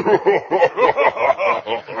Underwood? Yo,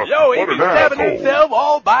 he been stabbing himself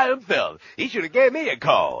all by himself. He should have gave me a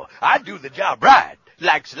call. I'd do the job right.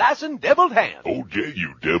 like slicing deviled ham. OJ,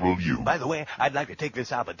 you devil, you. By the way, I'd like to take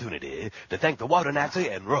this opportunity to thank the Water Nazi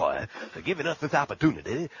and Roy for giving us this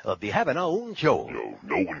opportunity of having our own show.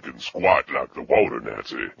 No one can squat like the Water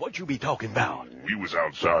Nazi. What you be talking about? We was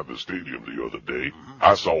outside the stadium the other day.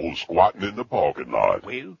 I saw her squatting in the parking lot.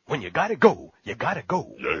 Well, when you gotta go, you gotta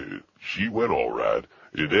go. Yeah, she went all right,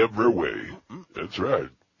 in every way. That's right.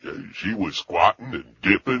 Yeah, she was squatting and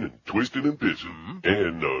dipping and twisting and pissing,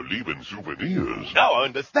 and leaving souvenirs. Now I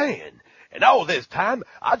understand. And all this time,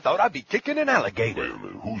 I thought I'd be kicking an alligator.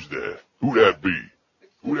 Well, who's that? Who that be?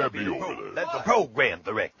 Who that be over there? That's the program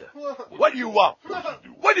director. What do you want?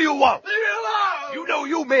 What do you want? Leave me alone! You know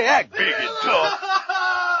you may act big and tough.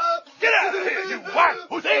 Get out of here, you white!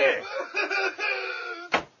 Who's there?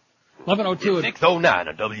 11:02. 609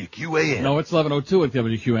 on WQAM. No, it's 11:02 at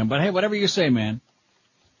WQAM. But hey, whatever you say, man.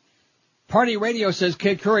 Party Radio says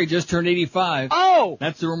Kid Curry just turned 85. Oh!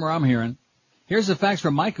 That's the rumor I'm hearing. Here's the facts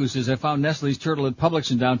from Mike, who says, I found Nestle's turtle at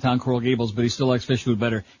Publix in downtown Coral Gables, but he still likes fish food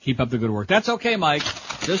better. Keep up the good work. That's okay, Mike.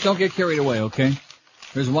 Just don't get carried away, okay?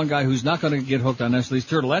 There's one guy who's not going to get hooked on Nestle's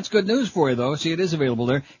turtle. That's good news for you, though. See, it is available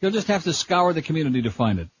there. You'll just have to scour the community to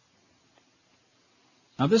find it.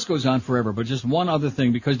 Now, this goes on forever, but just one other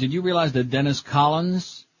thing, because did you realize that Dennis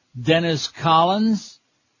Collins?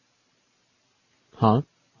 Huh?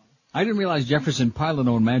 I didn't realize Jefferson Pilot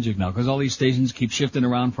owned Magic now, because all these stations keep shifting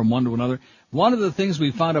around from one to another. One of the things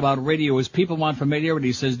we found about radio is people want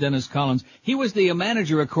familiarity, says Dennis Collins. He was the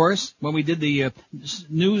manager, of course, when we did the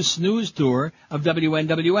snooze tour of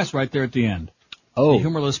WNWS right there at the end. Oh. The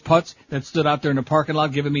humorless putz that stood out there in the parking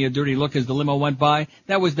lot giving me a dirty look as the limo went by.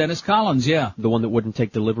 That was Dennis Collins, yeah. The one that wouldn't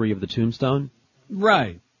take delivery of the tombstone?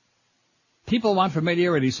 Right. People want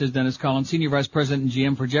familiarity, says Dennis Collins, Senior Vice President and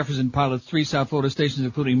GM for Jefferson Pilot's 3 South Florida stations,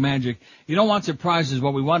 including Magic. You don't want surprises.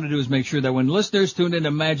 What we want to do is make sure that when listeners tuned into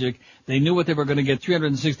Magic, they knew what they were going to get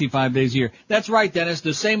 365 days a year. That's right, Dennis.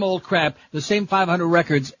 The same old crap, the same 500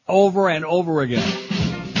 records over and over again.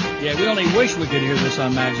 Yeah, we only wish we could hear this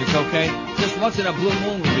on Magic, okay? Just once in a blue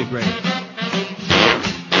moon would be great.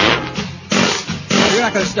 You're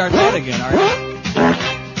not going to start that again, are you?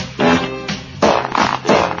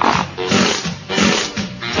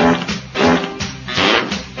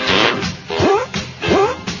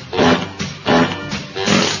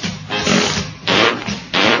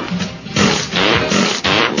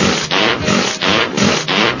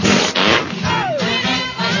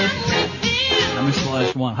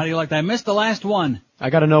 How do you like that? I missed the last one. I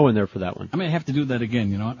got a no in there for that one. I may have to do that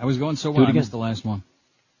again, you know what? I was going so well, I missed the last one.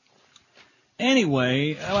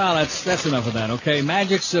 Anyway, well, that's enough of that, okay?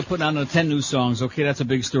 Magic's putting on 10 new songs, okay? That's a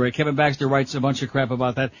big story. Kevin Baxter writes a bunch of crap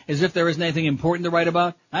about that, as if there isn't anything important to write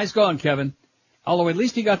about. Nice going, Kevin. Although at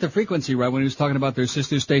least he got the frequency right when he was talking about their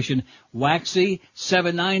sister station, Waxy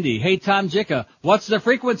 790. Hey, Tom Jicka, what's the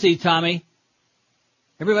frequency, Tommy?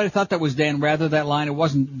 Everybody thought that was Dan Rather, that line. It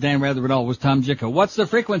wasn't Dan Rather at all. It was Tom Jicka. What's the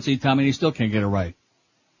frequency, Tommy? And he still can't get it right.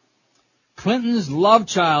 Clinton's love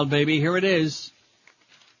child, baby. Here it is.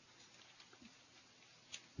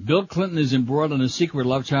 Bill Clinton is embroiled in a secret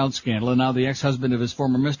love child scandal, and now the ex-husband of his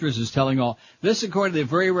former mistress is telling all. This according to the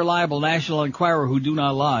very reliable National Enquirer, who do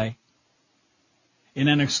not lie. In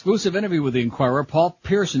an exclusive interview with the Enquirer, Paul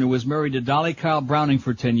Pearson, who was married to Dolly Kyle Browning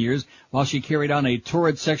for 10 years while she carried on a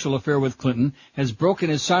torrid sexual affair with Clinton, has broken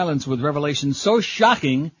his silence with revelations so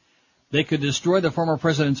shocking they could destroy the former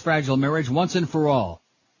president's fragile marriage once and for all.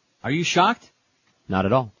 Are you shocked? Not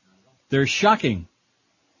at all. They're shocking.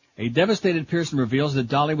 A devastated Pearson reveals that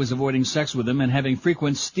Dolly was avoiding sex with him and having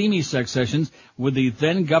frequent steamy sex sessions with the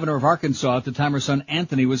then governor of Arkansas at the time her son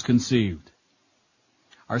Anthony was conceived.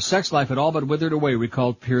 Our sex life had all but withered away,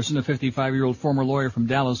 recalled Pearson, a 55-year-old former lawyer from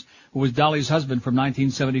Dallas who was Dolly's husband from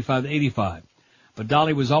 1975 to 85. But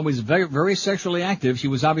Dolly was always very, very sexually active. She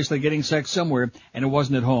was obviously getting sex somewhere, and it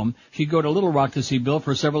wasn't at home. She'd go to Little Rock to see Bill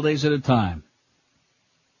for several days at a time.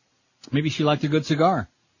 Maybe she liked a good cigar.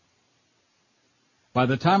 By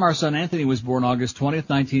the time our son Anthony was born August 20th,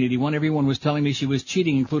 1981, everyone was telling me she was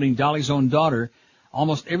cheating, including Dolly's own daughter.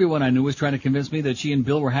 Almost everyone I knew was trying to convince me that she and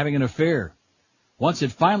Bill were having an affair. Once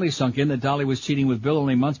it finally sunk in that Dolly was cheating with Bill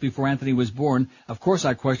only months before Anthony was born, of course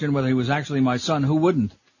I questioned whether he was actually my son. Who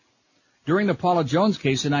wouldn't? During the Paula Jones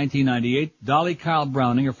case in 1998, Dolly Kyle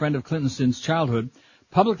Browning, a friend of Clinton since childhood,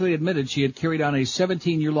 publicly admitted she had carried on a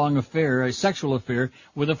 17-year-long affair, a sexual affair,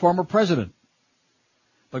 with a former president.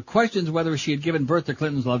 But questions whether she had given birth to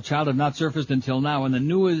Clinton's love child have not surfaced until now, and the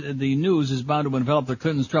news is bound to envelop the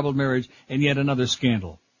Clintons' troubled marriage in yet another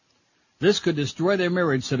scandal. This could destroy their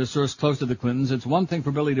marriage, said a source close to the Clintons. It's one thing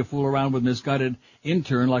for Billy to fool around with misguided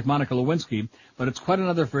intern like Monica Lewinsky, but it's quite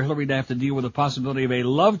another for Hillary to have to deal with the possibility of a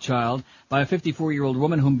love child by a 54-year-old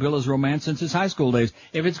woman whom Bill has romanced since his high school days.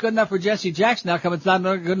 If it's good enough for Jesse Jackson, how come it's not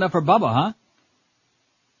good enough for Bubba, huh?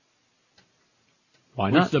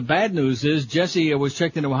 Why not? Which the bad news is Jesse was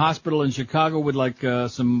checked into a hospital in Chicago with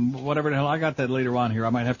some whatever the hell. I got that later on here.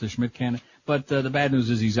 I might have to Schmidt can it. But the bad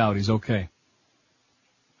news is he's out. He's okay.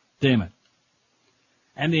 Damn it.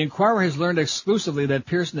 And the Inquirer has learned exclusively that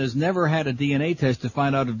Pearson has never had a DNA test to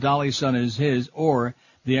find out if Dolly's son is his or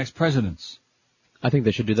the ex-president's. I think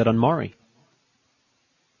they should do that on Maury.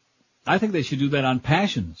 I think they should do that on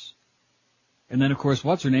Passions. And then, of course,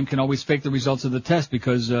 what's-her-name can always fake the results of the test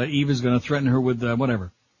because Eve is going to threaten her with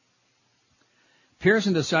whatever.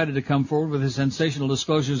 Pearson decided to come forward with his sensational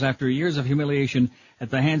disclosures after years of humiliation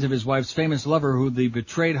at the hands of his wife's famous lover, who the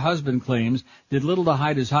betrayed husband claims did little to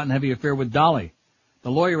hide his hot and heavy affair with Dolly.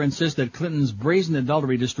 The lawyer insists that Clinton's brazen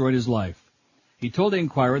adultery destroyed his life. He told the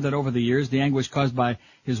Inquirer that over the years, the anguish caused by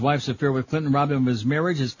his wife's affair with Clinton robbed him of his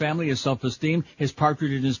marriage, his family, his self-esteem, his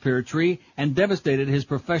partridge in his pear tree, and devastated his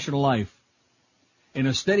professional life. In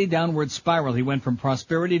a steady downward spiral, he went from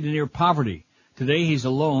prosperity to near poverty. Today he's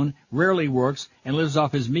alone, rarely works, and lives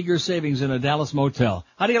off his meager savings in a Dallas motel.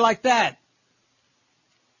 How do you like that?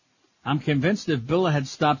 I'm convinced if Bill had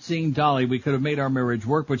stopped seeing Dolly, we could have made our marriage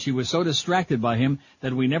work, but she was so distracted by him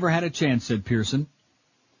that we never had a chance, said Pearson.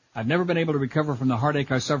 I've never been able to recover from the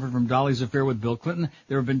heartache I suffered from Dolly's affair with Bill Clinton.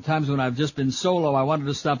 There have been times when I've just been so low I wanted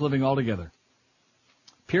to stop living altogether.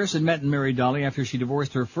 Pearson met and married Dolly after she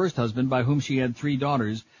divorced her first husband, by whom she had 3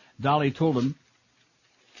 daughters. Dolly told him,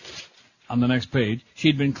 on the next page,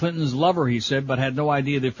 she'd been Clinton's lover, he said, but had no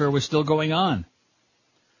idea the affair was still going on.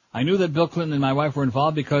 I knew that Bill Clinton and my wife were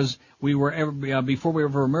involved because before we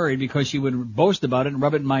were married, because she would boast about it and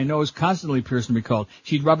rub it in my nose constantly, Pearson recalled.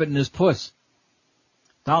 She'd rub it in his puss.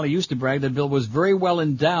 Dolly used to brag that Bill was very well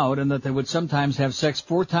endowed and that they would sometimes have sex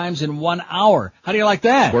 4 times in 1 hour. How do you like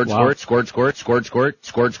that? Squirt, wow. Squirt, squirt, squirt, squirt,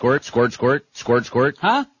 squirt, squirt, squirt, squirt, squirt, squirt.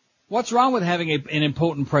 Huh? What's wrong with having an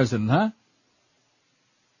impotent president, huh?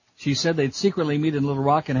 She said they'd secretly meet in Little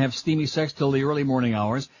Rock and have steamy sex till the early morning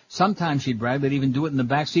hours. Sometimes, she'd brag, they'd even do it in the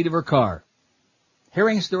back seat of her car.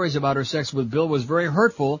 Hearing stories about her sex with Bill was very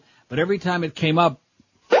hurtful, but every time it came up,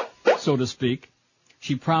 so to speak,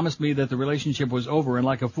 she promised me that the relationship was over, and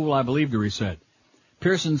like a fool I believed her, he said.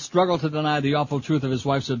 Pearson struggled to deny the awful truth of his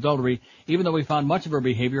wife's adultery, even though he found much of her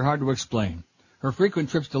behavior hard to explain. Her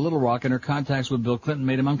frequent trips to Little Rock and her contacts with Bill Clinton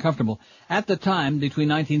made him uncomfortable. At the time, between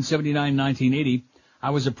 1979 and 1980, I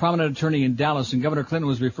was a prominent attorney in Dallas, and Governor Clinton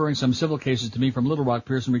was referring some civil cases to me from Little Rock,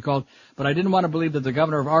 Pearson recalled, but I didn't want to believe that the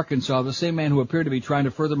governor of Arkansas, the same man who appeared to be trying to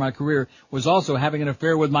further my career, was also having an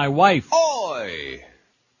affair with my wife. Oi!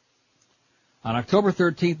 On October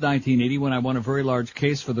 13, 1980, when I won a very large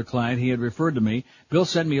case for the client he had referred to me, Bill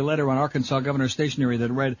sent me a letter on Arkansas Governor's stationery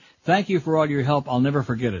that read, "Thank you for all your help. I'll never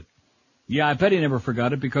forget it." Yeah, I bet he never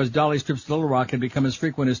forgot it because Dolly's trips to Little Rock had become as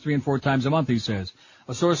frequent as 3 and 4 times a month, he says.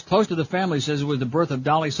 A source close to the family says it was the birth of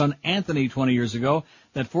Dolly's son Anthony 20 years ago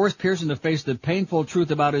that forced Pearson to face the painful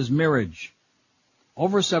truth about his marriage.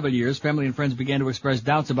 Over several years, family and friends began to express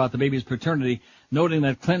doubts about the baby's paternity, noting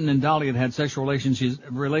that Clinton and Dolly had had sexual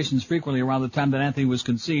relations frequently around the time that Anthony was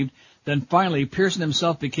conceived. Then finally, Pearson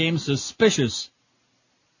himself became suspicious.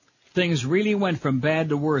 Things really went from bad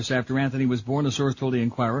to worse after Anthony was born, the source told the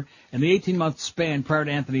Inquirer. In the 18-month span prior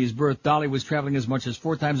to Anthony's birth, Dolly was traveling as much as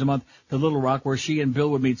 4 times a month to Little Rock, where she and Bill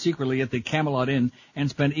would meet secretly at the Camelot Inn and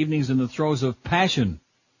spend evenings in the throes of passion.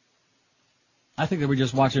 I think they were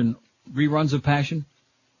just watching reruns of Passion.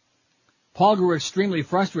 Paul grew extremely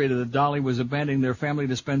frustrated that Dolly was abandoning their family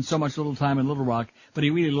to spend so much little time in Little Rock, but he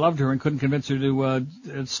really loved her and couldn't convince her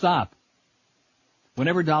to stop.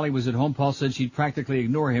 Whenever Dolly was at home, Paul said she'd practically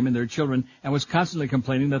ignore him and their children and was constantly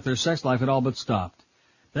complaining that their sex life had all but stopped.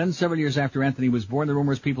 Then, several years after Anthony was born, the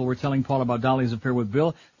rumors people were telling Paul about Dolly's affair with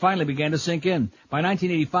Bill finally began to sink in. By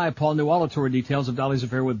 1985, Paul knew all the torrid details of Dolly's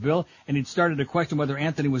affair with Bill, and he'd started to question whether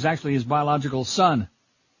Anthony was actually his biological son.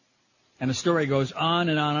 And the story goes on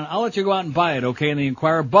and on. I'll let you go out and buy it, okay, in the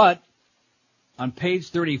Inquirer, but on page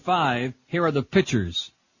 35, here are the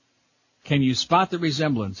pictures. Can you spot the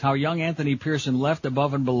resemblance? How young Anthony Pearson left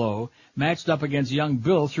above and below, matched up against young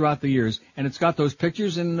Bill throughout the years. And it's got those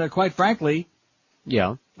pictures, and quite frankly...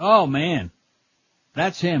 Yeah. Oh, man.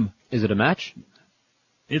 That's him. Is it a match?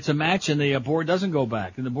 It's a match, and the board doesn't go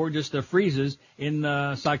back. And the board just freezes in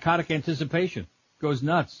psychotic anticipation. Goes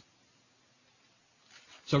nuts.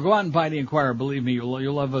 So go out and buy the Inquirer. Believe me,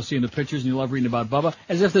 you'll love seeing the pictures and you'll love reading about Bubba,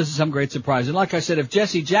 as if this is some great surprise. And like I said, if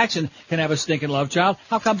Jesse Jackson can have a stinking love child,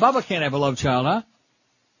 how come Bubba can't have a love child, huh?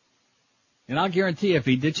 And I'll guarantee if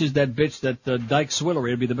he ditches that bitch, that Dyke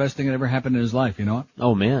Swillery, it'd be the best thing that ever happened in his life, you know what?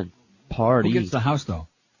 Oh, man. Party. Who gets the house, though?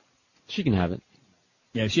 She can have it.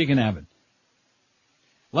 Yeah, she can have it.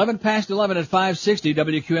 11 past 11 at 560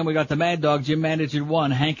 WQM. We got the Mad Dog, Jim Mandich at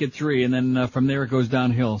 1, Hank at 3, and then from there it goes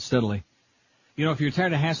downhill steadily. You know, if you're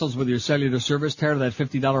tired of hassles with your cellular service, tired of that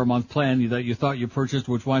 $50 a month plan that you thought you purchased,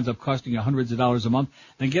 which winds up costing you hundreds of dollars a month,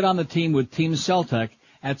 then get on the team with Team Celtec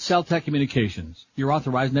at Celtec Communications, your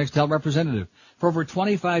authorized Nextel representative. For over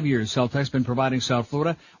 25 years, Celtec's been providing South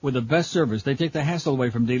Florida with the best service. They take the hassle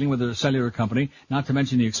away from dealing with a cellular company, not to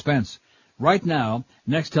mention the expense. Right now,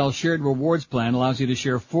 Nextel's shared rewards plan allows you to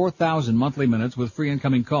share 4,000 monthly minutes with free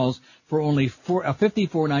incoming calls for only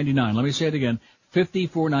 $54.99. Let me say it again,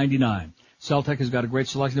 $54.99. Celtec has got a great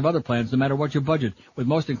selection of other plans no matter what your budget, with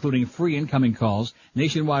most including free incoming calls,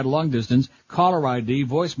 nationwide long distance, caller ID,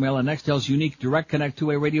 voicemail, and Nextel's unique Direct Connect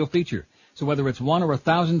two-way radio feature. So whether it's 1 or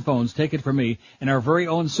 1,000 phones, take it from me. And our very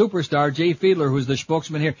own superstar, Jay Fiedler, who's the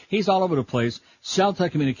spokesman here, he's all over the place.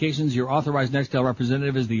 Celtec Communications, your authorized Nextel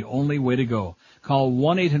representative, is the only way to go. Call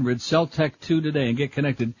 1-800-CELTEC-2 today and get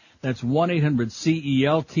connected. That's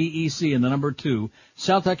 1-800-CELTEC and the number 2.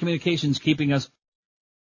 Celtec Communications, keeping us.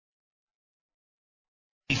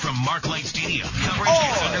 From Mark Light Stadium, coverage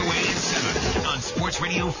gets underway at 7 on Sports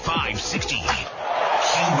Radio 560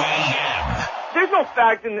 QAM. There's no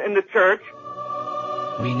fact in the church.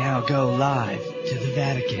 We now go live to the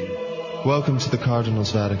Vatican. Welcome to the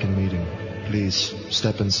Cardinals' Vatican meeting. Please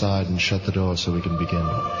step inside and shut the door so we can begin.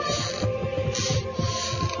 All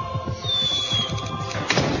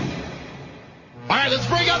right, let's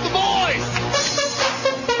bring out the boys!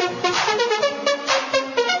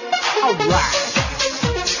 All right.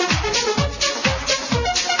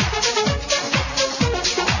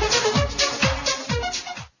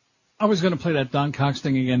 I was going to play that Don Cox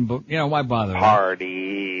thing again, but, you know, why bother? Party.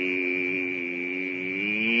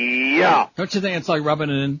 Yeah. Don't you think it's like rubbing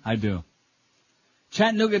it in? I do.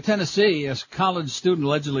 Chattanooga, Tennessee, a college student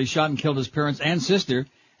allegedly shot and killed his parents and sister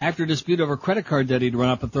after a dispute over credit card debt he'd run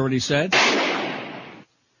up, authorities said.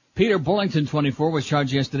 Peter Bullington, 24, was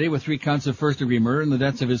charged yesterday with 3 counts of first-degree murder in the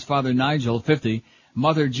deaths of his father, Nigel, 50,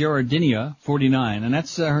 mother, Gerardinia, 49, and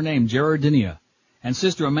that's her name, Gerardinia, and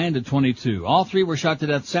sister Amanda, 22. All 3 were shot to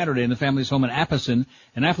death Saturday in the family's home in Apison,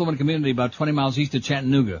 an affluent community about 20 miles east of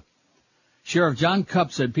Chattanooga. Sheriff John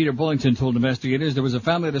Cupp said Peter Bullington told investigators there was a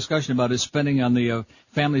family discussion about his spending on the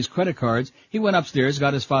family's credit cards. He went upstairs,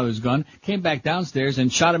 got his father's gun, came back downstairs,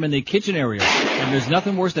 and shot him in the kitchen area. And there's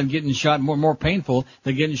nothing worse than getting shot, more painful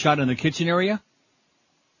than getting shot in the kitchen area.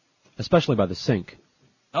 Especially by the sink.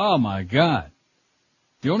 Oh, my God.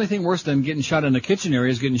 The only thing worse than getting shot in the kitchen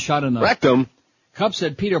area is getting shot in the rectum. Cupp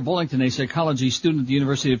said Peter Bullington, a psychology student at the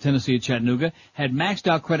University of Tennessee at Chattanooga, had maxed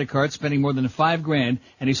out credit cards, spending more than $5,000,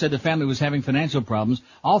 and he said the family was having financial problems.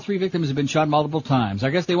 All 3 victims have been shot multiple times. I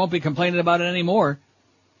guess they won't be complaining about it anymore.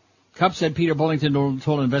 Cupp said Peter Bullington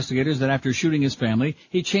told investigators that after shooting his family,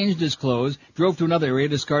 he changed his clothes, drove to another area,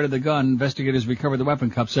 discarded the gun. Investigators recovered the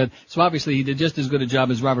weapon, Cupp said. So obviously he did just as good a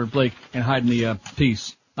job as Robert Blake in hiding the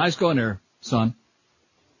piece. Nice going there, son.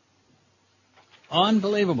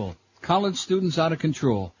 Unbelievable. College students out of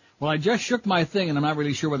control. Well, I just shook my thing, and I'm not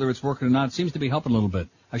really sure whether it's working or not. It seems to be helping a little bit.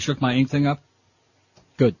 I shook my ink thing up.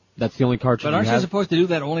 Good. That's the only cartridge But aren't you you have? supposed to do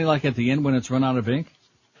that only like at the end when it's run out of ink?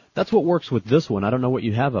 That's what works with this one. I don't know what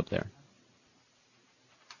you have up there.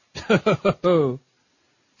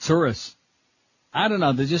 Tourists. I don't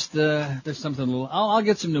know. They're just, there's something a little, I'll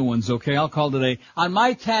get some new ones, okay? I'll call today. On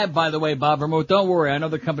my tab, by the way, Bob Vermouth, don't worry. I know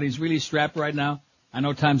the company's really strapped right now. I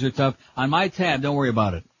know times are tough. On my tab, don't worry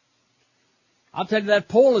about it. I'll tell you, that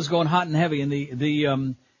poll is going hot and heavy, and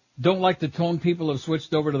the don't like the tone people have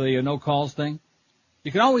switched over to the no calls thing.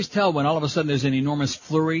 You can always tell when all of a sudden there's an enormous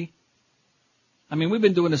flurry. I mean, we've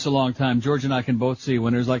been doing this a long time. George and I can both see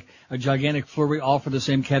when there's like a gigantic flurry all for the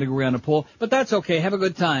same category on a poll. But that's okay. Have a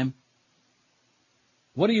good time.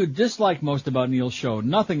 What do you dislike most about Neil's show?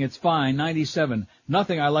 Nothing. It's fine. 97.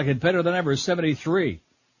 Nothing. I like it better than ever. 73.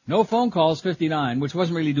 No phone calls, 59, which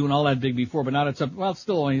wasn't really doing all that big before, but now it's up, well, it's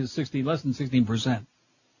still only 16, less than 16%.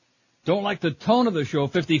 Don't like the tone of the show,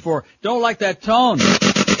 54. Don't like that tone.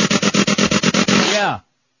 Yeah.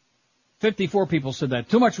 54 people said that.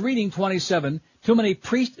 Too much reading, 27. Too many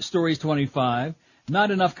priest stories, 25. Not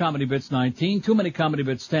enough comedy bits, 19. Too many comedy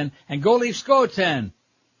bits, 10. And Go Leafs Go, 10.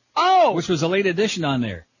 Oh! Which was a late addition on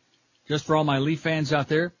there. Just for all my Leaf fans out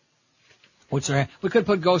there. We could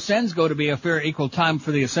put Go Sens Go to be a fair equal time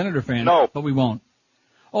for the Senator fan, but we won't.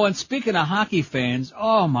 Oh, and speaking of hockey fans,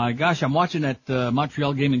 oh my gosh, I'm watching that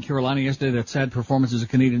Montreal game in Carolina yesterday, that sad performance as the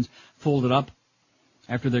Canadians folded up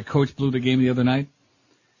after their coach blew the game the other night.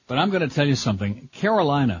 But I'm going to tell you something.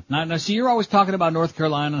 Carolina. Now, see, you're always talking about North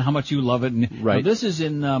Carolina and how much you love it. And, right. Now, this is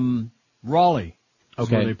in Raleigh.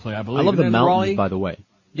 Okay. Where they play, I believe. I love the mountains, Raleigh? by the way.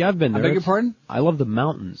 Yeah, I've been there. I beg your pardon? I love the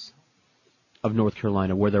mountains of North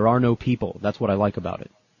Carolina where there are no people. That's what I like about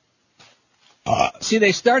it. See,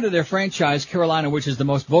 they started their franchise, Carolina, which is the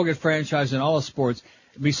most bogus franchise in all of sports,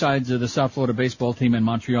 besides the South Florida baseball team in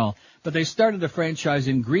Montreal. But they started the franchise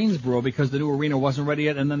in Greensboro because the new arena wasn't ready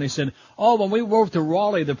yet, and then they said, oh, when we move to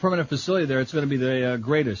Raleigh, the permanent facility there, it's going to be the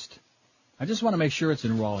greatest. I just want to make sure it's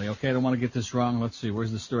in Raleigh, okay? I don't want to get this wrong. Let's see,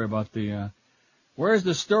 where's the story about the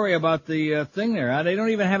thing there? They don't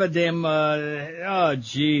even have a damn, oh,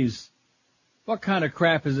 jeez. What kind of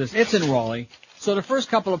crap is this? It's in Raleigh. So the first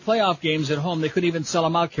couple of playoff games at home, they couldn't even sell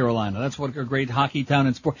them out, Carolina. That's what a great hockey town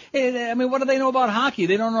and sport. I mean, what do they know about hockey?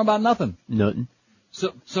 They don't know about nothing. Nothing.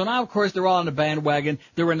 So now, of course, they're all on the bandwagon.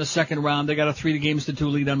 They're in the second round. They got a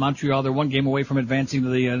 3-2 lead on Montreal. They're one game away from advancing to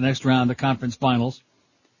the next round, the conference finals.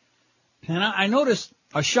 And I noticed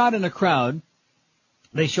a shot in the crowd.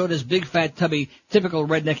 They showed this big, fat, tubby, typical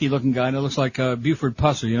rednecky looking guy, and it looks like Buford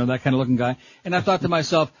Pusser, you know, that kind of looking guy. And I thought to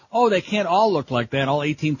myself, oh, they can't all look like that, all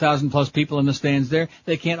 18,000 plus people in the stands there.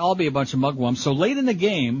 They can't all be a bunch of mugwumps. So late in the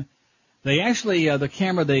game, they actually, the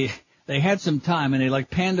camera, they had some time, and they like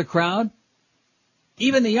panned the crowd.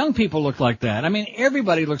 Even the young people look like that. I mean,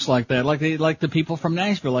 everybody looks like that, like the people from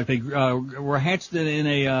Nashville, like they were hatched in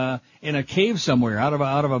a cave somewhere out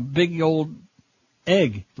of a big old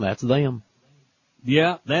egg. That's them.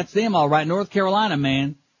 Yeah, that's them, all right. North Carolina,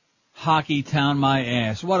 man. Hockey town, my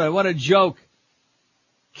ass. What a joke.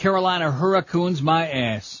 Carolina Hurricanes, my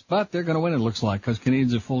ass. But they're going to win, it looks like, because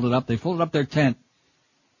Canadians have folded up. They folded up their tent.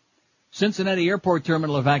 Cincinnati Airport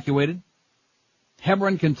Terminal evacuated.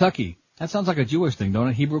 Hebron, Kentucky. That sounds like a Jewish thing, don't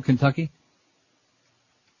it? Hebrew, Kentucky?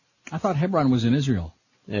 I thought Hebron was in Israel.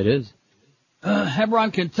 It is.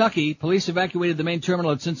 Hebron, Kentucky. Police evacuated the main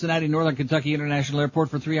terminal at Cincinnati Northern Kentucky International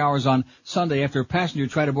Airport for 3 hours on Sunday after a passenger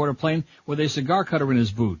tried to board a plane with a cigar cutter in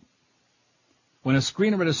his boot. When a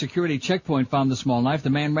screener at a security checkpoint found the small knife, the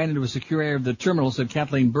man ran into a secure area of the terminal, said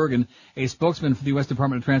Kathleen Bergen, a spokesman for the U.S.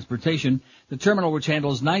 Department of Transportation. The terminal, which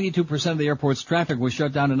handles 92% of the airport's traffic, was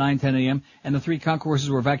shut down at 9:10 a.m., and the 3 concourses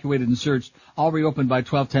were evacuated and searched, all reopened by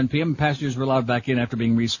 12:10 p.m., and passengers were allowed back in after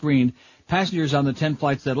being rescreened. Passengers on the 10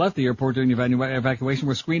 flights that left the airport during the evacuation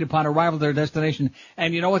were screened upon arrival at their destination.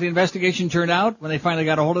 And you know what the investigation turned out when they finally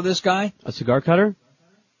got a hold of this guy? A cigar cutter?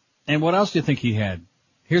 And what else do you think he had?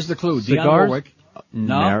 Here's the clue. Cigars? Dionne Warwick.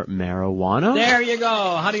 No. Marijuana? There you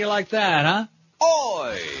go. How do you like that, huh?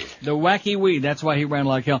 Oi! The wacky weed. That's why he ran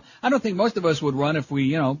like hell. I don't think most of us would run if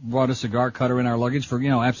we, brought a cigar cutter in our luggage for,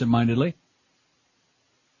 absent-mindedly.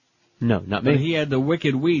 No, not me. But he had the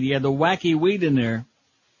wicked weed. He had the wacky weed in there.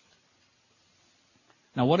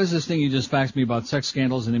 Now, what is this thing you just faxed me about sex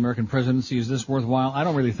scandals in the American presidency? Is this worthwhile? I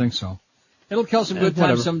don't really think so. It'll kill some good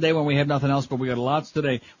time someday when we have nothing else, but we got lots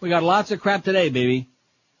today. We got lots of crap today, baby.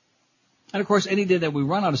 And, of course, any day that we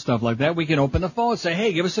run out of stuff like that, we can open the phone and say,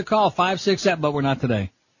 hey, give us a call, 567, but we're not today.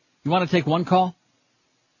 You want to take one call?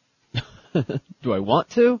 Do I want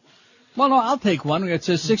to? Well, no, I'll take one. It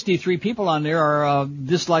says 63 people on there are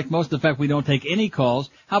dislike most of the fact we don't take any calls.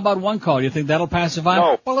 How about one call? You think that'll pacify?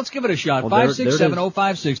 No. Well, let's give it a shot. Well,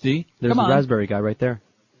 567-0560. There's Come on. the raspberry guy right there.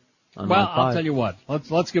 Well, I'll tell you what.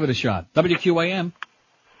 Let's give it a shot. WQAM.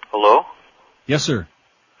 Hello? Yes, sir.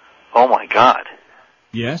 Oh, my God.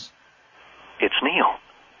 Yes? It's Neil.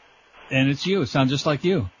 And it's you. It sounds just like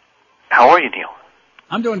you. How are you, Neil?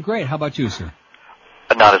 I'm doing great. How about you, sir?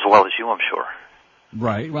 Not as well as you, I'm sure.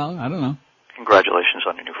 Right. Well, I don't know. Congratulations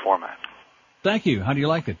on your new format. Thank you. How do you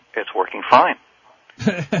like it? It's working fine.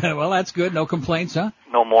 Well, that's good. No complaints, huh?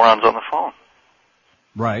 No morons on the phone.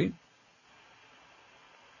 Right.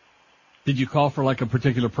 Did you call for like a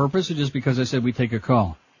particular purpose or just because I said we take a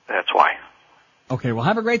call? That's why. Okay, well,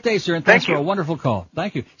 have a great day, sir, and thanks for a wonderful call.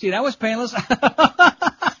 Thank you. See, that was painless.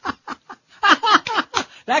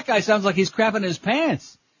 That guy sounds like he's crapping his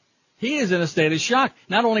pants. He is in a state of shock.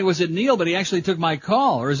 Not only was it Neil, but he actually took my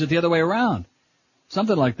call, or is it the other way around?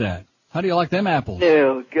 Something like that. How do you like them apples?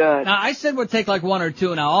 Oh, God. Now, I said we'd take like one or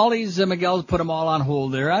two. Now, all these Miguels put them all on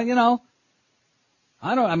hold there. After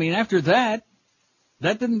that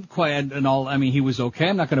didn't quite, and all, he was okay.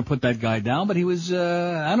 I'm not going to put that guy down, but he was,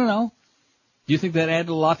 I don't know. Do you think that added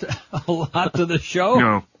a lot to the show?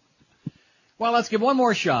 No. Well, let's give one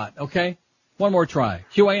more shot, okay? One more try.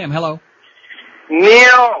 QAM, hello.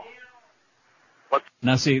 Neil!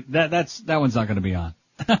 Now, see, that one's not going to be on.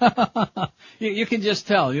 You can just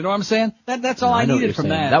tell. You know what I'm saying? That's all I know what needed you're from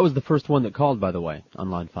saying. that. That was the first one that called, by the way,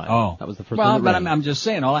 on line 5. Oh. That was the first well, one that but rang. I'm just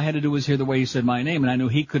saying, all I had to do was hear the way he said my name, and I knew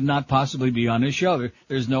he could not possibly be on his show.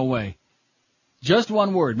 There's no way. Just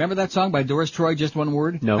one word. Remember that song by Doris Troy, Just One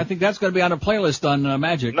Word? No. I think that's going to be on a playlist on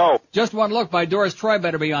Magic. No. Just One Look by Doris Troy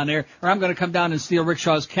better be on there, or I'm going to come down and steal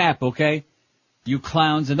Rickshaw's cap, okay? You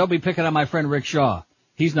clowns. And don't be picking on my friend Rick Shaw.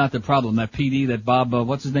 He's not the problem. That PD, that Bob,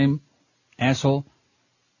 what's his name? Asshole.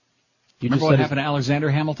 Remember what happened to Alexander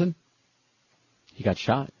Hamilton? He got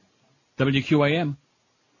shot. WQAM.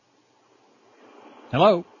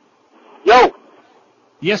 Hello? Yo!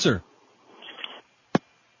 Yes, sir.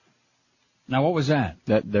 Now, what was that?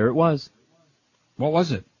 There it was. What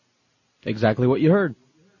was it? Exactly what you heard.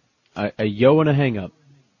 A yo and a hang-up.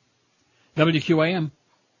 WQAM.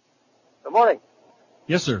 Good morning.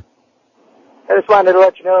 Yes, sir. I just wanted to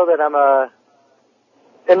let you know that I'm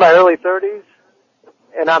in my early 30s,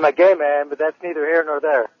 and I'm a gay man, but that's neither here nor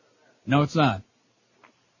there. No, it's not.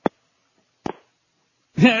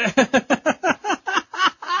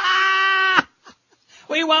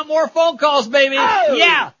 We want more phone calls, baby. Oh!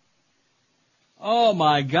 Yeah. Oh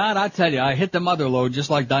my God, I tell you, I hit the mother load just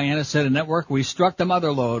like Diana said in Network. We struck the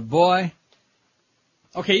mother load, boy.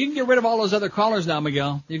 Okay, you can get rid of all those other callers now,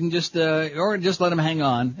 Miguel. You can just, or just let them hang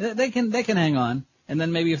on. They can hang on. And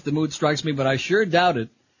then maybe if the mood strikes me, but I sure doubt it,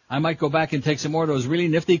 I might go back and take some more of those really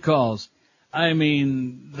nifty calls. I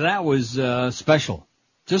mean, that was, special.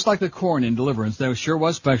 Just like the corn in Deliverance. That sure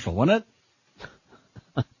was special, wasn't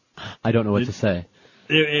it? I don't know what to say.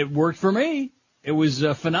 It worked for me. It was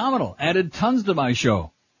phenomenal. Added tons to my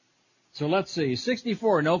show. So let's see.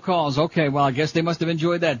 64, no calls. Okay, well, I guess they must have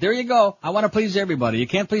enjoyed that. There you go. I want to please everybody. You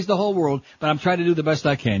can't please the whole world, but I'm trying to do the best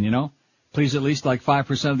I can, you know? Please at least like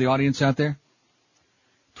 5% of the audience out there.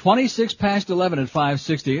 26 past 11 at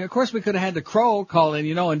 560. Of course, we could have had the Crow call in,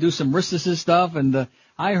 you know, and do some Ristis stuff. And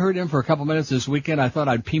I heard him for a couple minutes this weekend. I thought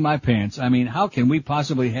I'd pee my pants. I mean, how can we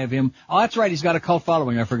possibly have him? Oh, that's right. He's got a cult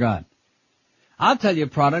following. I forgot. I'll tell you a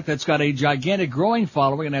product that's got a gigantic growing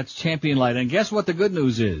following, and that's Champion Light. And guess what the good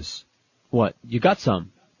news is? What? You got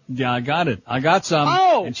some? Yeah, I got it. I got some.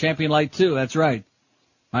 Oh! And Champion Light, too. That's right.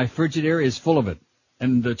 My Frigidaire is full of it.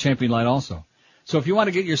 And the Champion Light also. So if you want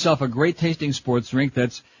to get yourself a great tasting sports drink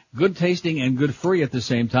that's good tasting and good for you at the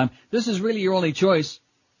same time, this is really your only choice.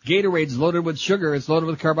 Gatorade's loaded with sugar. It's loaded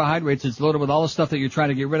with carbohydrates. It's loaded with all the stuff that you're trying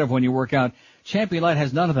to get rid of when you work out. Champion Light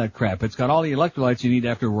has none of that crap. It's got all the electrolytes you need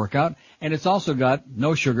after a workout, and it's also got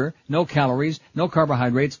no sugar, no calories, no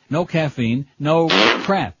carbohydrates, no caffeine, no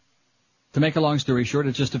crap. To make a long story short,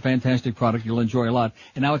 it's just a fantastic product you'll enjoy a lot.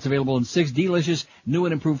 And now it's available in 6 delicious new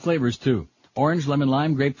and improved flavors, too. Orange, lemon,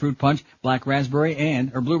 lime, grapefruit punch, black raspberry,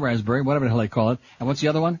 or blue raspberry, whatever the hell they call it. And what's the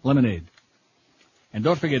other one? Lemonade. And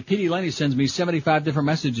don't forget, P.D. Lenny sends me 75 different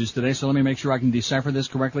messages today, so let me make sure I can decipher this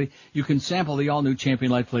correctly. You can sample the all-new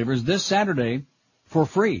Champion Light flavors this Saturday for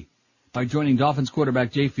free by joining Dolphins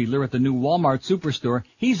quarterback Jay Fiedler at the new Walmart Superstore.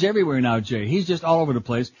 He's everywhere now, Jay. He's just all over the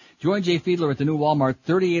place. Join Jay Fiedler at the new Walmart,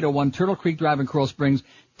 3801 Turtle Creek Drive in Coral Springs,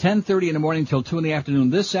 10:30 in the morning till 2 in the afternoon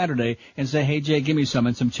this Saturday, and say, hey, Jay, give me some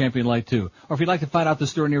and some Champion Light, too. Or if you'd like to find out the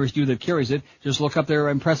store nearest you that carries it, just look up their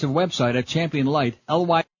impressive website at Champion Light,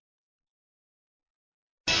 L-Y.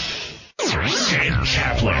 Ed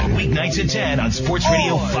Kaplan, weeknights at 10 on Sports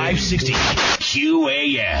Radio 560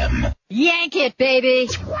 QAM. Yank it, baby.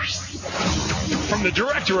 From the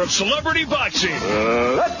director of Celebrity Boxing,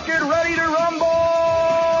 Let's get ready to rumble!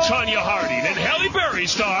 Tanya Harding and Halle Berry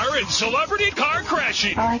star in Celebrity Car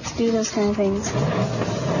Crashing. I like to do those kind of things.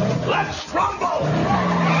 Let's rumble!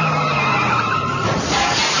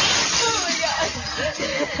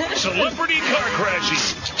 Celebrity Car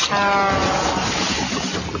Crashing.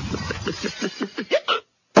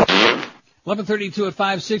 11:32 at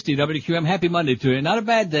 560 WQM. Happy Monday to you. Not a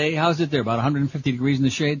bad day. How's it there? About 150 degrees in the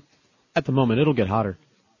shade? At the moment, it'll get hotter.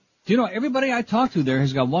 Do you know, everybody I talked to there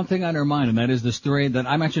has got one thing on their mind, and that is the story that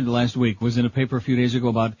I mentioned last week, was in a paper a few days ago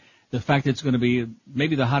about the fact that it's going to be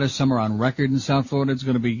maybe the hottest summer on record in South Florida. It's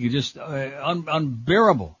going to be just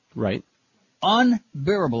unbearable. Right.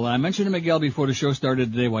 Unbearable. And I mentioned to Miguel before the show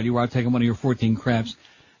started today while you were out taking one of your 14 craps,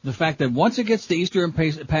 the fact that once it gets to Easter and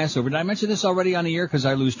Passover, did I mention this already on the air because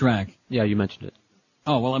I lose track? Yeah, you mentioned it.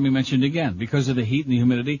 Oh, well, let me mention it again. Because of the heat and the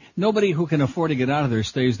humidity, nobody who can afford to get out of there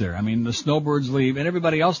stays there. I mean, the snowbirds leave, and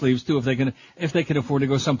everybody else leaves too if they can afford to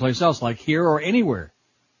go someplace else, like here or anywhere.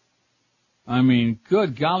 I mean,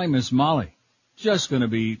 good golly, Miss Molly. Just gonna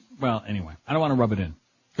be, well, anyway, I don't want to rub it in,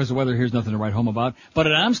 because the weather here's nothing to write home about. But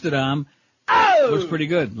in Amsterdam, looks pretty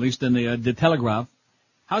good, at least in the Telegraph.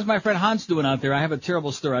 How's my friend Hans doing out there? I have a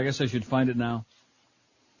terrible story. I guess I should find it now.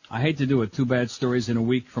 I hate to do it. 2 bad stories in a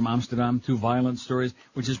week from Amsterdam, 2 violent stories,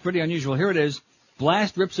 which is pretty unusual. Here it is.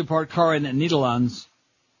 Blast rips apart car in Nederlands.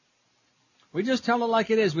 We just tell it like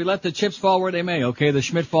it is. We let the chips fall where they may, okay? The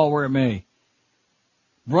Schmidt fall where it may.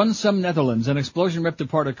 Brunsum, Netherlands. An explosion ripped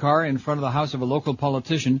apart a car in front of the house of a local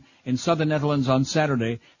politician in southern Netherlands on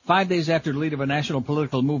Saturday, 5 days after the leader of a national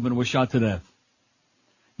political movement was shot to death.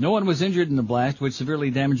 No one was injured in the blast, which severely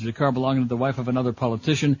damaged a car belonging to the wife of another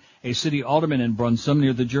politician, a city alderman in Brunsum,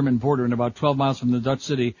 near the German border and about 12 miles from the Dutch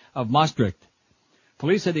city of Maastricht.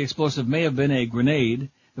 Police said the explosive may have been a grenade.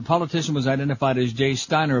 The politician was identified as Jay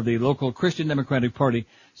Steiner of the local Christian Democratic Party.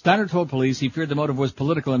 Steiner told police he feared the motive was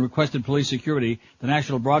political and requested police security, the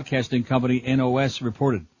national broadcasting company NOS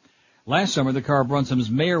reported. Last summer, the car of Brunsum's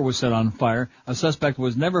mayor was set on fire. A suspect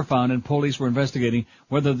was never found, and police were investigating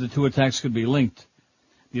whether the 2 attacks could be linked.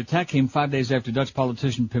 The attack came 5 days after Dutch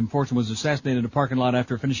politician Pim Fortuyn was assassinated in a parking lot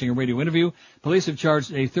after finishing a radio interview. Police have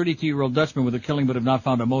charged a 32-year-old Dutchman with the killing but have not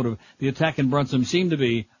found a motive. The attack in Brunsum seemed to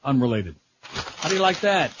be unrelated. How do you like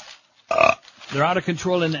that? They're out of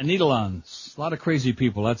control in the Netherlands. A lot of crazy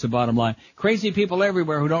people, that's the bottom line. Crazy people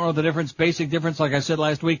everywhere who don't know the difference, basic difference, like I said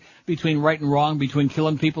last week, between right and wrong, between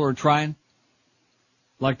killing people or trying.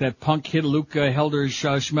 Like that punk kid, Luke Helder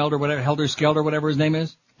Schmelder, whatever, Helder Skelder, whatever his name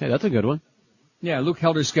is. Hey, that's a good one. Yeah, Luke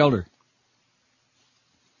Helder Skelder.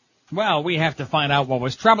 Well, we have to find out what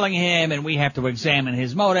was troubling him, and we have to examine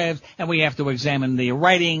his motives, and we have to examine the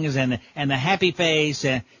writings and the happy face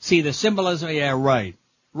and see the symbolism. Yeah,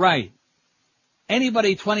 right.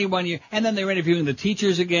 Anybody 21 years, and then they're interviewing the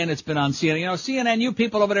teachers again. It's been on CNN. You know, CNN, you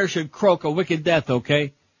people over there should croak a wicked death,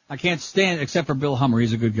 okay? I can't stand, except for Bill Hummer.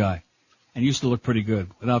 He's a good guy. And used to look pretty good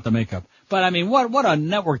without the makeup. But I mean, what a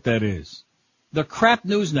network that is. The crap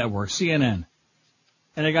news network, CNN.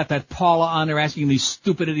 And they got that Paula on there asking these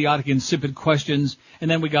stupid, idiotic, insipid questions.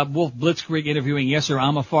 And then we got Wolf Blitzkrieg interviewing Yasser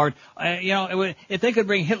Arafat. If they could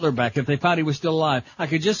bring Hitler back, if they found he was still alive, I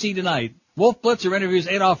could just see tonight. Wolf Blitzer interviews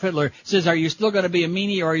Adolf Hitler, says, are you still going to be a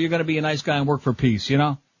meanie or are you going to be a nice guy and work for peace, you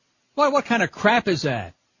know? What kind of crap is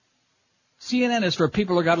that? CNN is for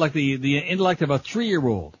people who got like the intellect of a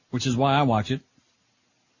 3-year-old, which is why I watch it.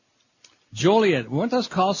 Joliet, weren't those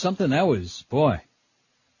calls something? That was, boy.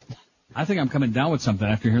 I think I'm coming down with something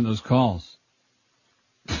after hearing those calls.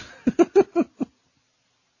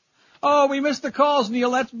 Oh, we missed the calls,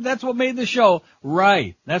 Neil. That's what made the show.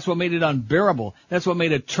 Right. That's what made it unbearable. That's what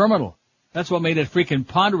made it terminal. That's what made it freaking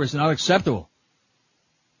ponderous and unacceptable.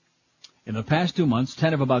 In the past 2 months,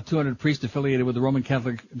 10 of about 200 priests affiliated with the Roman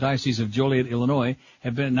Catholic Diocese of Joliet, Illinois,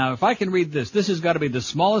 have been... Now, if I can read this has got to be the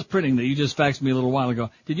smallest printing that you just faxed me a little while ago.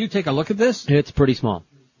 Did you take a look at this? It's pretty small.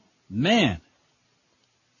 Man.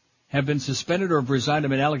 Have been suspended or have resigned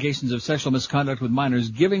amid allegations of sexual misconduct with minors,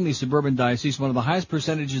 giving the suburban diocese one of the highest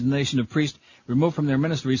percentages in the nation of priests removed from their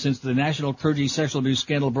ministry since the national clergy sexual abuse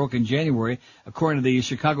scandal broke in January, according to the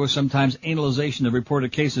Chicago Sun-Times analyzation of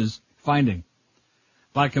reported cases finding.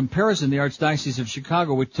 By comparison, the Archdiocese of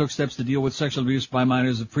Chicago, which took steps to deal with sexual abuse by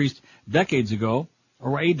minors of priests decades ago,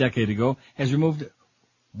 or a decade ago, has removed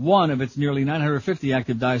one of its nearly 950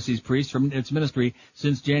 active diocese priests from its ministry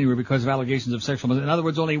since January because of allegations of sexual misconduct. In other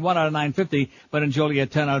words, only 1 out of 950, but in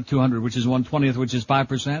Joliet 10 out of 200, which is 1/20th, which is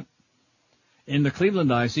 5%. In the Cleveland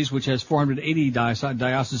Diocese, which has 480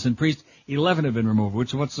 diocesan priests, 11 have been removed,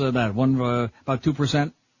 what's that? About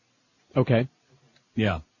 2%? Okay.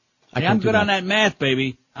 Yeah. I'm good on that math,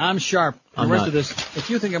 baby. I'm sharp. The rest of this, if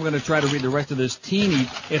you think I'm going to try to read the rest of this teeny,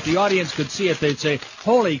 if the audience could see it, they'd say,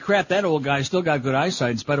 holy crap, that old guy still got good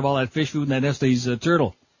eyesight in spite of all that fish food and that Estes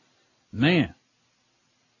turtle. Man.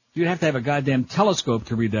 You'd have to have a goddamn telescope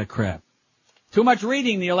to read that crap. Too much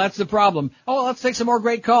reading, Neil, that's the problem. Oh, let's take some more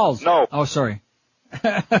great calls. No. Oh, sorry.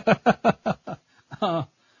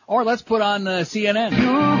 Or let's put on CNN.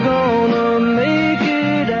 You're gonna make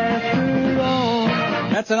it after all.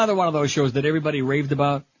 That's another one of those shows that everybody raved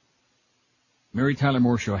about. Mary Tyler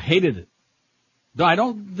Moore Show. Hated it. Though I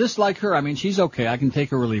don't dislike her. I mean, she's okay. I can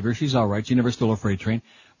take her reliever. She's all right. She never stole a freight train.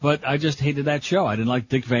 But I just hated that show. I didn't like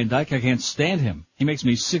Dick Van Dyke. I can't stand him. He makes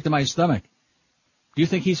me sick to my stomach. Do you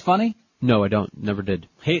think he's funny? No, I don't. Never did.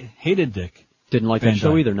 Hated Dick. Didn't like Van that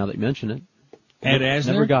show Dyke. either, now that you mention it. Ed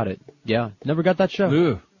Asner? Never got it. Yeah, never got that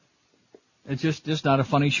show. Ugh. It's just not a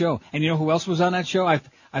funny show. And you know who else was on that show? I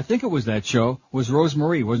think it was that show, was Rose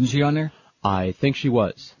Marie. Wasn't she on there? I think she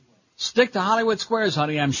was. Stick to Hollywood Squares,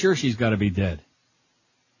 honey. I'm sure she's got to be dead.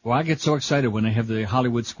 Well, I get so excited when they have the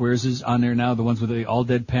Hollywood Squares on there now, the ones with the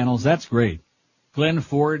all-dead panels. That's great. Glenn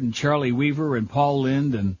Ford and Charlie Weaver and Paul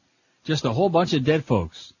Lynde and just a whole bunch of dead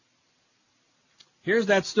folks. Here's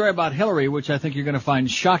that story about Hillary, which I think you're going to find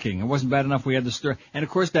shocking. It wasn't bad enough we had the story. And, of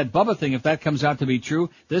course, that Bubba thing, if that comes out to be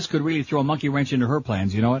true, this could really throw a monkey wrench into her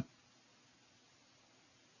plans. You know what?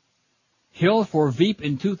 Hill for Veep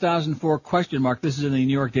in 2004, question mark. This is in the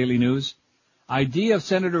New York Daily News. Idea of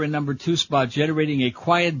Senator in number 2 spot generating a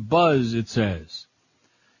quiet buzz, it says.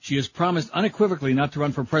 She has promised unequivocally not to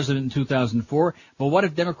run for president in 2004, but what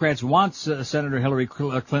if Democrats want Senator Hillary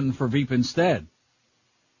Clinton for Veep instead?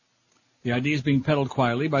 The idea is being peddled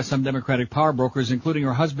quietly by some Democratic power brokers, including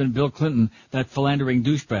her husband, Bill Clinton, that philandering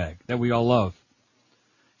douchebag that we all love.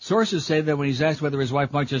 Sources say that when he's asked whether his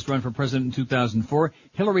wife might just run for president in 2004,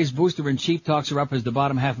 Hillary's booster-in-chief talks her up as the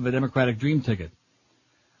bottom half of a Democratic dream ticket.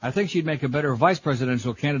 I think she'd make a better vice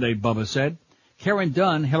presidential candidate, Bubba said. Karen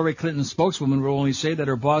Dunn, Hillary Clinton's spokeswoman, will only say that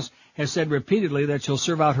her boss has said repeatedly that she'll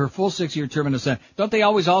serve out her full 6-year term in the Senate. Don't they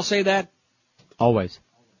always all say that? Always.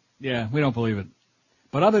 Yeah, we don't believe it.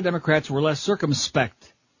 But other Democrats were less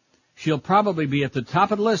circumspect. She'll probably be at the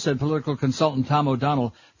top of the list, said political consultant Tom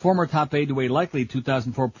O'Donnell, former top aide to a likely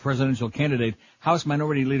 2004 presidential candidate, House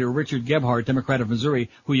Minority Leader Richard Gebhardt, Democrat of Missouri,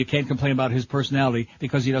 who you can't complain about his personality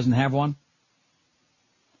because he doesn't have one.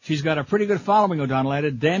 She's got a pretty good following, O'Donnell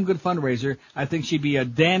added. Damn good fundraiser. I think she'd be a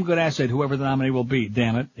damn good asset, whoever the nominee will be.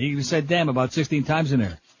 Damn it. He said damn about 16 times in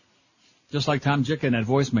there. Just like Tom Jicka in that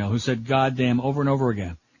voicemail, who said goddamn over and over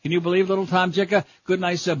again. Can you believe little Tom Jicka? Good,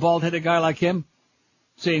 nice, bald-headed guy like him?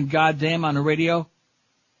 Saying goddamn on the radio?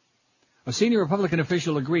 A senior Republican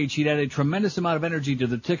official agreed she'd add a tremendous amount of energy to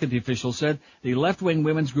the ticket, the official said. The left-wing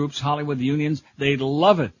women's groups, Hollywood, the unions, they'd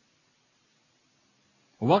love it.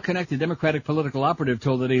 A well-connected Democratic political operative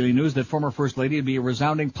told the Daily News that former First Lady would be a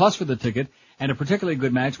resounding plus for the ticket and a particularly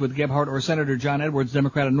good match with Gebhardt or Senator John Edwards,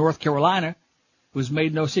 Democrat of North Carolina, who's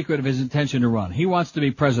made no secret of his intention to run. He wants to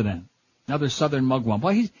be president. Another southern mugwump.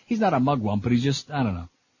 Well, he's not a mugwump, but he's just, I don't know.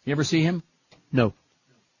 You ever see him? No.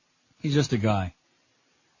 He's just a guy.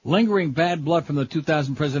 Lingering bad blood from the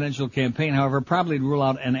 2000 presidential campaign, however, probably would rule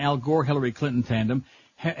out an Al Gore-Hillary Clinton tandem.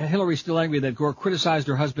 Hillary's still angry that Gore criticized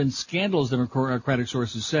her husband's scandals, Democratic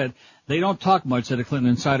sources said. They don't talk much, said a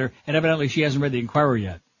Clinton insider, and evidently she hasn't read the Inquirer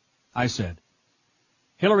yet. I said.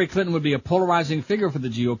 Hillary Clinton would be a polarizing figure for the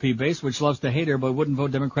GOP base, which loves to hate her but wouldn't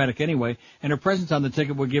vote Democratic anyway, and her presence on the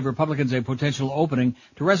ticket would give Republicans a potential opening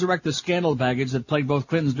to resurrect the scandal baggage that plagued both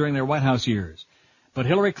Clintons during their White House years. But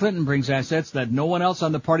Hillary Clinton brings assets that no one else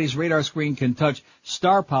on the party's radar screen can touch: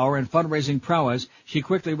 star power and fundraising prowess. She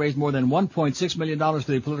quickly raised more than $1.6 million for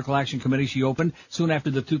the Political Action Committee she opened soon after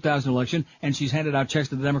the 2000 election, and she's handed out checks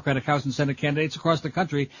to the Democratic House and Senate candidates across the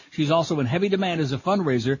country. She's also in heavy demand as a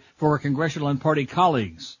fundraiser for her congressional and party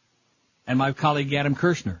colleagues. And my colleague Adam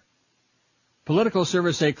Kirshner. Political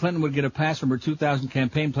surveys say Clinton would get a pass from her 2000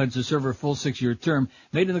 campaign pledge to serve her full 6-year term,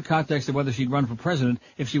 made in the context of whether she'd run for president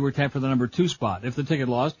if she were tapped for the number 2 spot. If the ticket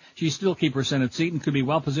lost, she'd still keep her Senate seat and could be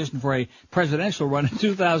well positioned for a presidential run in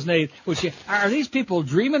 2008. Are these people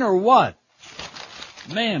dreaming or what?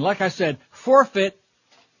 Man, like I said, forfeit.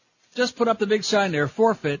 Just put up the big sign there,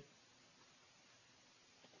 forfeit.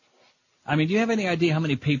 I mean, do you have any idea how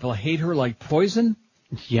many people hate her like poison?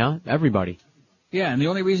 Yeah, everybody. Yeah, and the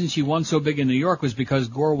only reason she won so big in New York was because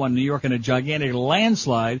Gore won New York in a gigantic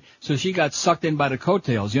landslide, so she got sucked in by the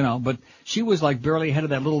coattails, you know. But she was like barely ahead of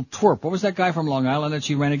that little twerp. What was that guy from Long Island that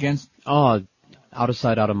she ran against? Oh, out of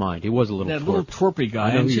sight, out of mind. He was a little twerp. Little twerpy guy.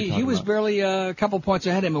 I know And who you're he was about. barely a couple points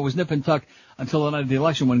ahead of him. It was nip and tuck until the night of the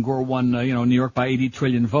election when Gore won, New York by 80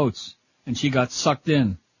 trillion votes. And she got sucked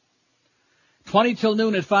in. 20 till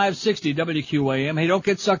noon at 560 WQAM. Hey, don't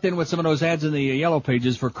get sucked in with some of those ads in the yellow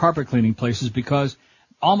pages for carpet cleaning places, because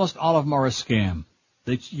almost all of them are a scam.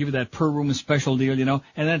 They give you that per room special deal, and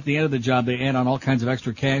then at the end of the job they add on all kinds of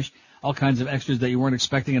extra cash, all kinds of extras that you weren't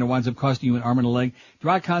expecting, and it winds up costing you an arm and a leg.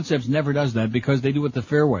 Dry Concepts never does that because they do it the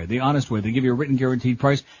fair way, the honest way. They give you a written guaranteed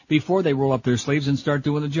price before they roll up their sleeves and start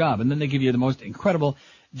doing the job. And then they give you the most incredible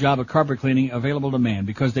job of carpet cleaning available to man,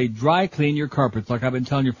 because they dry clean your carpets like I've been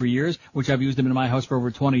telling you for years, which I've used them in my house for over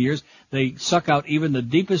 20 years. They suck out even the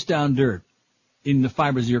deepest down dirt in the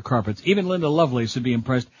fibers of your carpets. Even Linda Lovelace would be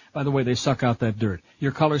impressed by the way they suck out that dirt.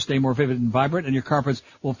 Your colors stay more vivid and vibrant, and your carpets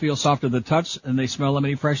will feel softer to the touch, and they smell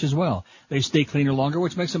lemony fresh as well. They stay cleaner longer,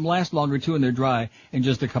 which makes them last longer too, and they're dry in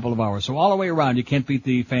just a couple of hours. So all the way around, you can't beat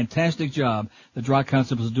the fantastic job that Dry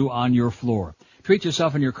Concepts do on your floor. Treat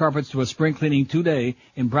yourself and your carpets to a spring cleaning today.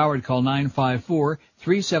 In Broward, call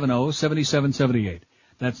 954-370-7778.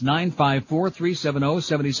 That's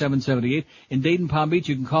 954-370-7778. In Dayton, Palm Beach,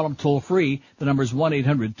 you can call them toll-free. The number's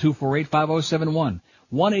 1-800-248-5071.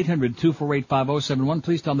 1-800-248-5071.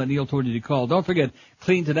 Please tell them that Neil told you to call. Don't forget,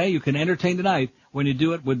 clean today. You can entertain tonight when you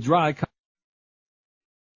do it with Dry.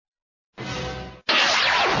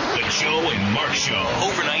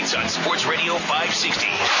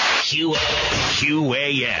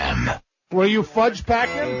 WQAM. Were you fudge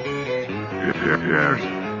packing? Yes.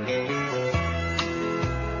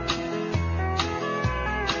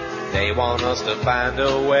 They want us to find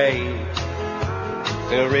a way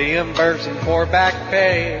to reimburse them for back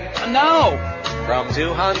pay. No! From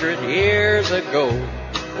 200 years ago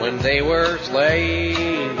when they were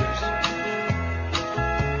slaves.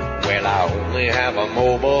 Well, I only have a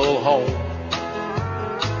mobile home,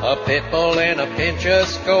 a pit bull and a pinch of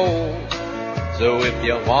skull. So if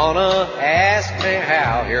you wanna ask me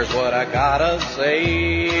how, here's what I gotta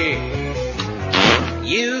say.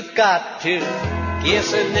 You've got to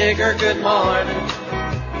kiss a nigger good morning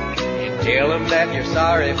and tell him that you're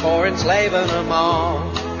sorry for enslaving them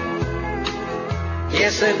all.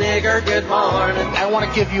 Kiss a nigger good morning. I want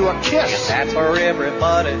to give you a kiss. And that's for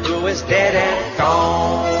everybody who is dead and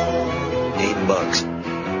gone.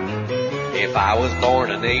 $8. If I was born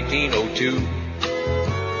in 1802,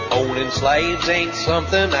 owning slaves ain't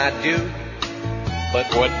something I do.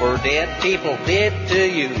 But what for dead people did to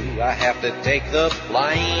you, I have to take the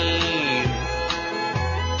blame.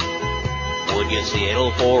 Would you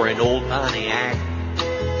settle for an old Pontiac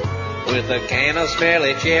with a can of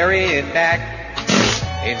smelly cherry and back?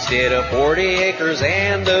 Instead of 40 acres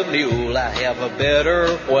and a mule, I have a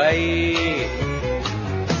better way.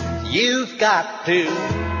 You've got to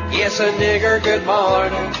kiss a nigger good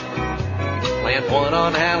morning. Plant one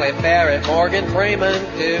on Halle Berry, Morgan Freeman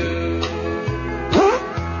too.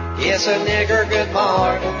 Kiss a nigger good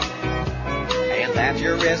morning, and that's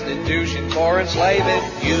your restitution for enslaving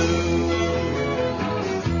you.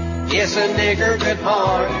 Kiss a nigger good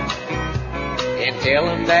morning, and tell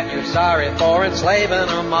them that you're sorry for enslaving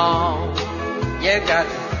them all. You got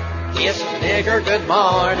to kiss a nigger good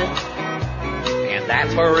morning, and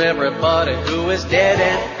that's for everybody who is dead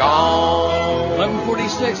and gone.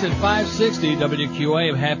 11:46 at 560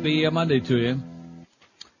 WQA. Happy Monday to you.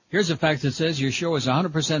 Here's a fact that says your show is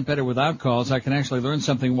 100% better without calls. I can actually learn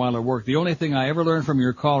something while at work. The only thing I ever learned from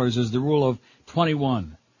your callers is the rule of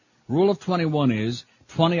 21. Rule of 21 is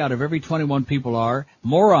 20 out of every 21 people are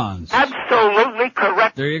morons. Absolutely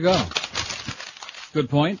correct. There you go. Good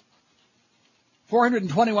point.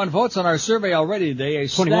 421 votes on our survey already today. A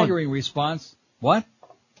 21. Staggering response. What?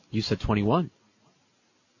 You said 21.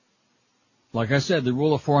 Like I said, the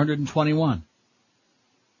rule of 421.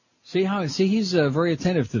 See, he's very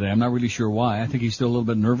attentive today. I'm not really sure why. I think he's still a little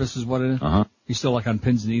bit nervous is what it is. Uh-huh. He's still like on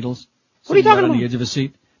pins and needles. What are you talking right about? On the edge of a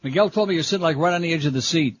seat. Miguel told me you're sitting like right on the edge of the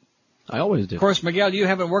seat. I always do. Of course, Miguel, you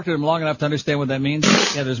haven't worked at him long enough to understand what that means.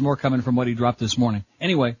 Yeah, there's more coming from what he dropped this morning.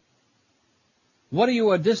 Anyway, what do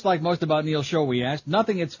you dislike most about Neil's show, we asked?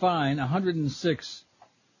 Nothing, it's fine. 106.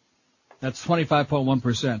 That's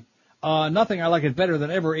 25.1%. Nothing, I like it better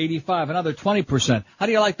than ever, 85, another 20%. How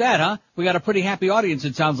do you like that, huh? We got a pretty happy audience,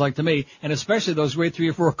 it sounds like to me, and especially those great 3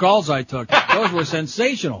 or 4 calls I took. Those were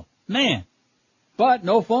sensational. Man. But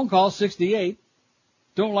no phone calls, 68.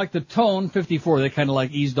 Don't like the tone, 54. They kind of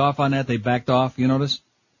like eased off on that. They backed off, you notice?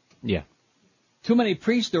 Yeah. Too many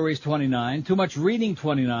pre-stories, 29. Too much reading,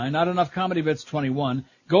 29. Not enough comedy bits, 21.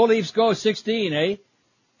 Go Leafs Go, 16, eh?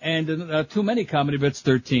 And too many comedy bits,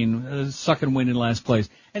 13. Suck and win in last place.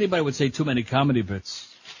 Anybody would say too many comedy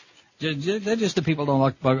bits. They're just the people who don't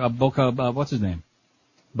like Boca, what's his name?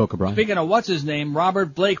 Boca Brian. Speaking of what's his name,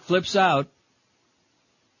 Robert Blake flips out.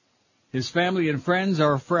 His family and friends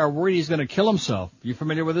are worried he's going to kill himself. You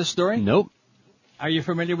familiar with this story? Nope. Are you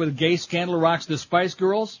familiar with Gay Scandal Rocks the Spice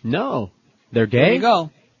Girls? No. They're gay? There you go.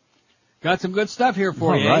 Got some good stuff here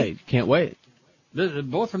for you. All right. Can't wait.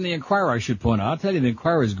 Both from the Inquirer, I should point out. I'll tell you, the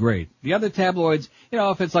Inquirer is great. The other tabloids,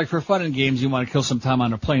 if it's like for fun and games, you want to kill some time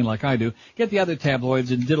on a plane like I do, get the other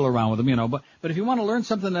tabloids and diddle around with them, But if you want to learn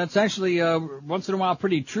something that's actually, once in a while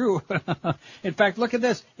pretty true, in fact, look at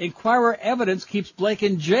this. Inquirer evidence keeps Blake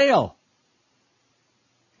in jail.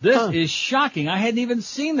 This is shocking. I hadn't even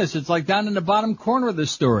seen this. It's like down in the bottom corner of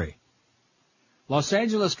this story. Los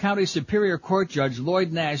Angeles County Superior Court Judge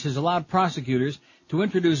Lloyd Nash has allowed prosecutors to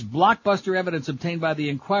introduce blockbuster evidence obtained by the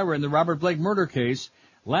Inquirer in the Robert Blake murder case.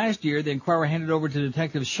 Last year, the Inquirer handed over to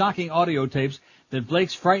detectives shocking audio tapes that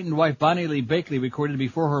Blake's frightened wife Bonnie Lee Bakley recorded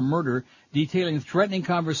before her murder, detailing threatening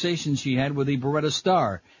conversations she had with the Beretta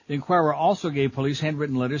star. The Inquirer also gave police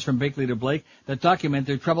handwritten letters from Bakley to Blake that document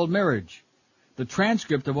their troubled marriage. The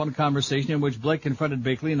transcript of one conversation in which Blake confronted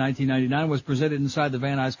Bakley in 1999 was presented inside the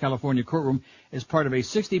Van Nuys, California courtroom as part of a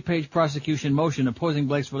 60-page prosecution motion opposing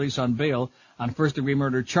Blake's release on bail on first-degree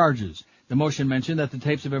murder charges. The motion mentioned that the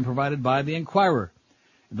tapes had been provided by the Inquirer.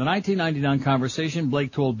 In the 1999 conversation,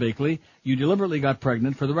 Blake told Bakley, "You deliberately got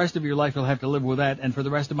pregnant. For the rest of your life, you'll have to live with that, and for the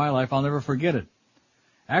rest of my life, I'll never forget it."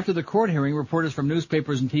 After the court hearing, reporters from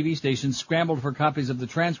newspapers and TV stations scrambled for copies of the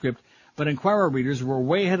transcript, but Inquirer readers were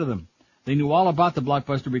way ahead of them. They knew all about the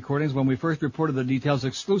Blockbuster recordings when we first reported the details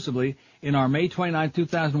exclusively in our May 29,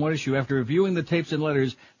 2001 issue. After reviewing the tapes and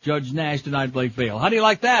letters, Judge Nash denied Blake bail. How do you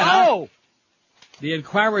like that, huh? The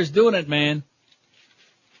Inquirer's doing it, man.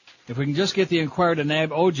 If we can just get the Inquirer to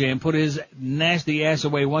nab OJ and put his nasty ass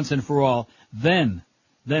away once and for all, then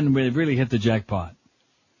we really hit the jackpot.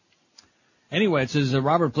 Anyway, it says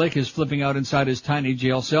Robert Blake is flipping out inside his tiny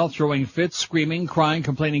jail cell, throwing fits, screaming, crying,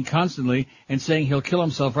 complaining constantly, and saying he'll kill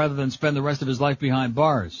himself rather than spend the rest of his life behind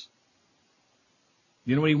bars.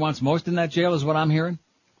 You know what he wants most in that jail is what I'm hearing?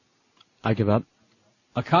 I give up.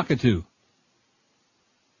 A cockatoo.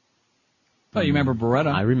 Oh, you remember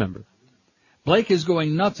Beretta? I remember. Blake is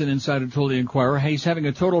going nuts, an insider told the Inquirer. He's having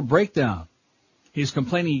a total breakdown. He's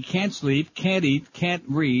complaining he can't sleep, can't eat, can't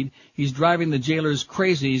read. He's driving the jailers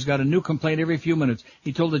crazy. He's got a new complaint every few minutes.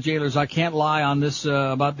 He told the jailers, I can't lie on this,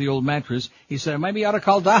 about the old mattress. He said, maybe you ought to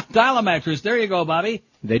call Dial-A-Mattress. There you go, Bobby.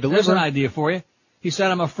 They deliver. There's an idea for you. He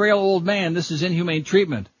said, I'm a frail old man. This is inhumane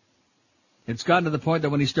treatment. It's gotten to the point that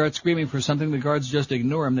when he starts screaming for something, the guards just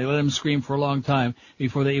ignore him. They let him scream for a long time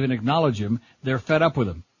before they even acknowledge him. They're fed up with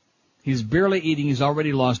him. He's barely eating. He's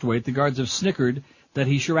already lost weight. The guards have snickered that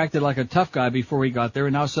he sure acted like a tough guy before he got there,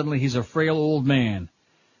 and now suddenly he's a frail old man.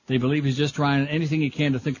 They believe he's just trying anything he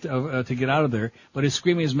can to get out of there, but his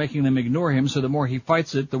screaming is making them ignore him, so the more he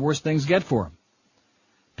fights it, the worse things get for him.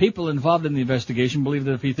 People involved in the investigation believe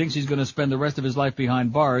that if he thinks he's going to spend the rest of his life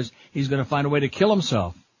behind bars, he's going to find a way to kill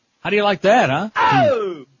himself. How do you like that, huh?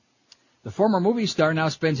 Oh! The former movie star now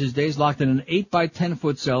spends his days locked in an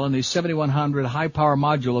 8-by-10-foot cell in the 7100 high-power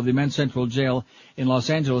module of the Men's Central Jail in Los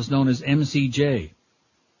Angeles, known as MCJ.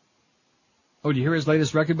 Oh, did you hear his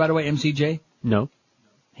latest record, by the way, MCJ? No.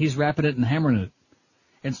 He's rapping it and hammering it.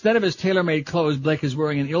 Instead of his tailor-made clothes, Blake is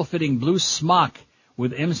wearing an ill-fitting blue smock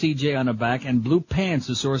with MCJ on the back and blue pants,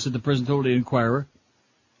 the source at the prison told the Inquirer.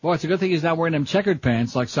 Boy, it's a good thing he's not wearing them checkered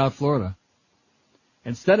pants like South Florida.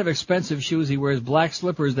 Instead of expensive shoes, he wears black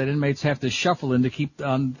slippers that inmates have to shuffle in to keep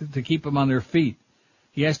them on their feet.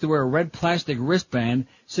 He has to wear a red plastic wristband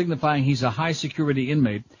signifying he's a high-security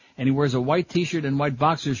inmate, and he wears a white T-shirt and white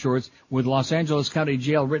boxer shorts with Los Angeles County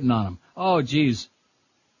Jail written on them. Oh, geez.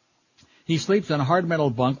 He sleeps on a hard metal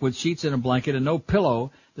bunk with sheets and a blanket and no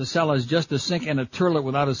pillow. The cell has just a sink and a toilet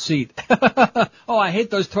without a seat. Oh, I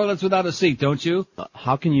hate those toilets without a seat, don't you?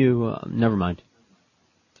 How can you, never mind.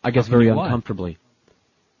 I guess very uncomfortably.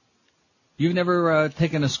 You've never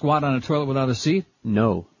taken a squat on a toilet without a seat?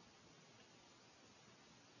 No.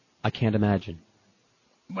 I can't imagine.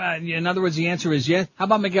 Well, in other words, the answer is yes. How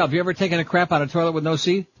about Miguel? Have you ever taken a crap on a toilet with no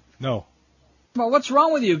seat? No. Well, what's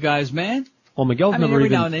wrong with you guys, man? Well, Miguel's never every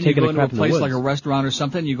even now and then taken you a go crap into a place in the like woods. a restaurant or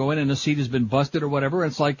something, you go in and the seat has been busted or whatever.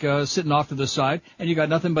 It's like sitting off to the side, and you got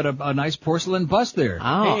nothing but a nice porcelain bust there.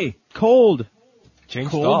 Ah, hey, cold.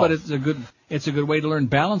 Cold, off. But it's a good way to learn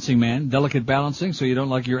balancing, man. Delicate balancing, so you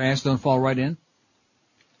don't your ass don't fall right in.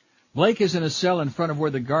 Blake is in a cell in front of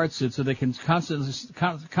where the guards sit so they can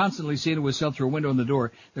constantly see into his cell through a window in the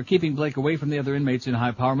door. They're keeping Blake away from the other inmates in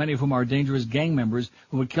high power, many of whom are dangerous gang members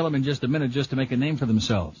who would kill him in just a minute just to make a name for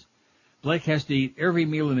themselves. Blake has to eat every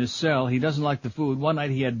meal in his cell. He doesn't like the food. One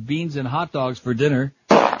night he had beans and hot dogs for dinner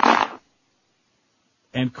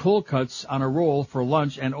and cold cuts on a roll for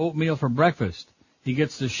lunch and oatmeal for breakfast. He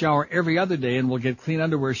gets to shower every other day and will get clean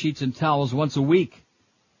underwear, sheets, and towels once a week.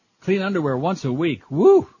 Clean underwear once a week.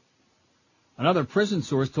 Woo! Another prison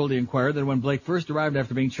source told the Inquirer that when Blake first arrived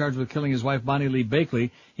after being charged with killing his wife Bonnie Lee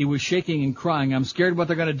Bakley, he was shaking and crying. I'm scared what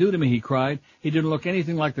they're going to do to me, he cried. He didn't look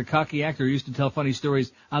anything like the cocky actor who used to tell funny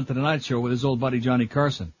stories on The Tonight Show with his old buddy Johnny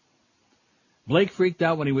Carson. Blake freaked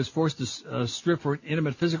out when he was forced to strip for an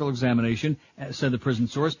intimate physical examination, said the prison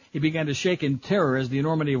source. He began to shake in terror as the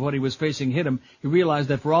enormity of what he was facing hit him. He realized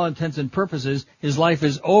that for all intents and purposes, his life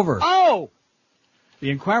is over. Oh! The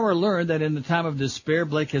Inquirer learned that in the time of despair,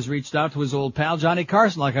 Blake has reached out to his old pal, Johnny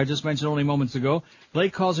Carson, like I just mentioned only moments ago.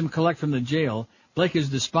 Blake calls him collect from the jail. Blake is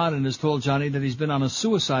despondent and has told Johnny that he's been on a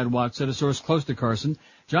suicide watch, said a source close to Carson.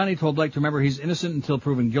 Johnny told Blake to remember he's innocent until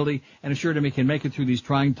proven guilty and assured him he can make it through these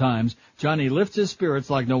trying times. Johnny lifts his spirits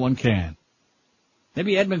like no one can.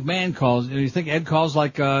 Maybe Ed McMahon calls. You think Ed calls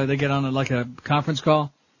like they get on like a conference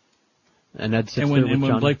call? And Ed sits when there with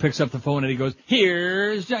Johnny. Blake picks up the phone and he goes,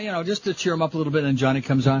 here's, just to cheer him up a little bit, and Johnny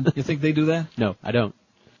comes on. You think they do that? No, I don't.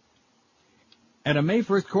 At a May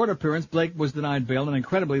 1st court appearance, Blake was denied bail, and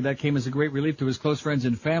incredibly, that came as a great relief to his close friends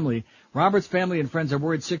and family. Robert's family and friends are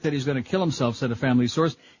worried sick that he's going to kill himself, said a family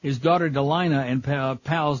source. His daughter, Delina, and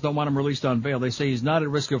pals don't want him released on bail. They say he's not at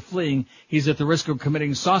risk of fleeing. He's at the risk of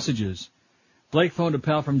committing sausages. Blake phoned a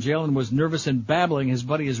pal from jail and was nervous and babbling. His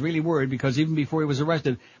buddy is really worried because even before he was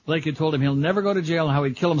arrested, Blake had told him he'll never go to jail and how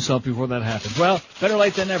he'd kill himself before that happens. Well, better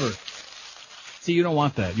late than never. See, you don't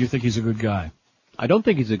want that. You think he's a good guy. I don't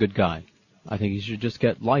think he's a good guy. I think he should just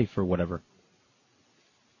get life or whatever.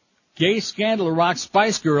 Gay scandal rocks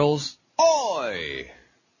Spice Girls. Oi!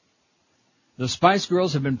 The Spice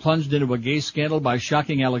Girls have been plunged into a gay scandal by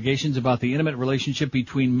shocking allegations about the intimate relationship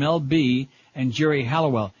between Mel B and Jerry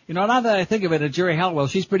Halliwell. You know, now that I think of it, Jerry Halliwell,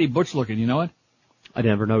 she's pretty butch looking, you know it? I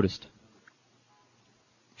never noticed.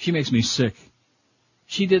 She makes me sick.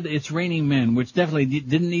 She did It's Raining Men, which definitely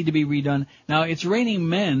didn't need to be redone. Now, It's Raining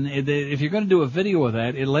Men, if you're going to do a video of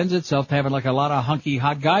that, it lends itself to having like a lot of hunky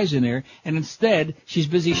hot guys in there, and instead, she's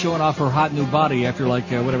busy showing off her hot new body after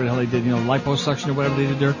like whatever the hell they did, you know, liposuction or whatever they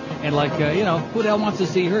did to her, and like, you know, who the hell wants to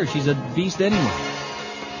see her? She's a beast anyway.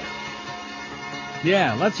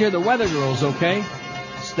 Yeah, let's hear the Weather Girls, okay?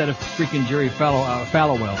 Instead of freaking Jerry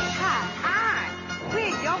Fallowell.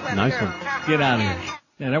 Nice one. Get out of here.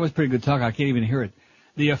 Yeah, that was pretty good talk. I can't even hear it.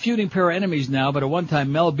 The feuding pair are enemies now, but at one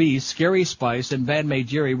time Mel B, Scary Spice, and bandmate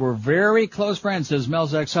Jerry were very close friends, says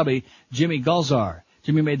Mel's ex-hubby, Jimmy Gulzar.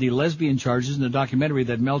 Jimmy made the lesbian charges in the documentary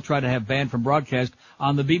that Mel tried to have banned from broadcast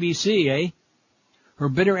on the BBC, eh? Her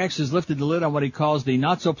bitter ex has lifted the lid on what he calls the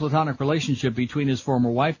not-so-platonic relationship between his former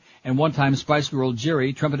wife and one-time Spice Girl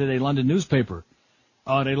Jerry, trumpeted a London newspaper.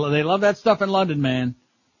 Oh, they love that stuff in London, man.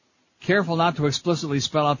 Careful not to explicitly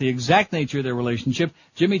spell out the exact nature of their relationship,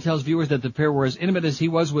 Jimmy tells viewers that the pair were as intimate as he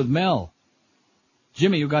was with Mel.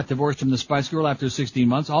 Jimmy, who got divorced from the Spice Girl after 16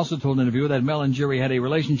 months, also told an interviewer that Mel and Jerry had a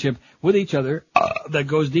relationship with each other that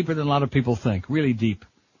goes deeper than a lot of people think. Really deep.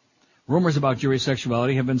 Rumors about Jerry's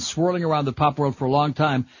sexuality have been swirling around the pop world for a long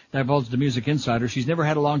time, divulged the Music Insider. She's never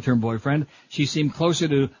had a long-term boyfriend. She seemed closer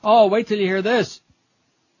to, wait till you hear this.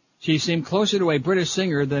 She seemed closer to a British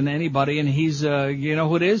singer than anybody, and he's, you know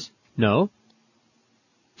who it is? No.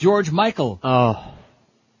 George Michael. Oh.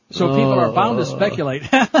 So people are bound to speculate.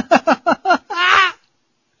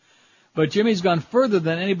 But Jimmy's gone further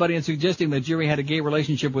than anybody in suggesting that Jerry had a gay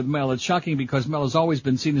relationship with Mel. It's shocking because Mel has always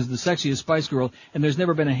been seen as the sexiest Spice Girl, and there's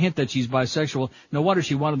never been a hint that she's bisexual. No wonder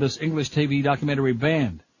she wanted this English TV documentary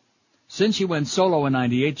banned. Since she went solo in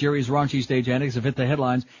 '98, Jerry's raunchy stage antics have hit the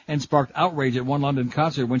headlines and sparked outrage at one London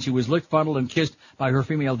concert when she was licked, fondled, and kissed by her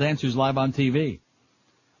female dancers live on TV.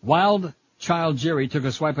 Wild Child Jerry took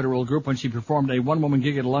a swipe at her old group when she performed a one-woman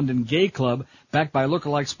gig at a London gay club backed by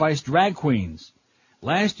lookalike Spice drag queens.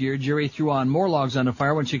 Last year, Jerry threw on more logs on the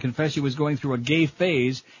fire when she confessed she was going through a gay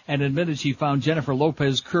phase and admitted she found Jennifer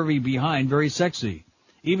Lopez's curvy behind very sexy.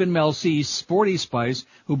 Even Mel C, Sporty Spice,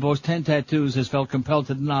 who boasts 10 tattoos, has felt compelled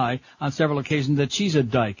to deny on several occasions that she's a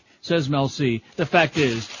dyke. Says Mel C, the fact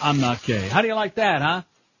is, I'm not gay. How do you like that, huh?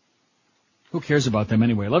 Who cares about them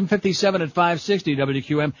anyway? 11:57 at 560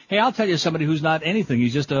 WQM. Hey, I'll tell you somebody who's not anything.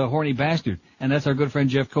 He's just a horny bastard. And that's our good friend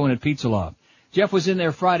Jeff Cohen at Pizza Loft. Jeff was in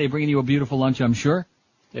there Friday bringing you a beautiful lunch, I'm sure.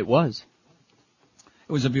 It was.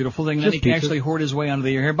 It was a beautiful thing. Then he can actually hoard his way onto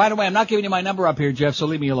the air here. By the way, I'm not giving you my number up here, Jeff, so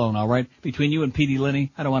leave me alone, all right? Between you and Petey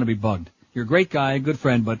Lenny, I don't want to be bugged. You're a great guy, a good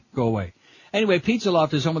friend, but go away. Anyway, Pizza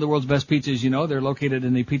Loft is home of the world's best pizzas, you know. They're located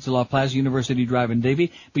in the Pizza Loft Plaza, University Drive in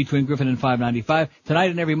Davie, between Griffin and 595.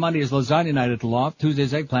 Tonight and every Monday is lasagna night at the Loft.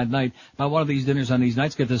 Tuesday's eggplant night. Buy one of these dinners on these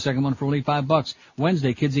nights. Get the second one for only $5.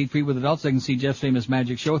 Wednesday, kids eat free with adults. They can see Jeff's famous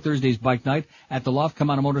magic show. Thursday's bike night at the Loft. Come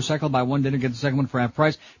on a motorcycle. Buy one dinner, get the second one for half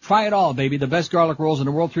price. Try it all, baby. The best garlic rolls in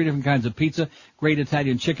the world. 3 different kinds of pizza. Great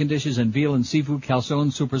Italian chicken dishes and veal and seafood,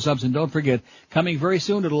 calzones, super subs. And don't forget, coming very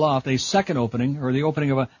soon to the Loft, a second opening, or the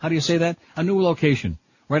opening of a, how do you say that? A new location.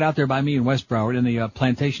 Right out there by me in West Broward in the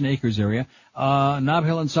Plantation Acres area. Nob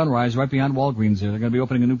Hill and Sunrise right behind Walgreens there. They're going to be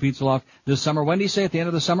opening a new Pizza Loft this summer. When do you say at the end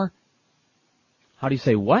of the summer? How do you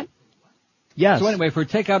say what? Yes. So anyway, for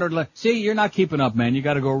takeout or see, you're not keeping up, man. You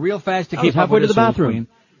got to go real fast to keep up. Halfway to the bathroom.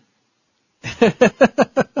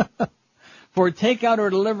 For takeout or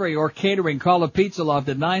delivery or catering, call the Pizza Loft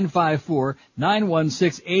at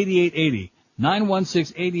 954-916-8880.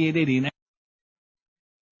 916-8880.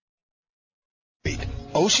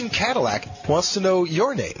 Ocean Cadillac wants to know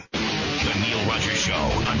your name. The Neil Rogers Show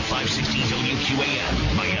on 560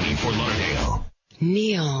 WQAM, Miami, Fort Lauderdale.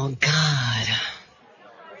 Neil, God.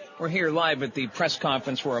 We're here live at the press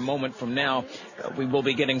conference for a moment from now. We will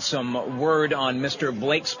be getting some word on Mr.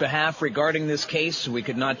 Blake's behalf regarding this case. We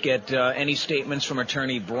could not get any statements from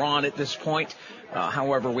Attorney Braun at this point.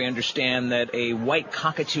 However, we understand that a white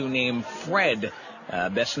cockatoo named Fred,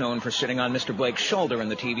 best known for sitting on Mr. Blake's shoulder in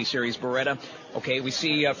the TV series Beretta. Okay, we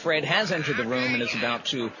see Fred has entered the room and is about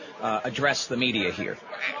to address the media here.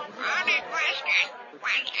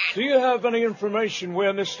 Do you have any information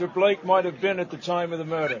where Mr. Blake might have been at the time of the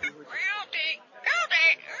murder?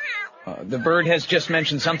 The bird has just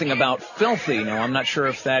mentioned something about filthy. Now, I'm not sure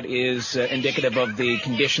if that is indicative of the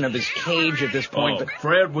condition of his cage at this point. But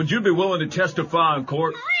Fred, would you be willing to testify in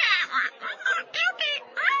court?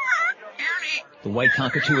 the white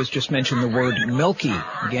cockatoo has just mentioned the word milky.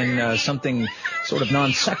 Again, something sort of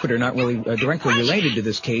non sequitur, not really directly related to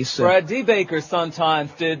this case. Brad D. Baker,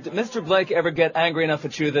 Sun-Times, did Mr. Blake ever get angry enough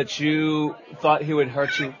at you that you thought he would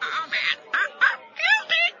hurt you?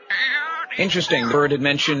 Interesting. Bird had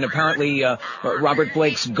mentioned apparently Robert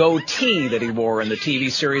Blake's goatee that he wore in the TV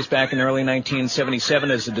series back in early 1977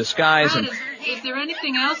 as a disguise. And is there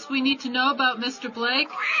anything else we need to know about Mr. Blake?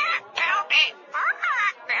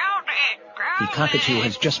 The cockatoo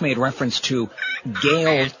has just made reference to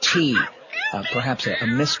Gail T. Perhaps a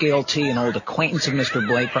Miss Gail T., an old acquaintance of Mr.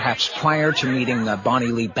 Blake, perhaps prior to meeting Bonnie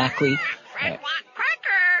Lee Beckley.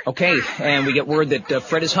 Okay, and we get word that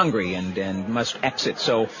Fred is hungry and must exit.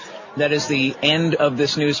 So that is the end of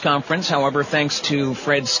this news conference. However, thanks to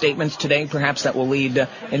Fred's statements today, perhaps that will lead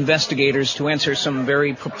investigators to answer some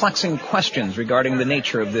very perplexing questions regarding the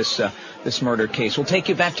nature of this murder case. We'll take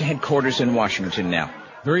you back to headquarters in Washington now.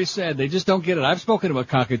 Very sad. They just don't get it. I've spoken to a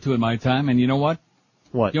cockatoo in my time, and you know what?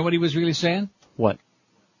 What? You know what he was really saying? What?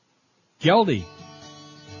 Geldy.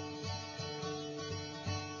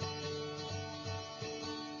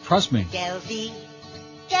 Trust me. Geldy,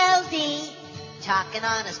 talking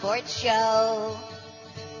on a sports show,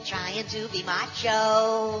 trying to be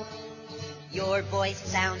macho. Your voice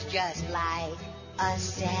sounds just like a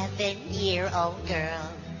 7-year-old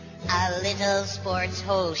girl, a little sports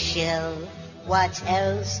hole shill. What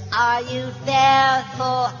else are you there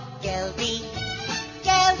for? Geldy,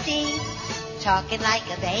 talking like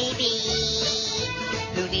a baby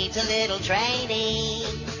who needs a little training.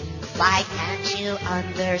 Why can't you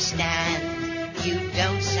understand? You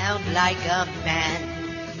don't sound like a man.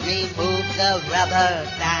 Remove the rubber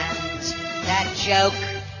bands that choke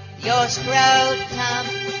your scrotum.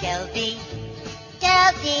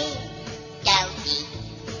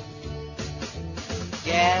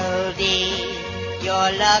 Geldy,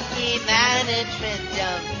 your lucky management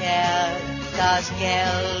don't care. 'Cause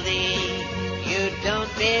Geldy, you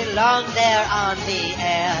don't belong there on the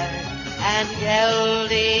air. And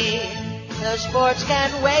Geldy, the sports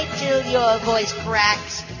can wait till your voice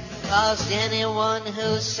cracks. 'Cause anyone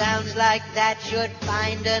who sounds like that should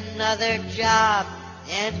find another job.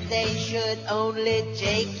 And they should only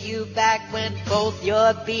take you back when both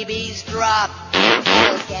your BBs drop.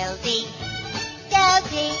 Oh, Geldy,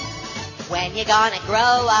 when you gonna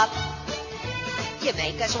grow up? You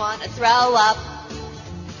make us want to throw up.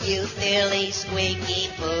 You silly squeaky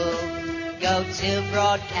poo. Go to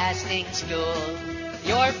broadcasting school.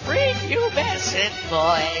 Your prepubescent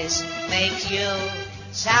voice makes you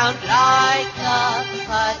sound like a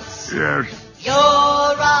putz. Yes. You're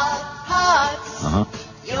a putz. Uh-huh.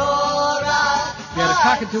 You're a putz. Yeah, the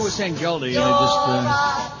cockatoo was saying Geldy,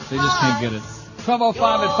 and they just can't get it.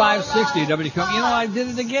 12:05 at 560 WCOM. You know, I did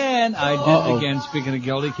it again. I did it again. Speaking of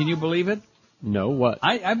Geldy, can you believe it? No, what?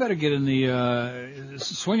 I better get in the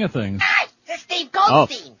swing of things. Hi, it's Steve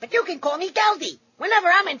Goldstein, but you can call me Geldy. Whenever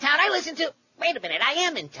I'm in town, I listen to... Wait a minute, I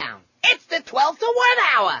am in town. It's the 12 to 1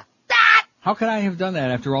 hour. That! How could I have done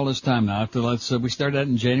that after all this time now? We started that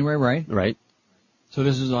in January, right? Right. So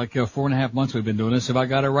this is like 4.5 months we've been doing this. Have I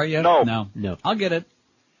got it right yet? No. I'll get it.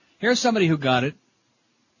 Here's somebody who got it.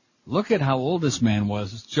 Look at how old this man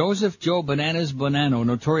was. Joseph Joe Bananas Bonanno,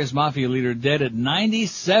 notorious mafia leader, dead at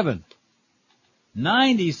 97.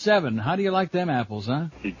 97. How do you like them apples, huh?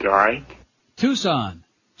 He died? Tucson.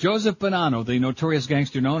 Joseph Bonanno, the notorious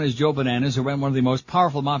gangster known as Joe Bananas, who ran one of the most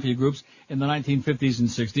powerful mafia groups in the 1950s and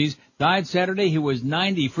 60s, died Saturday. He was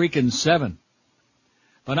 97.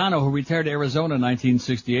 Bonanno, who retired to Arizona in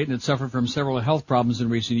 1968 and had suffered from several health problems in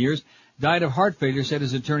recent years, died of heart failure, said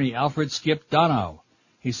his attorney Alfred Skip Donau.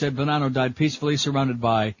 He said Bonanno died peacefully surrounded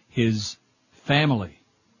by his family.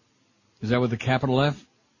 Is that with a capital F?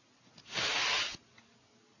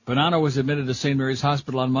 Bonanno was admitted to St. Mary's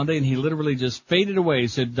Hospital on Monday, and he literally just faded away,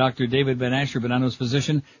 said Dr. David Ben Asher, Bonanno's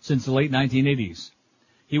physician, since the late 1980s.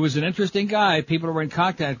 He was an interesting guy. People who were in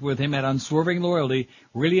contact with him had unswerving loyalty.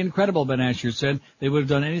 Really incredible, Ben Asher said. They would have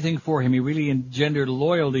done anything for him. He really engendered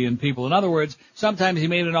loyalty in people. In other words, sometimes he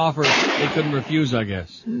made an offer they couldn't refuse, I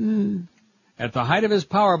guess. Mm. At the height of his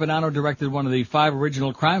power, Bonanno directed one of the 5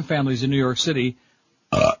 original crime families in New York City.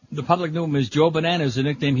 The public knew him as Joe Bananas, a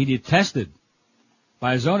nickname he detested.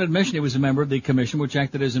 By his own admission, he was a member of the commission, which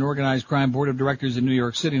acted as an organized crime board of directors in New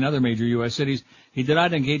York City and other major U.S. cities. He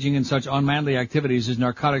denied engaging in such unmanly activities as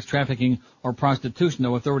narcotics trafficking or prostitution,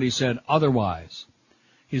 though authorities said otherwise.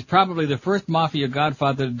 He's probably the first mafia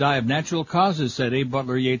godfather to die of natural causes, said Abe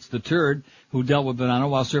Butler Yates III, who dealt with Bonanno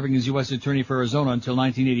while serving as U.S. Attorney for Arizona until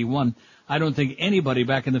 1981. I don't think anybody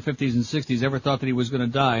back in the 50s and 60s ever thought that he was going to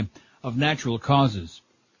die of natural causes.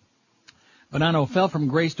 Bonanno fell from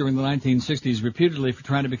grace during the 1960s, reputedly for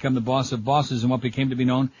trying to become the boss of bosses in what became to be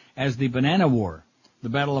known as the Banana War. The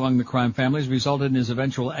battle among the crime families resulted in his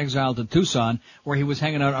eventual exile to Tucson, where he was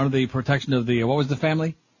hanging out under the protection of the, what was the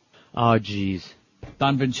family? Oh, jeez.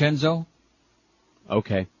 Don Vincenzo?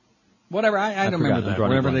 Okay. Whatever, I don't remember that.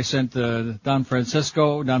 Wherever they sent Don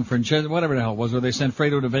Francisco, Don Vincenzo, whatever the hell it was, where they sent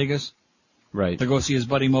Fredo to Vegas. Right. To go see his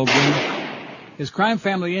buddy Mo Green. His crime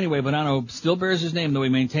family, anyway, Bonanno still bears his name, though he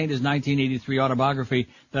maintained his 1983 autobiography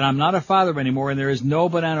that I'm not a father anymore and there is no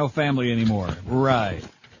Bonanno family anymore. Right.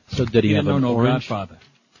 So did he have an orange? Godfather.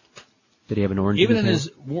 Did he have an orange Even in his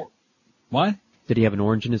hand? What? Did he have an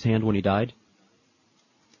orange in his hand when he died?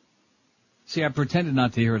 See, I pretended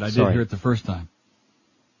not to hear it. I did hear it the first time.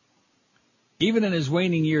 Even in his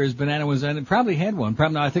waning years, Bonanno was, and probably had one.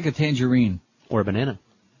 Probably, I think a tangerine. Or a banana.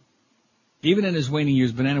 Even in his waning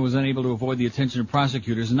years, Bonanno was unable to avoid the attention of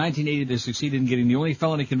prosecutors. In 1980, they succeeded in getting the only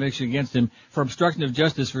felony conviction against him for obstruction of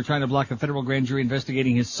justice for trying to block a federal grand jury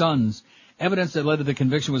investigating his sons. Evidence that led to the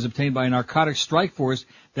conviction was obtained by a narcotics strike force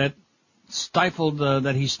that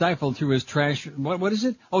he stifled through his trash. What is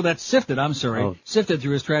it? Oh, that's sifted. I'm sorry. Oh. Sifted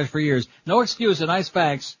through his trash for years. No excuse. Nice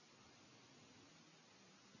facts.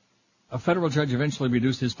 A federal judge eventually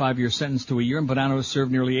reduced his 5-year sentence to a year, and Bonanno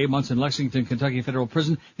served nearly 8 months in Lexington, Kentucky Federal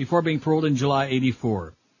Prison before being paroled in July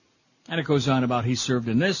 '84. And it goes on about he served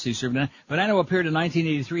in this, he served in that. Bonanno appeared in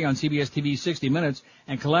 1983 on CBS TV 60 Minutes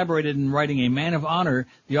and collaborated in writing A Man of Honor,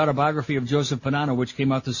 the autobiography of Joseph Bonanno, which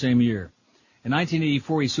came out the same year. In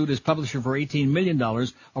 1984, he sued his publisher for $18 million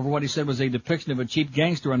over what he said was a depiction of a cheap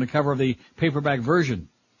gangster on the cover of the paperback version.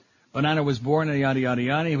 Bonanno was born in yada yada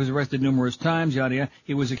yada. He was arrested numerous times, yada yada.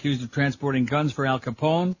 He was accused of transporting guns for Al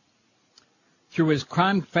Capone. Through his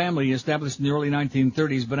crime family established in the early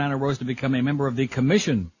 1930s, Bonanno rose to become a member of the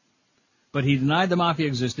Commission. But he denied the mafia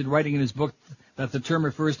existed, writing in his book that the term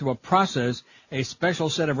refers to a process, a special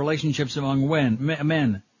set of relationships among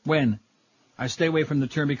men. When? I stay away from the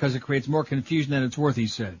term because it creates more confusion than it's worth, he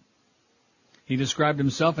said. He described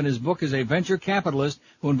himself in his book as a venture capitalist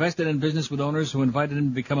who invested in business with owners who invited him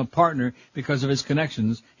to become a partner because of his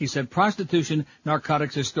connections. He said prostitution,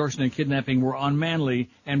 narcotics, extortion, and kidnapping were unmanly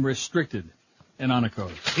and restricted. And on it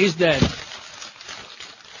goes. He's dead.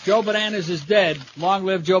 Joe Bananas is dead. Long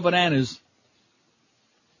live Joe Bananas.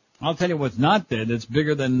 I'll tell you what's not dead. It's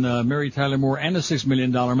bigger than Mary Tyler Moore and the $6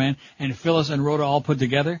 Million Man and Phyllis and Rhoda all put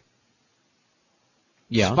together.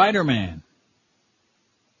 Yeah. Spider-Man.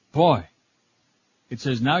 Boy. It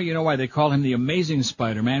says, now you know why they call him the Amazing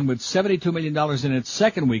Spider-Man. With $72 million in its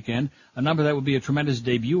second weekend, a number that would be a tremendous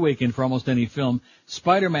debut weekend for almost any film,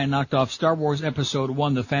 Spider-Man knocked off Star Wars Episode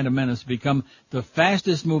 1, The Phantom Menace, to become the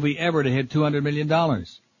fastest movie ever to hit $200 million.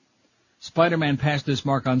 Spider-Man passed this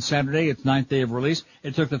mark on Saturday, its 9th day of release.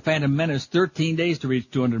 It took The Phantom Menace 13 days to reach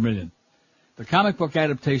 $200 million. The comic book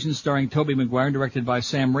adaptation, starring Tobey Maguire and directed by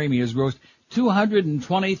Sam Raimi, has grossed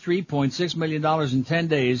 $223.6 million in 10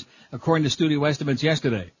 days, according to studio estimates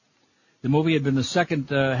yesterday. The movie had been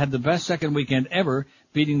had the best second weekend ever,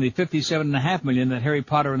 beating the $57.5 million that Harry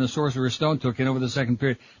Potter and the Sorcerer's Stone took in over the second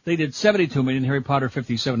period. They did $72 million, Harry Potter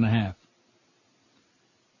 $57.5.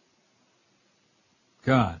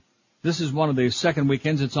 God. This is one of the second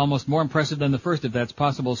weekends. It's almost more impressive than the first, if that's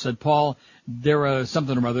possible, said Paul Dargarabedian,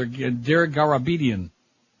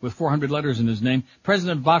 with 400 letters in his name.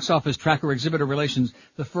 President of Box Office Tracker Exhibitor Relations.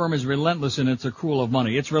 The firm is relentless in its accrual of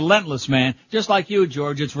money. It's relentless, man. Just like you,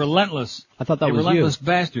 George. It's relentless. I thought that was you. A relentless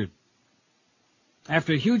bastard.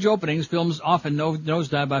 After huge openings, films often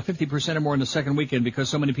nosedive by 50% or more in the second weekend because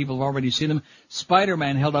so many people have already seen them.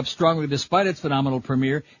 Spider-Man held up strongly despite its phenomenal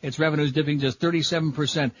premiere, its revenues dipping just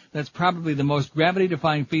 37%. That's probably the most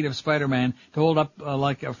gravity-defying feat of Spider-Man to hold up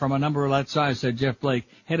from a number of that size, said Jeff Blake,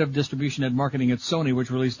 head of distribution and marketing at Sony,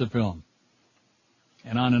 which released the film.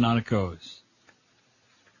 And on it goes.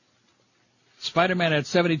 Spider-Man had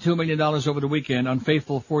 $72 million over the weekend,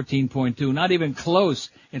 Unfaithful 14.2. Not even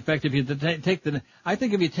close. In fact, if you take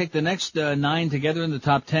the next 9 together in the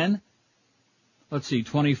top 10, let's see,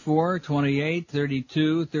 24, 28,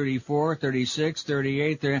 32, 34, 36,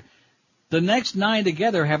 38, 30. The next 9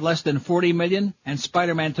 together have less than 40 million, and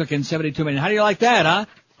Spider-Man took in 72 million. How do you like that, huh?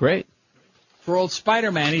 Great. For old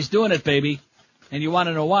Spider-Man, he's doing it, baby. And you want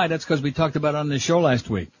to know why? That's because we talked about it on the show last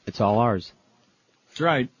week. It's all ours. That's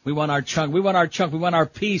right. We want our chunk. We want our chunk. We want our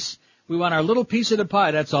piece. We want our little piece of the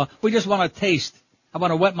pie. That's all. We just want a taste. I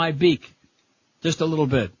want to wet my beak. Just a little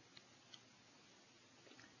bit.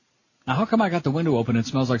 Now, how come I got the window open and it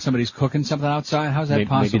smells like somebody's cooking something outside? How's that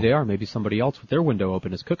possible? Maybe they are. Maybe somebody else with their window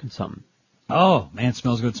open is cooking something. Oh, man, it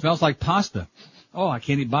smells good. It smells like pasta. Oh, I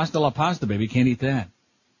can't eat pasta la pasta, baby. Can't eat that.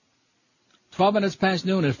 12 minutes past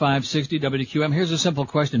noon at 560 WQM. Here's a simple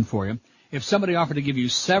question for you. If somebody offered to give you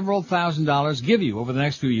several $1,000s, over the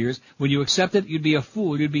next few years, would you accept it? You'd be a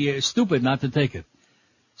fool. You'd be stupid not to take it.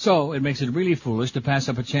 So it makes it really foolish to pass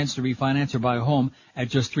up a chance to refinance or buy a home at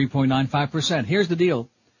just 3.95%. Here's the deal.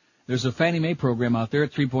 There's a Fannie Mae program out there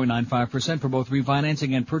at 3.95% for both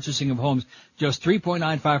refinancing and purchasing of homes. Just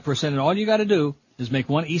 3.95%, and all you got to do is make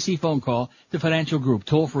one easy phone call to Financial Group.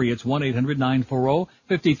 Toll free, it's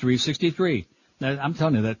 1-800-940-5363. I'm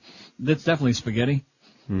telling you that's definitely spaghetti.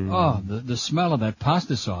 Oh, the smell of that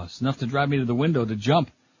pasta sauce, enough to drive me to the window to jump.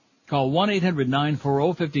 Call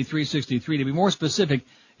 1-800-940-5363. To be more specific,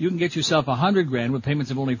 you can get yourself $100,000 with payments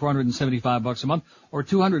of only $475 a month, or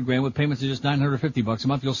 $200,000 with payments of just $950 a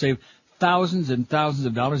month. You'll save thousands and thousands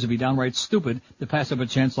of dollars. It'd be downright stupid to pass up a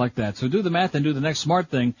chance like that. So do the math and do the next smart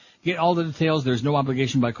thing. Get all the details. There's no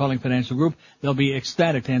obligation by calling Financial Group. They'll be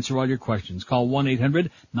ecstatic to answer all your questions. Call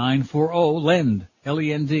 1-800-940-LEND,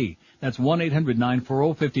 L-E-N-D. That's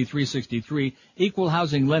 1-800-940-5363. Equal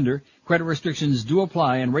housing lender. Credit restrictions do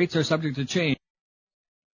apply and rates are subject to change.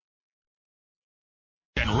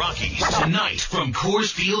 And Rockies tonight from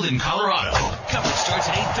Coors Field in Colorado. Coverage starts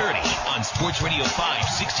at 8:30 on Sports Radio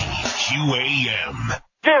 560 QAM.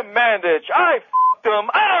 Jim Mandich, I f***ed him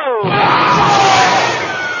out!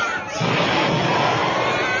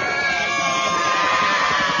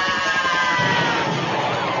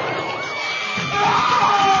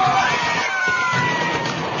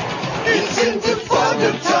 It's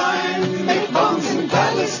Intifada time, make bombs in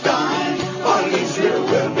Palestine, all Israel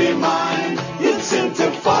will be mine. It's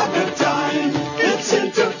Intifada time, it's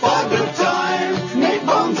Intifada time, make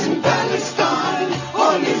bombs in Palestine,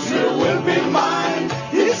 all Israel will be mine.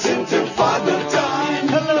 It's Intifada time.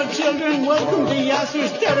 Hello children, welcome to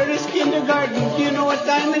Yasser's Terrorist Kindergarten. Do you know what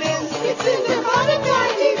time it is? It's Intifada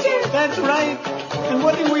time, teacher. That's right. And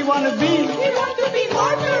what do we want to be? We want to be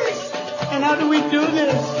martyrs. And how do we do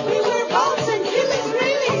this? We wear bombs and kill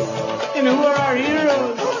Israelis. And who are our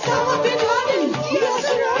heroes? Osama bin Laden,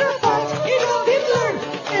 Yasser Arafat, Adolf Hitler.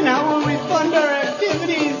 And how will we fund our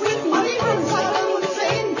activities? With money from Saddam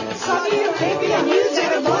Hussein, Saudi Arabia, and use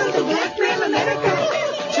it aboard the blackmail America.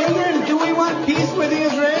 Children, do we want peace with the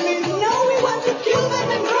Israelis? No, we want to kill them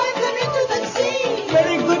and drive them into the sea.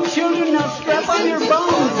 Very good, children. Now strap on your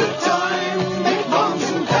bombs. It's time, make bombs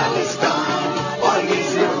in Palestine. All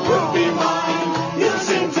Israel will be mine. It's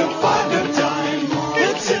Intifada time.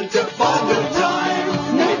 It's Intifada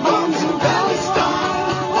time. Make bombs in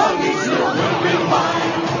Palestine. All Israel will be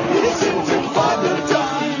mine. It's Intifada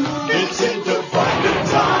time. It's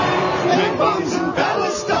Intifada time. Make bombs in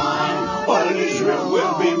Palestine. All Israel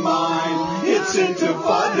will be mine. It's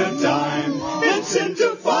Intifada time. It's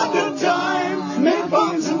Intifada time. Make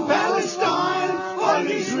bombs in Palestine. All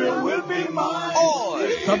Israel will be mine.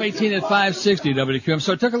 12:18 at 560 WQM.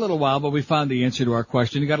 So it took a little while, but we found the answer to our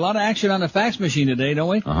question. You got a lot of action on the fax machine today, don't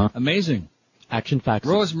we? Amazing. Action fax.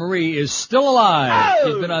 Rose Marie is still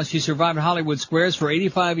alive. She survived Hollywood Squares for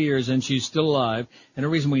 85 years, and she's still alive. And the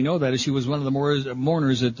reason we know that is she was one of the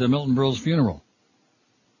mourners at Milton Berle's funeral.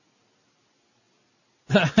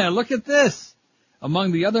 Look at this.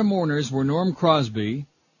 Among the other mourners were Norm Crosby,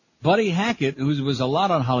 Buddy Hackett, who was a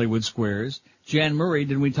lot on Hollywood Squares, Jan Murray.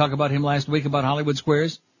 Didn't we talk about him last week about Hollywood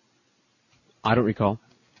Squares? I don't recall.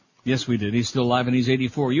 Yes, we did. He's still alive and he's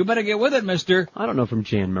 84. You better get with it, mister. I don't know from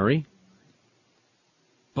Jan Murray.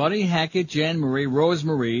 Buddy Hackett, Jan Murray, Rose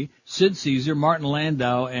Marie, Sid Caesar, Martin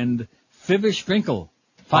Landau, and Fivish Finkel.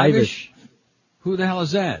 Fivish? Who the hell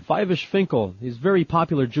is that? Fivish Finkel. He's a very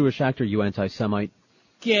popular Jewish actor, you anti-Semite.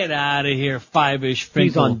 Get out of here, Fivish Finkel.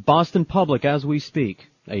 He's on Boston Public as we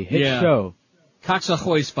speak. A hit show.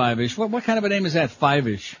 Coxahoy's Fivish. What kind of a name is that,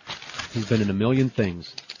 Fivish? He's been in a million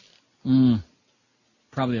things.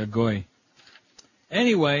 Probably a goy.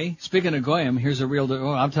 Anyway, speaking of goyim, here's a real,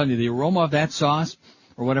 I'm telling you, the aroma of that sauce,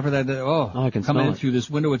 or whatever that, I can coming smell in it. through this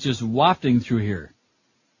window, it's just wafting through here.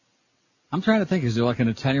 I'm trying to think, is there like an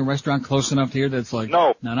Italian restaurant close enough to here that's like,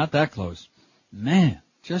 no, not that close. Man,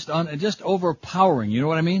 just overpowering, you know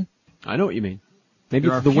what I mean? I know what you mean. Maybe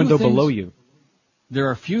it's the window below you. There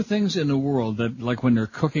are a few things in the world that, like when they're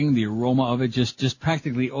cooking, the aroma of it just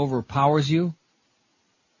practically overpowers you.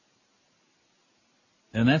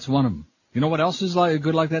 And that's one of them. You know what else is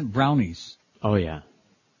good like that? Brownies. Oh, yeah.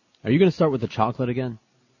 Are you going to start with the chocolate again?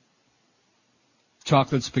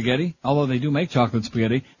 Chocolate spaghetti, although they do make chocolate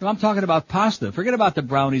spaghetti. No, I'm talking about pasta. Forget about the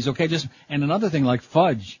brownies, okay? And another thing like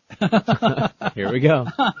fudge. Here we go.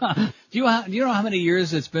 Do you know how many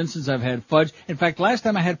years it's been since I've had fudge? In fact, last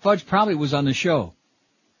time I had fudge probably was on the show.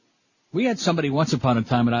 We had somebody once upon a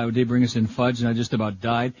time at Iowa Day bring us in fudge, and I just about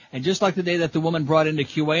died. And just like the day that the woman brought into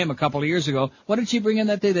QAM a couple of years ago, what did she bring in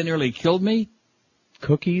that day that nearly killed me?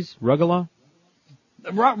 Cookies? Rugaloch?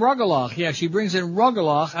 Rugaloch, yeah. She brings in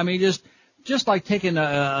Rugaloch. I mean, just like taking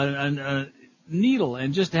a needle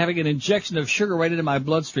and just having an injection of sugar right into my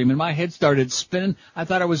bloodstream, and my head started spinning. I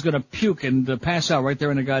thought I was going to puke and pass out right there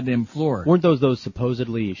on the goddamn floor. Weren't those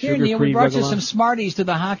supposedly sugar-free Here, Neil, we brought you Rugaloch? some Smarties to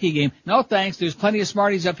the hockey game. No, thanks. There's plenty of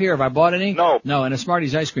Smarties up here. Have I bought any? No. No, and a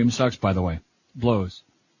Smarties ice cream sucks, by the way. Blows.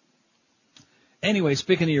 Anyway,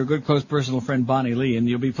 speaking of your good, close personal friend Bonnie Lee, and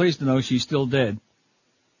you'll be pleased to know she's still dead.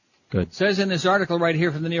 Good. Says in this article right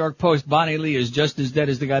here from the New York Post, Bonnie Lee is just as dead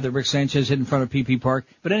as the guy that Rick Sanchez hit in front of PP Park.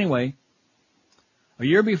 But anyway, a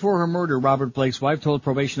year before her murder, Robert Blake's wife told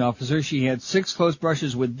probation officers she had 6 close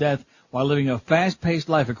brushes with death while living a fast-paced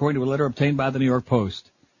life, according to a letter obtained by the New York Post.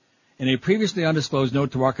 In a previously undisclosed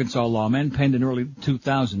note to Arkansas lawmen penned in early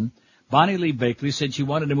 2000, Bonnie Lee Bakley said she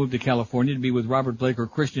wanted to move to California to be with Robert Blake or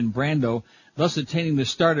Christian Brando, thus attaining the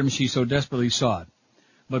stardom she so desperately sought.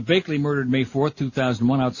 But Bakley murdered May 4th,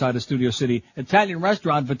 2001 outside a Studio City Italian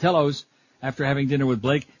restaurant, Vitello's, after having dinner with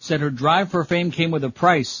Blake, said her drive for fame came with a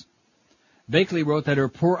price. Bakley wrote that her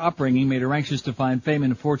poor upbringing made her anxious to find fame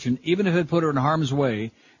and fortune, even if it put her in harm's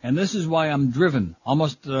way, and this is why I'm driven,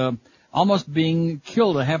 almost being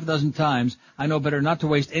killed a half a dozen times. I know better not to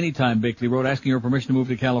waste any time, Bakley wrote, asking her permission to move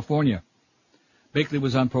to California. Bakley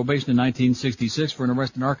was on probation in 1966 for an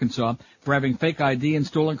arrest in Arkansas for having fake ID and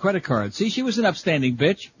stolen credit cards. See, she was an upstanding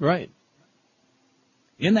bitch. Right.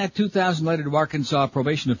 In that 2000 letter to Arkansas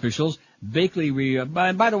probation officials, Bakley,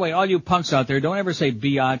 by the way, all you punks out there, don't ever say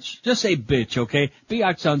biatch. Just say bitch, okay?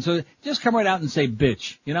 Biatch sounds so, just come right out and say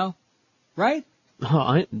bitch, you know? Right? Oh,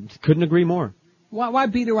 I couldn't agree more. Why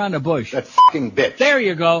beat around the bush? That fucking bitch. There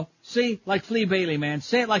you go. See? Like Flea Bailey, man.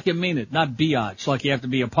 Say it like you mean it, not biatch, like you have to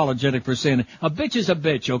be apologetic for saying it. A bitch is a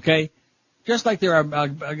bitch, okay? Just like there are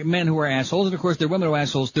men who are assholes, and of course there are women who are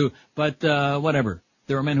assholes too, but whatever.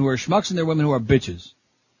 There are men who are schmucks and there are women who are bitches.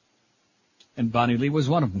 And Bonnie Lee was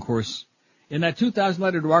one of them, of course. In that 2000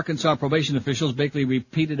 letter to Arkansas probation officials, Bakley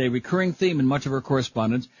repeated a recurring theme in much of her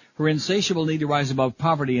correspondence, her insatiable need to rise above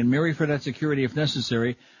poverty and marry for that security if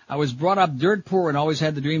necessary. I was brought up dirt poor and always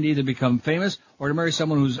had the dream to either become famous or to marry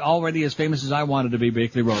someone who's already as famous as I wanted to be,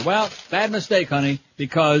 Bakley wrote. Well, bad mistake, honey,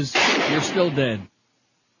 because you're still dead.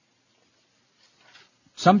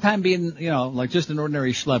 Sometime being, like just an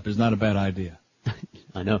ordinary schlep is not a bad idea.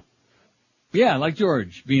 I know. Yeah, like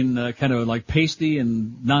George, being kind of like pasty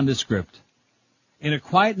and nondescript. In a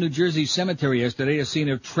quiet New Jersey cemetery yesterday, a scene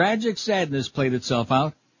of tragic sadness played itself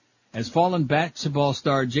out as fallen basketball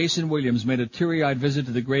star Jason Williams made a teary-eyed visit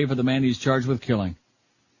to the grave of the man he's charged with killing.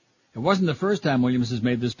 It wasn't the first time Williams has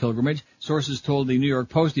made this pilgrimage. Sources told the New York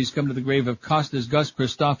Post he's come to the grave of Costas Gus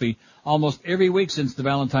Christofi almost every week since the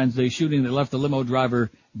Valentine's Day shooting that left the limo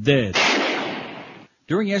driver dead.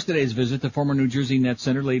 During yesterday's visit, the former New Jersey Net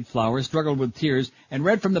center laid flowers, struggled with tears, and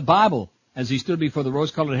read from the Bible as he stood before the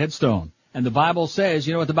rose-colored headstone. And the Bible says,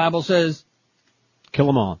 you know what the Bible says? Kill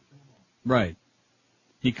them all. Right.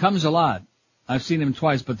 He comes a lot. I've seen him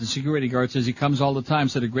twice, but the security guard says he comes all the time,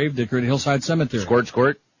 said a gravedigger at Hillside Cemetery. Squirt,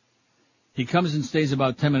 squirt. He comes and stays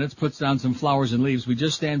about 10 minutes, puts down some flowers and leaves. We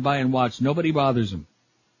just stand by and watch. Nobody bothers him.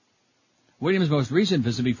 Williams' most recent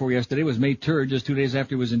visit before yesterday was May 3rd, just 2 days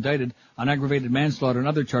after he was indicted on aggravated manslaughter and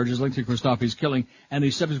other charges linked to Christofi's killing and the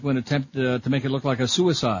subsequent attempt to make it look like a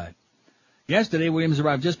suicide. Yesterday, Williams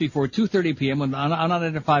arrived just before 2:30 p.m. with an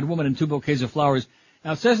unidentified woman and 2 bouquets of flowers.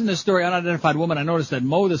 Now, it says in this story, unidentified woman. I noticed that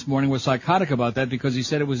Mo this morning was psychotic about that because he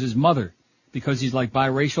said it was his mother, because he's like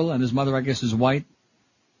biracial and his mother, I guess, is white.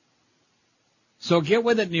 So get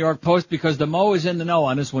with it, New York Post, because the Mo is in the know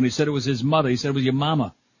on this one. He said it was his mother. He said it was your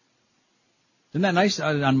mama. Isn't that nice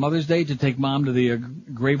on Mother's Day to take Mom to the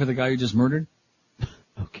grave of the guy you just murdered?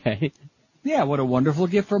 Okay. Yeah, what a wonderful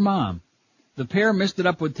gift for Mom. The pair missed it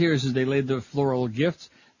up with tears as they laid their floral gifts.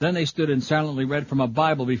 Then they stood and silently read from a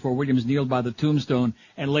Bible before Williams kneeled by the tombstone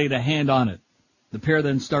and laid a hand on it. The pair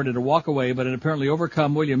then started to walk away, but an apparently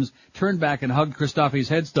overcome Williams turned back and hugged Christofi's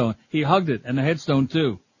headstone. He hugged it, and the headstone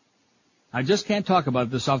too. I just can't talk about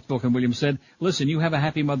it, the soft-spoken Williams said. Listen, you have a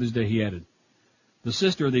happy Mother's Day, he added. The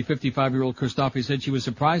sister of the 55-year-old Christofi said she was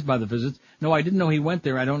surprised by the visits. No, I didn't know he went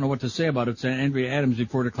there. I don't know what to say about it, said Andrea Adams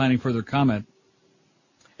before declining further comment.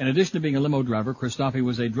 In addition to being a limo driver, Christofi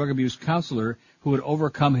was a drug abuse counselor who had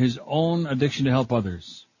overcome his own addiction to help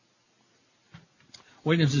others.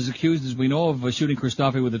 Williams is accused, as we know, of shooting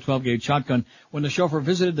Christofi with a 12-gauge shotgun when the chauffeur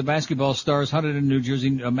visited the basketball star's Huntington, New Jersey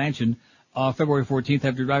mansion February 14th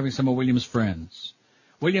after driving some of Williams' friends.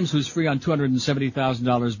 Williams, who's free on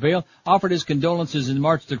 $270,000 bail, offered his condolences in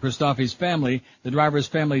March to Christofi's family. The driver's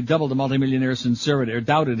family doubled the multimillionaire's sincerity, or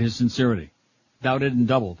doubted his sincerity. Doubted and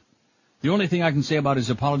doubled. The only thing I can say about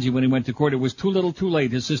his apology when he went to court, it was too little too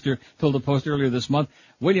late, his sister told the Post earlier this month.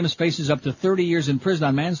 Williams faces up to 30 years in prison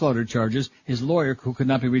on manslaughter charges. His lawyer, who could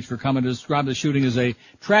not be reached for comment, described the shooting as a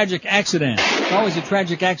tragic accident. It's always a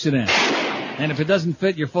tragic accident. And if it doesn't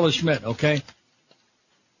fit, you're full of Schmidt, okay?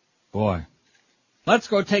 Boy. Let's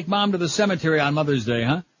go take Mom to the cemetery on Mother's Day,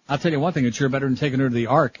 huh? I'll tell you one thing, it's sure better than taking her to the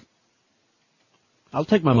Ark. I'll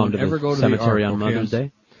take my mom to the cemetery on Mother's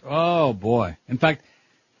Day. Oh, boy. In fact,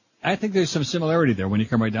 I think there's some similarity there when you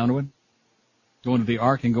come right down to it. Going to the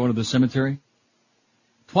Ark and going to the cemetery.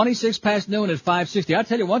 26 past noon at 5:60. I'll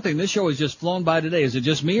tell you one thing, this show has just flown by today. Is it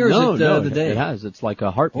just me or is it the day? It has. It's like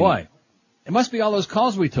a heartbeat. Boy, it must be all those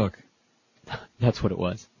calls we took. That's what it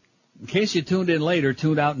was. In case you tuned in late or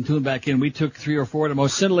tuned out and tuned back in, we took 3 or 4 of the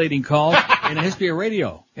most scintillating calls in the history of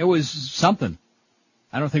radio. It was something.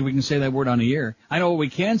 I don't think we can say that word on the air. I know what we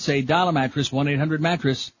can say. Dial a mattress,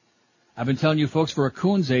 1-800-mattress. I've been telling you folks for a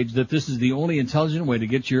coon's age that this is the only intelligent way to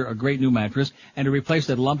get you a great new mattress and to replace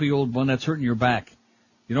that lumpy old one that's hurting your back.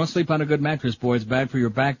 You don't sleep on a good mattress, boy. It's bad for your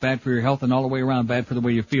back, bad for your health, and all the way around bad for the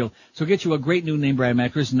way you feel. So get you a great new name brand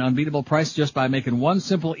mattress and an unbeatable price just by making one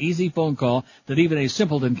simple, easy phone call that even a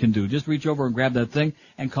simpleton can do. Just reach over and grab that thing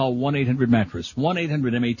and call 1-800-mattress.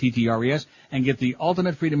 1-800-MATTRES and get the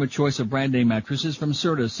ultimate freedom of choice of brand name mattresses from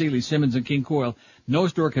Serta, Sealy, Simmons, and King Coil. No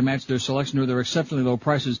store can match their selection or their exceptionally low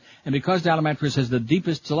prices. And because Dial a Mattress has the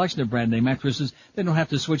deepest selection of brand name mattresses, they don't have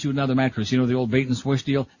to switch you another mattress. You know the old bait and switch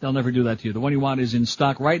deal? They'll never do that to you. The one you want is in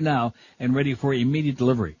stock right now and ready for immediate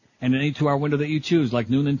delivery. And in any 2-hour window that you choose, like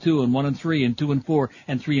noon and 2 and 1 and 3 and 2 and 4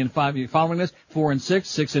 and 3 and 5. You're following this? 4 and 6,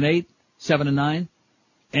 6 and 8, 7 and 9.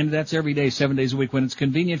 And that's every day, 7 days a week, when it's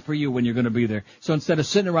convenient for you when you're going to be there. So instead of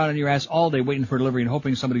sitting around on your ass all day waiting for delivery and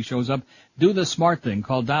hoping somebody shows up, do the smart thing.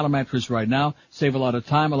 Call Dial a Mattress right now. Save a lot of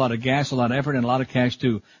time, a lot of gas, a lot of effort, and a lot of cash,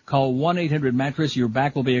 too. Call 1-800-MATTRESS. Your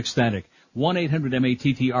back will be ecstatic.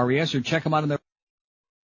 1-800-MATTRES, or check them out on their...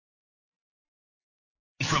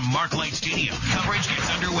 From Marklight Stadium, coverage gets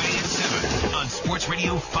underway at 7 on Sports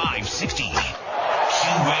Radio 560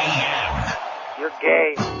 QAM. You're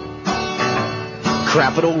gay.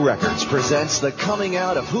 Capitol Records presents the coming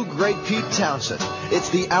out of Who Great Pete Townsend. It's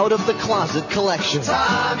the Out of the Closet collection.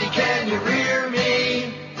 Tommy, can you rear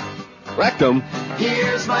me? Rectum.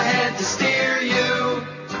 Here's my hand to steer you.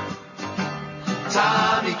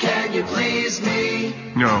 Tommy, can you please me?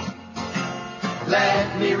 No.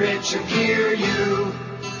 Let me Richard gear you.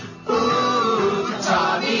 Ooh,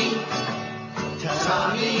 Tommy,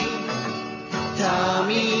 Tommy,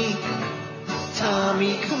 Tommy,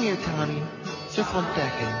 Tommy, come here, Tommy. Just 1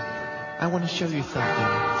 second. I want to show you something.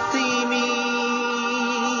 See me.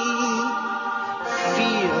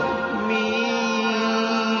 Feel me.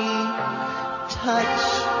 Touch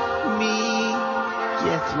me.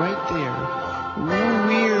 Yes, right there.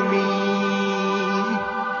 Rear me.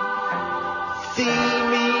 See me.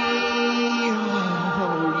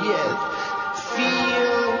 Oh, yes.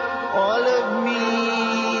 Feel all of me.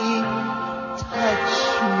 Touch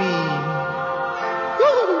me.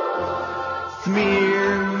 Woo! Smear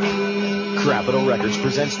me. Capitol Records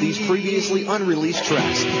presents these previously unreleased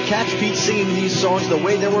tracks. Catch Pete singing these songs the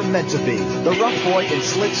way they were meant to be. The Rough Boy in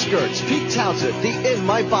Slit Skirts, Pete Townsend, the In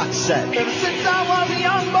My Box set. Ever since I was a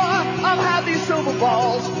young boy, I've had these silver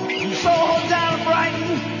balls. From Soho down to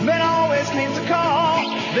Brighton, men always came to call.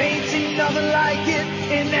 They ain't seen nothing like it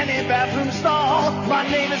in any bathroom stall. My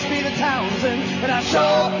name is Peter Townsend, and I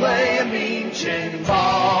sure play a mean chin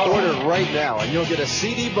ball. Order right now, and you'll get a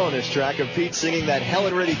CD bonus track of Pete singing that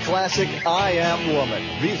Helen Reddy classic, I Am Woman.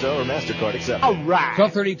 Visa or MasterCard accepted. All right.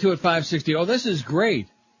 12:32 at 5:60. Oh, this is great.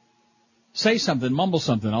 Say something, mumble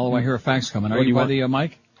something, although I hear a fax coming. Are you by the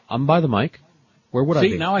mic? I'm by the mic. Where would I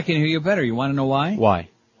be? See, now I can hear you better. You want to know why? Why?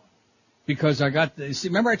 Because I got,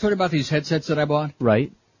 remember I told you about these headsets that I bought?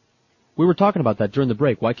 Right. We were talking about that during the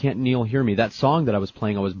break. Why can't Neil hear me? That song that I was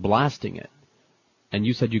playing, I was blasting it. And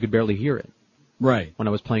you said you could barely hear it. Right. When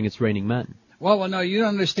I was playing It's Raining Men. Well, no, you don't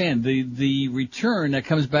understand. The return that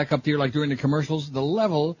comes back up there, like during the commercials, the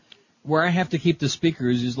level where I have to keep the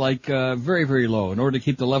speakers is like very, very low in order to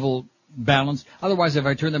keep the level balanced. Otherwise, if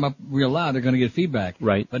I turn them up real loud, they're going to get feedback.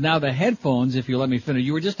 Right. But now the headphones, if you let me finish,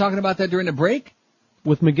 you were just talking about that during the break?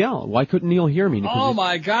 with Miguel. Why couldn't Neil hear me? Oh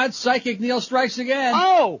my God, Psychic Neil strikes again.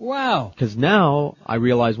 Oh! Wow. Because now I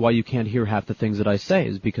realize why you can't hear half the things that I say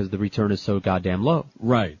is because the return is so goddamn low.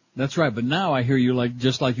 Right. That's right. But now I hear you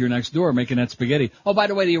just like you're next door making that spaghetti. Oh, by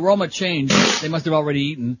the way, the aroma changed. They must have already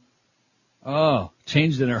eaten. Oh,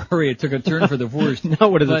 changed in a hurry. It took a turn for the worst. Now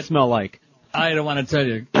what does it smell like? I don't want to tell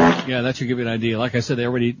you. Yeah, that should give you an idea. Like I said, they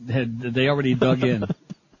already dug in.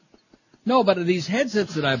 No, but these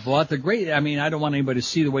headsets that I bought, they're great. I mean, I don't want anybody to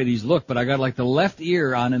see the way these look, but I got like the left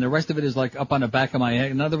ear on, and the rest of it is like up on the back of my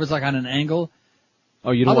head. In other words, like on an angle.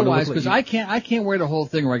 Oh, you don't Otherwise, want to because I can't wear the whole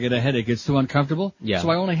thing or I get a headache. It's too uncomfortable. Yeah. So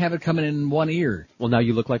I only have it coming in one ear. Well, now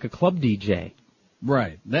you look like a club DJ.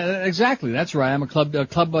 Right. Exactly. That's right. I'm a club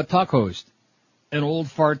talk host. An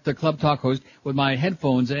old fart club talk host with my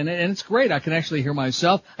headphones, and it's great. I can actually hear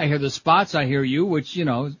myself. I hear the spots. I hear you, which,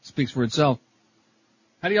 speaks for itself.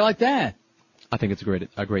 How do you like that? I think it's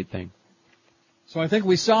a great thing. So I think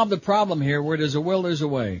we solved the problem here. Where there's a will, there's a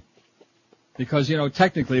way. Because,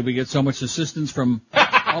 technically we get so much assistance from...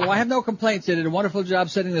 Although I have no complaints. They did a wonderful job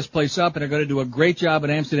setting this place up, and they're going to do a great job in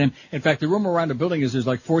Amsterdam. In fact, the rumor around the building is there's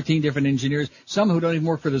like 14 different engineers, some who don't even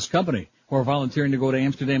work for this company, who are volunteering to go to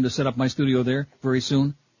Amsterdam to set up my studio there very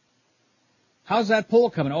soon. How's that poll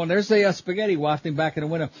coming? Oh, and there's the spaghetti wafting back in the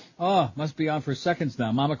window. Oh, must be on for seconds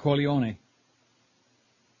now. Mama Corleone.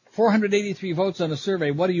 483 votes on the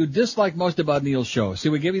survey. What do you dislike most about Neil's show? See,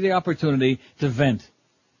 we give you the opportunity to vent.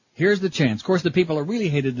 Here's the chance. Of course, the people who really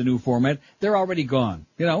hated the new format, they're already gone.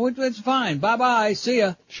 It's fine. Bye-bye. See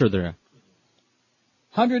ya. Sure they're.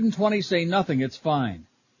 120 say nothing. It's fine.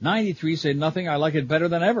 93 say nothing. I like it better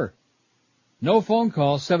than ever. No phone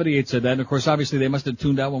calls. 78 said that. And, of course, obviously, they must have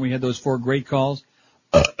tuned out when we had those 4 great calls.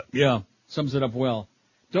 Yeah, sums it up well.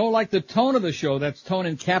 Don't like the tone of the show. That's tone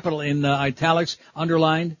in capital in italics,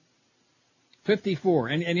 underlined. 54.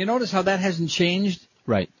 And you notice how that hasn't changed?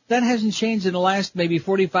 Right. That hasn't changed in the last maybe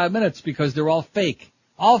 45 minutes because they're all fake.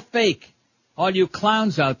 All fake. All you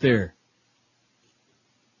clowns out there.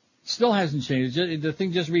 Still hasn't changed. The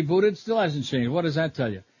thing just rebooted. Still hasn't changed. What does that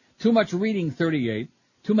tell you? Too much reading, 38.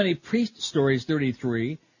 Too many priest stories,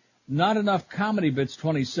 33. Not enough comedy bits,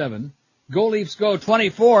 27. Go Leafs Go,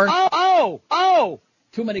 24. Oh!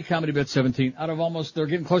 Too many comedy bits, 17. Out of almost, they're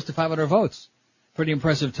getting close to 500 votes. Pretty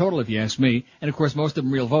impressive total, if you ask me. And, of course, most of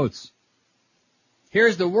them real votes.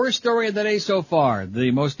 Here's the worst story of the day so far.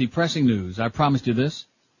 The most depressing news. I promised you this.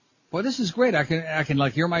 Boy, this is great. I can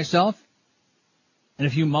like hear myself. And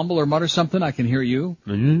if you mumble or mutter something, I can hear you.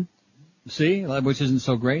 Mm-hmm. See? Which isn't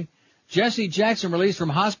so great. Jesse Jackson released from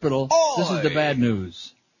hospital. Oy! This is the bad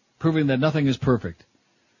news. Proving that nothing is perfect.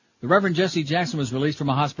 The Reverend Jesse Jackson was released from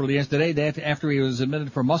a hospital yesterday after he was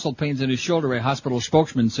admitted for muscle pains in his shoulder, a hospital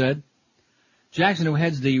spokesman said. Jackson, who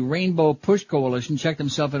heads the Rainbow Push Coalition, checked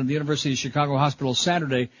himself into the University of Chicago Hospital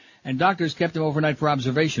Saturday, and doctors kept him overnight for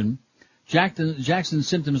observation. Jackson's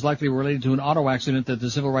symptoms likely were related to an auto accident that the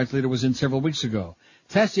civil rights leader was in several weeks ago.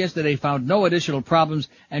 Tests yesterday found no additional problems,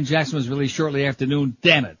 and Jackson was released shortly after noon.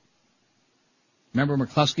 Damn it. Remember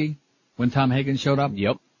McCluskey when Tom Hagen showed up?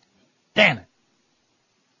 Yep. Damn it.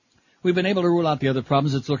 We've been able to rule out the other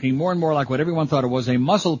problems. It's looking more and more like what everyone thought it was, a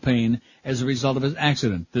muscle pain as a result of his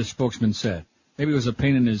accident, this spokesman said. Maybe it was a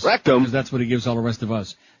pain in his rectum, because that's what he gives all the rest of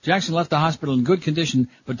us. Jackson left the hospital in good condition,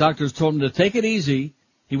 but doctors told him to take it easy.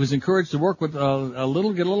 He was encouraged to work with get a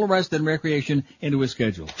little rest and recreation into his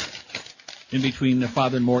schedule, in between the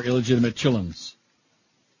father and more illegitimate chillins.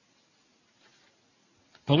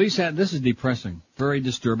 Police this is depressing, very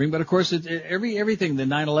disturbing, but of course everything, the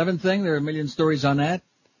 9/11 thing, there are a million stories on that,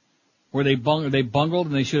 where they bungled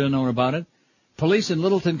and they should have known about it. Police in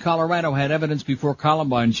Littleton, Colorado had evidence before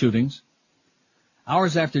Columbine shootings.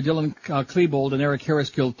 Hours after Dylan Klebold and Eric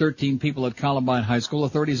Harris killed 13 people at Columbine High School,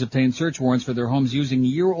 authorities obtained search warrants for their homes using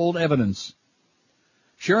year-old evidence.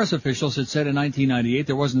 Sheriff's officials had said in 1998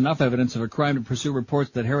 there wasn't enough evidence of a crime to pursue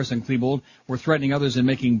reports that Harris and Klebold were threatening others and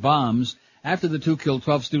making bombs. After the two killed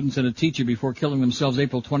 12 students and a teacher before killing themselves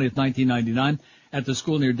April 20th, 1999, at the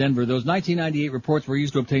school near Denver, those 1998 reports were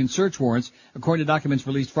used to obtain search warrants, according to documents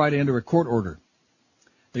released Friday under a court order.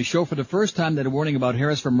 They show for the first time that a warning about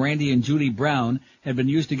Harris from Randy and Judy Brown had been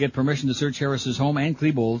used to get permission to search Harris's home and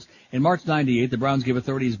Klebold's. In March 98, the Browns gave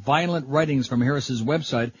authorities violent writings from Harris's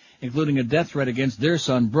website, including a death threat against their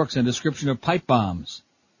son, Brooks, and a description of pipe bombs.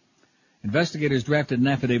 Investigators drafted an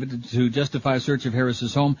affidavit to justify a search of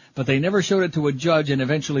Harris's home, but they never showed it to a judge and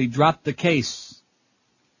eventually dropped the case.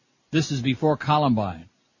 This is before Columbine.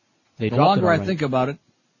 The longer I think about it,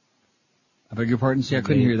 I beg your pardon? See, I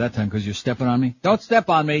couldn't hear you that time because you're stepping on me. Don't step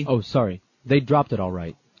on me. Oh, sorry. They dropped it all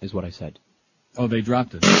right, is what I said. Oh, they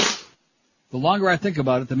dropped it. The longer I think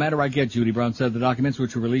about it, the madder I get, Judy Brown said. The documents,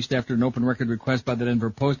 which were released after an open record request by the Denver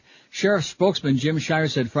Post. Sheriff spokesman Jim Shire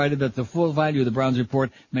said Friday that the full value of the Browns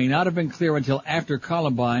report may not have been clear until after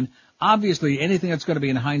Columbine. Obviously, anything that's going to be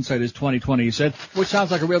in hindsight is 2020, he said, which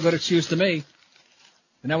sounds like a real good excuse to me.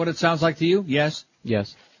 Isn't that what it sounds like to you? Yes?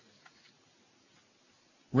 Yes.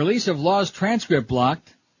 Release of Law's transcript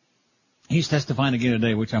blocked. He's testifying again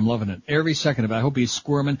today, which I'm loving it. Every second of it. I hope he's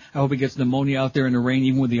squirming. I hope he gets pneumonia out there in the rain,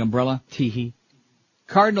 even with the umbrella. Tee-hee.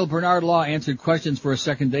 Cardinal Bernard Law answered questions for a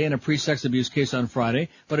second day in a pre-sex abuse case on Friday,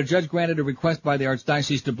 but a judge granted a request by the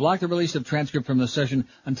Archdiocese to block the release of transcript from the session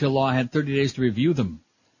until Law had 30 days to review them.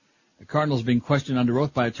 The Cardinal is being questioned under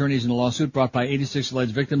oath by attorneys in a lawsuit brought by 86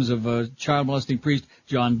 alleged victims of child molesting priest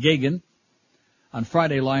John Gagan. On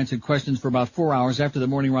Friday, Law answered questions for about 4 hours. After the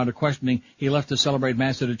morning round of questioning, he left to celebrate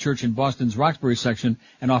Mass at a church in Boston's Roxbury section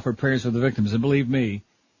and offered prayers for the victims. And believe me,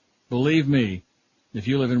 if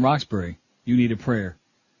you live in Roxbury, you need a prayer.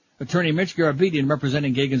 Attorney Mitch Garabedian,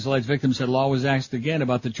 representing Gagan's alleged victims, said Law was asked again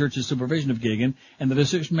about the church's supervision of Gagan and the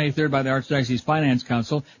decision made third by the Archdiocese Finance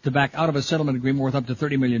Council to back out of a settlement agreement worth up to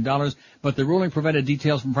 $30 million, but the ruling prevented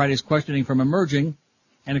details from Friday's questioning from emerging.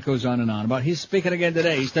 And it goes on and on. But he's speaking again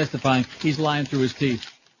today. He's testifying. He's lying through his teeth.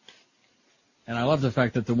 And I love the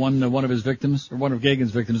fact that one of his victims, or one of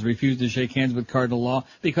Gagan's victims, refused to shake hands with Cardinal Law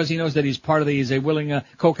because he knows that he's a willing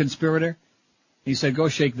co-conspirator. He said, go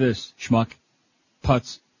shake this, schmuck.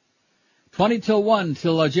 Putz. 20 till 1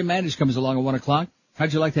 till Jim Mandich comes along at 1 o'clock.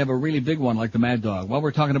 How'd you like to have a really big one like the Mad Dog? Well,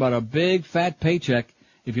 we're talking about a big fat paycheck.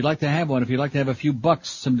 If you'd like to have one, if you'd like to have a few bucks,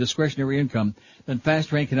 some discretionary income, then Fast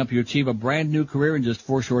Train can help you achieve a brand new career in just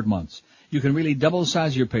 4 short months. You can really double the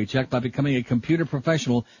size of your paycheck by becoming a computer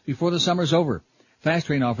professional before the summer's over. Fast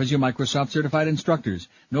Train offers you Microsoft certified instructors,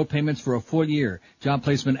 no payments for a full year, job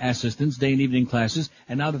placement assistance, day and evening classes,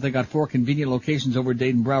 and now that they got 4 convenient locations over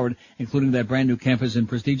Dayton Broward, including that brand new campus in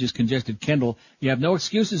prestigious congested Kendall, you have no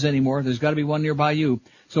excuses anymore. There's got to be one nearby you.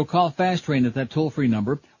 So call Fast Train at that toll-free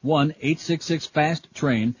number,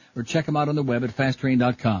 1-866-FAST-TRAIN, or check them out on the web at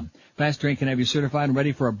fasttrain.com. Fast Train can have you certified and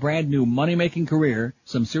ready for a brand new money-making career,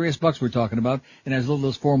 some serious bucks we're talking about, in as little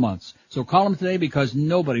as 4 months. So call them today because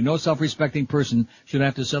nobody, no self-respecting person should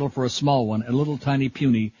have to settle for a small one, a little tiny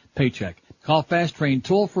puny paycheck. Call Fast Train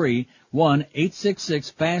toll-free,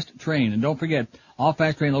 1-866-FAST-TRAIN. And don't forget, all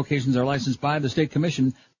Fast Train locations are licensed by the State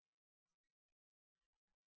Commission.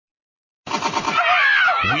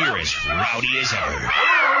 We're as rowdy as ever.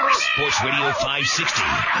 Sports Radio 560.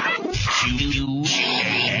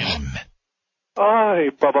 QAM.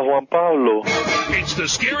 Ay, Papa Juan Pablo. It's the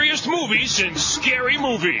scariest movie since Scary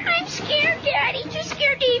Movie. I'm scared, Daddy. Too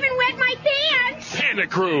scared to even wet my pants.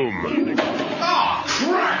 Panic Room. Oh,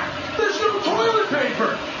 crap! There's no toilet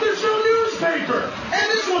paper! There's no newspaper!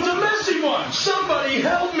 And this one's a messy one! Somebody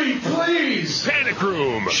help me, please! Panic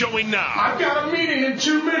Room. Showing now. I've got a meeting in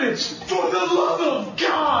 2 minutes! For the love of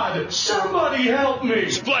God! Somebody help me!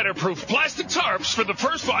 Splatterproof plastic tarps for the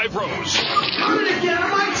first 5 rows. I'm gonna get on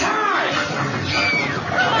my time!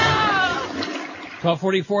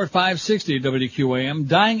 1244 at 560 WQAM.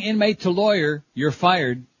 Dying inmate to lawyer. You're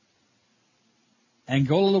fired.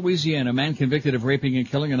 Angola, Louisiana. A man convicted of raping and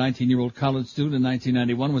killing a 19-year-old college student in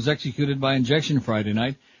 1991 was executed by injection Friday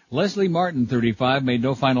night. Leslie Martin, 35, made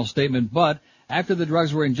no final statement, but after the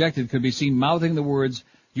drugs were injected could be seen mouthing the words,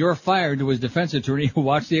 "You're fired," to his defense attorney who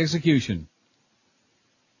watched the execution.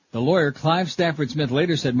 The lawyer, Clive Stafford Smith,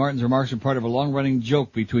 later said Martin's remarks were part of a long-running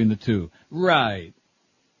joke between the two. Right.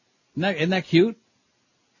 Isn't that cute?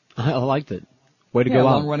 I liked it. Way to go go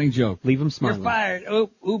out. Long-running joke. Leave him smiling. You're fired.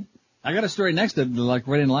 Oop. I got a story next that,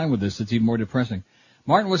 right in line with this that's even more depressing.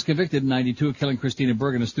 Martin was convicted in 92 of killing Christina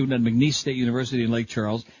Bergen, a student at McNeese State University in Lake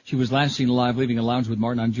Charles. She was last seen alive leaving a lounge with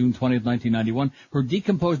Martin on June 20th, 1991. Her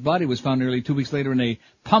decomposed body was found nearly 2 weeks later in a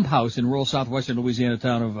pump house in rural southwestern Louisiana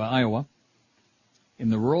town of Iowa. In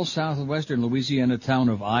the rural southwestern Louisiana town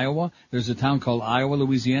of Iowa, there's a town called Iowa,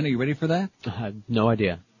 Louisiana. You ready for that? I had no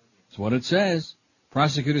idea. That's what it says.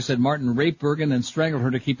 Prosecutors said Martin raped Bergen and strangled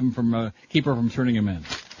her to keep her from turning him in.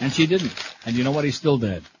 And she didn't. And you know what? He's still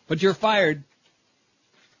dead. But you're fired.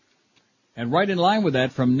 And right in line with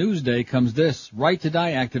that, from Newsday comes this. Right to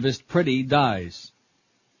Die activist Pretty dies.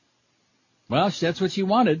 Well, that's what she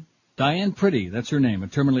wanted. Diane Pretty, that's her name. A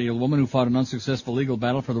terminally ill woman who fought an unsuccessful legal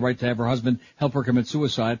battle for the right to have her husband help her commit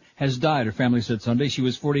suicide has died, her family said Sunday. She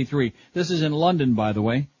was 43. This is in London, by the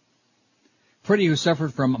way. Pretty, who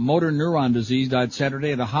suffered from motor neuron disease, died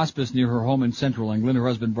Saturday at a hospice near her home in central England. Her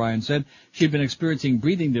husband, Brian, said she'd been experiencing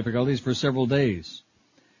breathing difficulties for several days.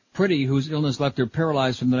 Pretty, whose illness left her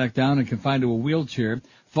paralyzed from the neck down and confined to a wheelchair,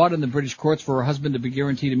 fought in the British courts for her husband to be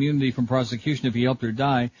guaranteed immunity from prosecution if he helped her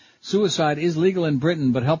die. Suicide is legal in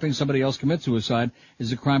Britain, but helping somebody else commit suicide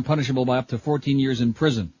is a crime punishable by up to 14 years in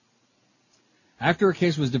prison. After her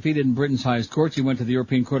case was defeated in Britain's highest court, she went to the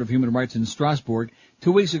European Court of Human Rights in Strasbourg.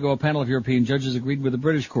 2 weeks ago, a panel of European judges agreed with the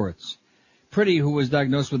British courts. Pretty, who was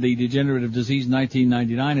diagnosed with the degenerative disease in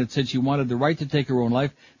 1999, had said she wanted the right to take her own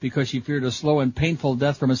life because she feared a slow and painful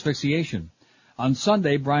death from asphyxiation. On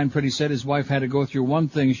Sunday, Brian Pretty said his wife had to go through one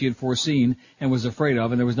thing she had foreseen and was afraid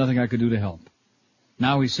of, and there was nothing I could do to help.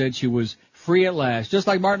 Now he said she was free at last, just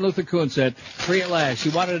like Martin Luther King said, free at last. She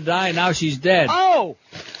wanted to die, and now she's dead. Oh!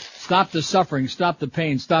 Stop the suffering, stop the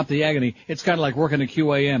pain, stop the agony. It's kind of like working at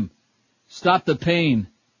QAM. Stop the pain.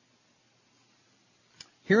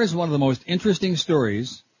 Here is one of the most interesting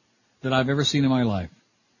stories that I've ever seen in my life.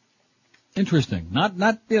 Interesting. Not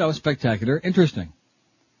spectacular. Interesting.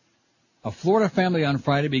 A Florida family on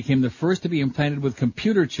Friday became the first to be implanted with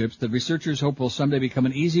computer chips that researchers hope will someday become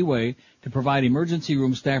an easy way to provide emergency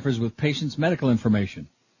room staffers with patients' medical information.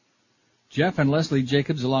 Jeff and Leslie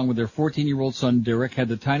Jacobs, along with their 14-year-old son Derek, had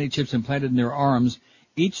the tiny chips implanted in their arms.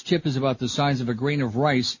 Each chip is about the size of a grain of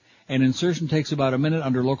rice, and insertion takes about a minute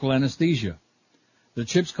under local anesthesia. The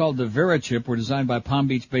chips, called the VeriChip, were designed by Palm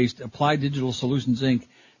Beach-based Applied Digital Solutions, Inc.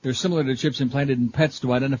 They're similar to chips implanted in pets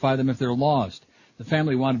to identify them if they're lost. The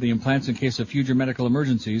family wanted the implants in case of future medical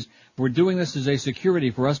emergencies. We're doing this as a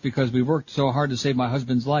security for us because we worked so hard to save my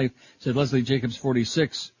husband's life, said Leslie Jacobs,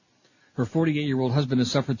 46. Her 48-year-old husband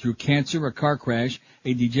has suffered through cancer, a car crash,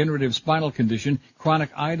 a degenerative spinal condition,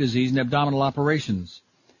 chronic eye disease, and abdominal operations.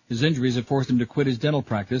 His injuries have forced him to quit his dental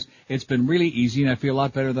practice. It's been really easy, and I feel a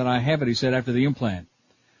lot better than I have it, he said after the implant.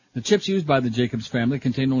 The chips used by the Jacobs family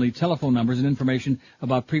contain only telephone numbers and information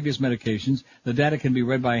about previous medications. The data can be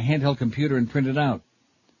read by a handheld computer and printed out.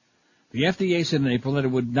 The FDA said in April that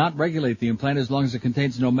it would not regulate the implant as long as it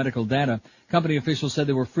contains no medical data. Company officials said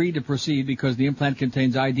they were free to proceed because the implant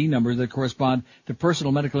contains ID numbers that correspond to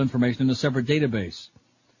personal medical information in a separate database.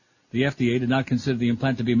 The FDA did not consider the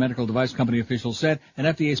implant to be a medical device, company officials said. An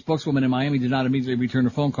FDA spokeswoman in Miami did not immediately return a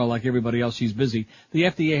phone call like everybody else. She's busy. The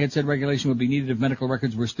FDA had said regulation would be needed if medical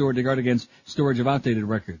records were stored to guard against storage of outdated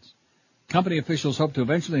records. Company officials hope to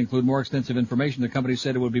eventually include more extensive information. The company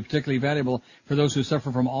said it would be particularly valuable for those who suffer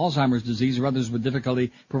from Alzheimer's disease or others with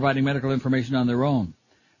difficulty providing medical information on their own.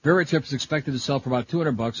 VeriChip is expected to sell for about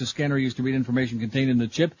 $200. A scanner used to read information contained in the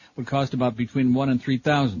chip would cost about between $1,000 and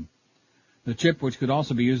 $3,000. The chip, which could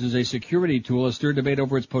also be used as a security tool, has stirred debate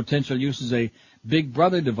over its potential use as a Big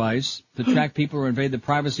Brother device to track people or invade the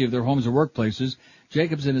privacy of their homes or workplaces.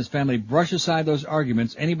 Jacobs and his family brush aside those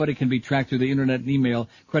arguments. Anybody can be tracked through the internet and email,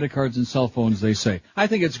 credit cards and cell phones, they say. I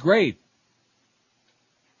think it's great.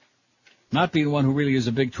 Not being one who really is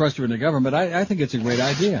a big truster in the government, I think it's a great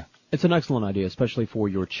idea. It's an excellent idea, especially for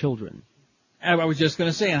your children. I was just going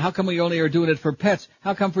to say, and how come we only are doing it for pets?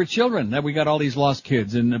 How come for children that we got all these lost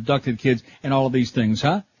kids and abducted kids and all of these things,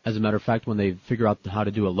 huh? As a matter of fact, when they figure out how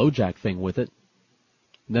to do a LoJack thing with it,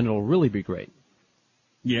 then it'll really be great.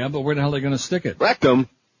 Yeah, but where the hell are they going to stick it? Rectum.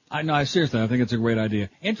 Seriously, I think it's a great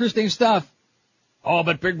idea. Interesting stuff. Oh,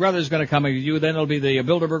 but Big Brother's going to come at you. Then it'll be the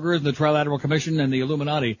Bilderbergers and the Trilateral Commission and the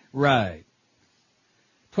Illuminati. Right.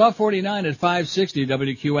 12:49 at 560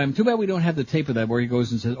 WQM. Too bad we don't have the tape of that where he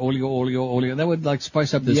goes and says oleo, oleo, oleo. That would like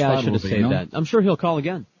spice up this spot a little bit. Yeah, I should have saved that. I'm sure he'll call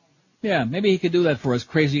again. Yeah, maybe he could do that for us.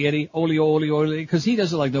 Crazy Eddie, oleo, oleo, oleo, because he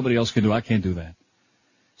does it like nobody else can do. I can't do that.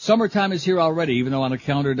 Summertime is here already, even though on the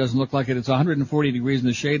calendar it doesn't look like it. It's 140 degrees in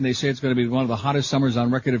the shade, and they say it's going to be one of the hottest summers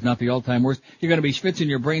on record, if not the all-time worst. You're going to be schwitzing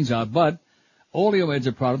your brains out, but Oleomed's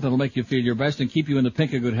a product that'll make you feel your best and keep you in the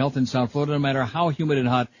pink of good health in South Florida, no matter how humid and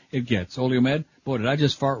hot it gets. Oleomed, boy, did I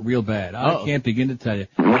just fart real bad. I can't begin to tell you.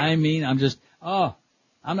 I'm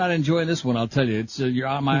not enjoying this one, I'll tell you. It's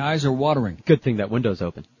my eyes are watering. Good thing that window's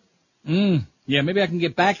open. Yeah, maybe I can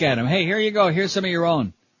get back at him. Hey, here you go. Here's some of your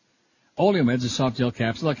own. Oleomed's a soft gel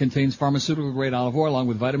capsule that contains pharmaceutical-grade olive oil along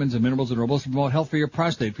with vitamins and minerals that are supposed to promote health for your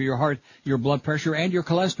prostate, for your heart, your blood pressure, and your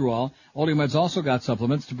cholesterol. Oleomed's also got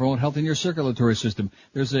supplements to promote health in your circulatory system.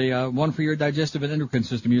 There's a one for your digestive and endocrine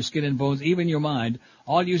system, your skin and bones, even your mind,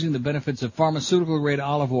 all using the benefits of pharmaceutical-grade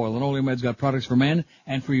olive oil. And Oleomed's got products for men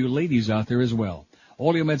and for you ladies out there as well.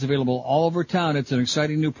 Oleomed's available all over town. It's an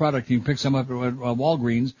exciting new product. You can pick some up at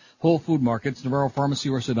Walgreens, Whole Food Markets, Navarro Pharmacy,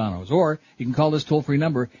 or Sedano's. Or you can call this toll-free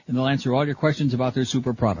number, and they'll answer all your questions about their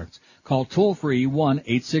super products. Call toll-free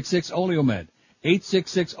 1-866-OLEOMED,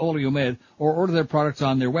 866-OLEOMED, or order their products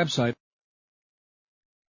on their website.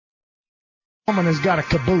 woman has got a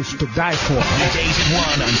caboose to die for. Weekdays at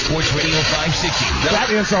 1 on Sports Radio 560. That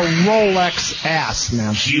is a Rolex ass,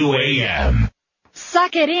 man. QAM.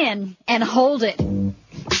 Suck it in and hold it.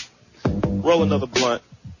 Roll another blunt.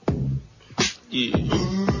 Yeah.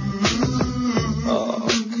 Oh,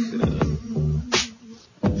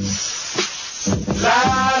 la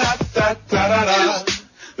da da da da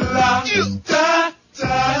la da da la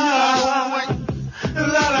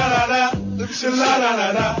la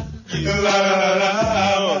la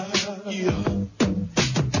la.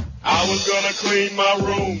 I was gonna clean my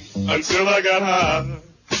room until I got high.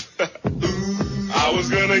 I was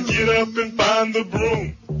gonna get up and find the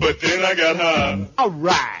broom, but then I got high.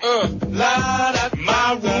 Alright.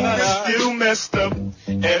 My room is still messed up,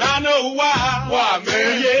 and I know why. Why,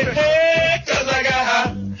 man? Yeah, 'cause I got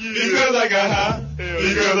high. Because I got high.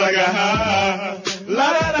 Because I got high.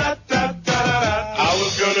 La da da da da. I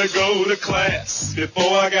was gonna go to class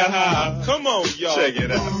before I got high. Come on, y'all. Check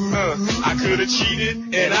it out. I could have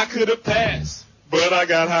cheated and I could have passed, but I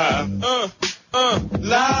got high.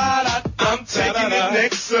 La da. I'm taking it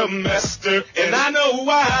next semester, and I know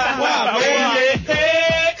why. Why, man?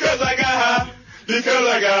 Yeah, 'cause I got high. Because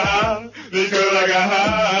I got high. Because I got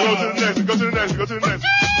high. Go to the next. Go to the next. Go to the next.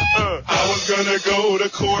 I was gonna go to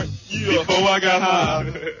court before I got high.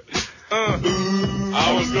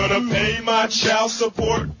 I was gonna pay my child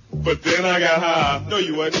support, but then I got high. No,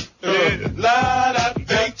 you wasn't. La da.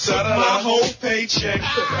 They took my whole paycheck,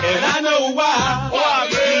 and I know why. Why,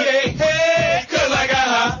 man? Yeah, 'cause I got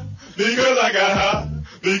high. Because I got high.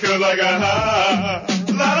 Because I got high.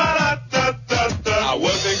 La da da da da. I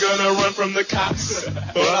wasn't gonna run from the cops,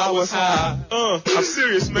 but I was high. I'm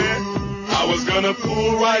serious, man. I was gonna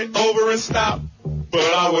pull right over and stop,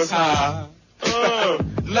 but I was high.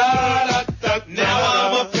 La da da. Now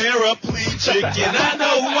I'm a paraplegic, and I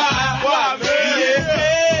know why. Why, man?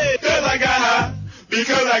 Yeah, 'cause I got high.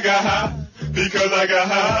 Because I got high. Because I got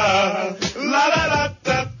high. La da da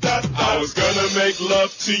da da. I was gonna make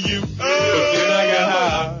love to you, but then I got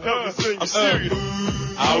high. I'm serious.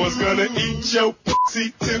 I was gonna eat your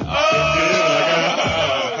pussy too, but then I got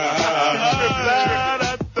high.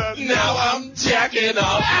 Now I'm jacking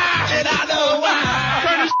off, and I know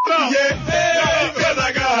why. Yeah, because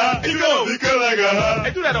I got high. Because I got high.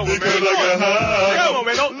 Hey, do that over, man. Because I got high. Come on,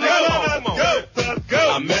 man. Come on.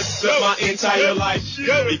 Go. I messed up my entire life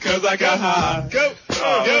because I got high. Go.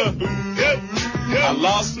 I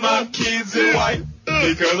lost my kids and wife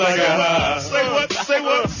because I got high. Say what? Say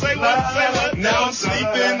what? Say what? Say what? Now I'm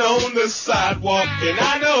sleeping on the sidewalk, and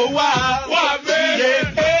I know why. Why, man?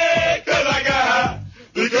 Yeah, 'cause I got high.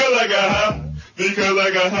 Because I got high. Because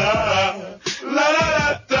I got high. La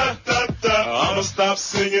da da da da. I'ma stop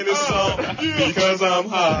singing this song because I'm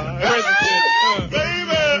high.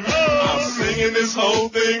 Baby, I'm singing this whole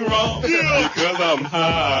thing wrong because I'm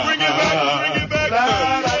high. Bring it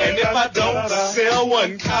back. And if I don't sell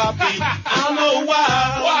one copy, I don't know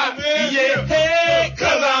why. Why, man? Yeah, hey,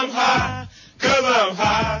 'cause I'm high. 'Cause I'm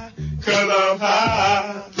high. 'Cause I'm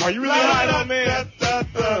high. Are you really high, man?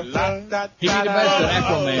 He be the best at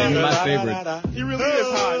Aquaman. He's my favorite. He really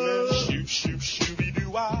is high, man. Shoot, shoot,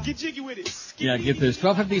 shooby-doo-wah. Get jiggy with it. Yeah, get this.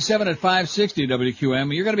 12:57 at 560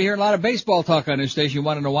 WQM. You're going to be hearing a lot of baseball talk on this station. You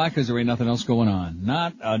want to know why? Because there ain't nothing else going on.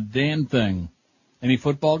 Not a damn thing. Any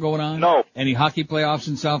football going on? No. Any hockey playoffs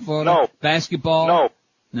in South Florida? No. Basketball? No.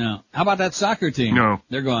 No. How about that soccer team? No.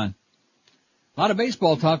 They're gone. A lot of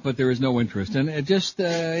baseball talk, but there is no interest. And it just,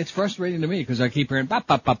 it's frustrating to me because I keep hearing, bop,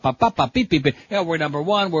 bop, bop, bop, bop, bop, beep, beep, beep. Yeah, we're number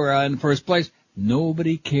one. We're in first place.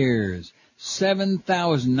 Nobody cares.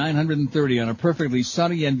 7,930 on a perfectly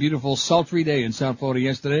sunny and beautiful sultry day in South Florida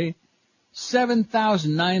yesterday.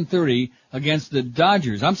 7,930 against the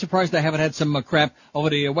Dodgers. I'm surprised I haven't had some crap over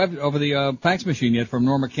the fax machine yet from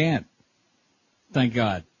Norma Cant. Thank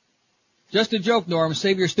God. Just a joke, Norm.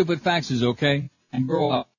 Save your stupid faxes, okay? And grow up.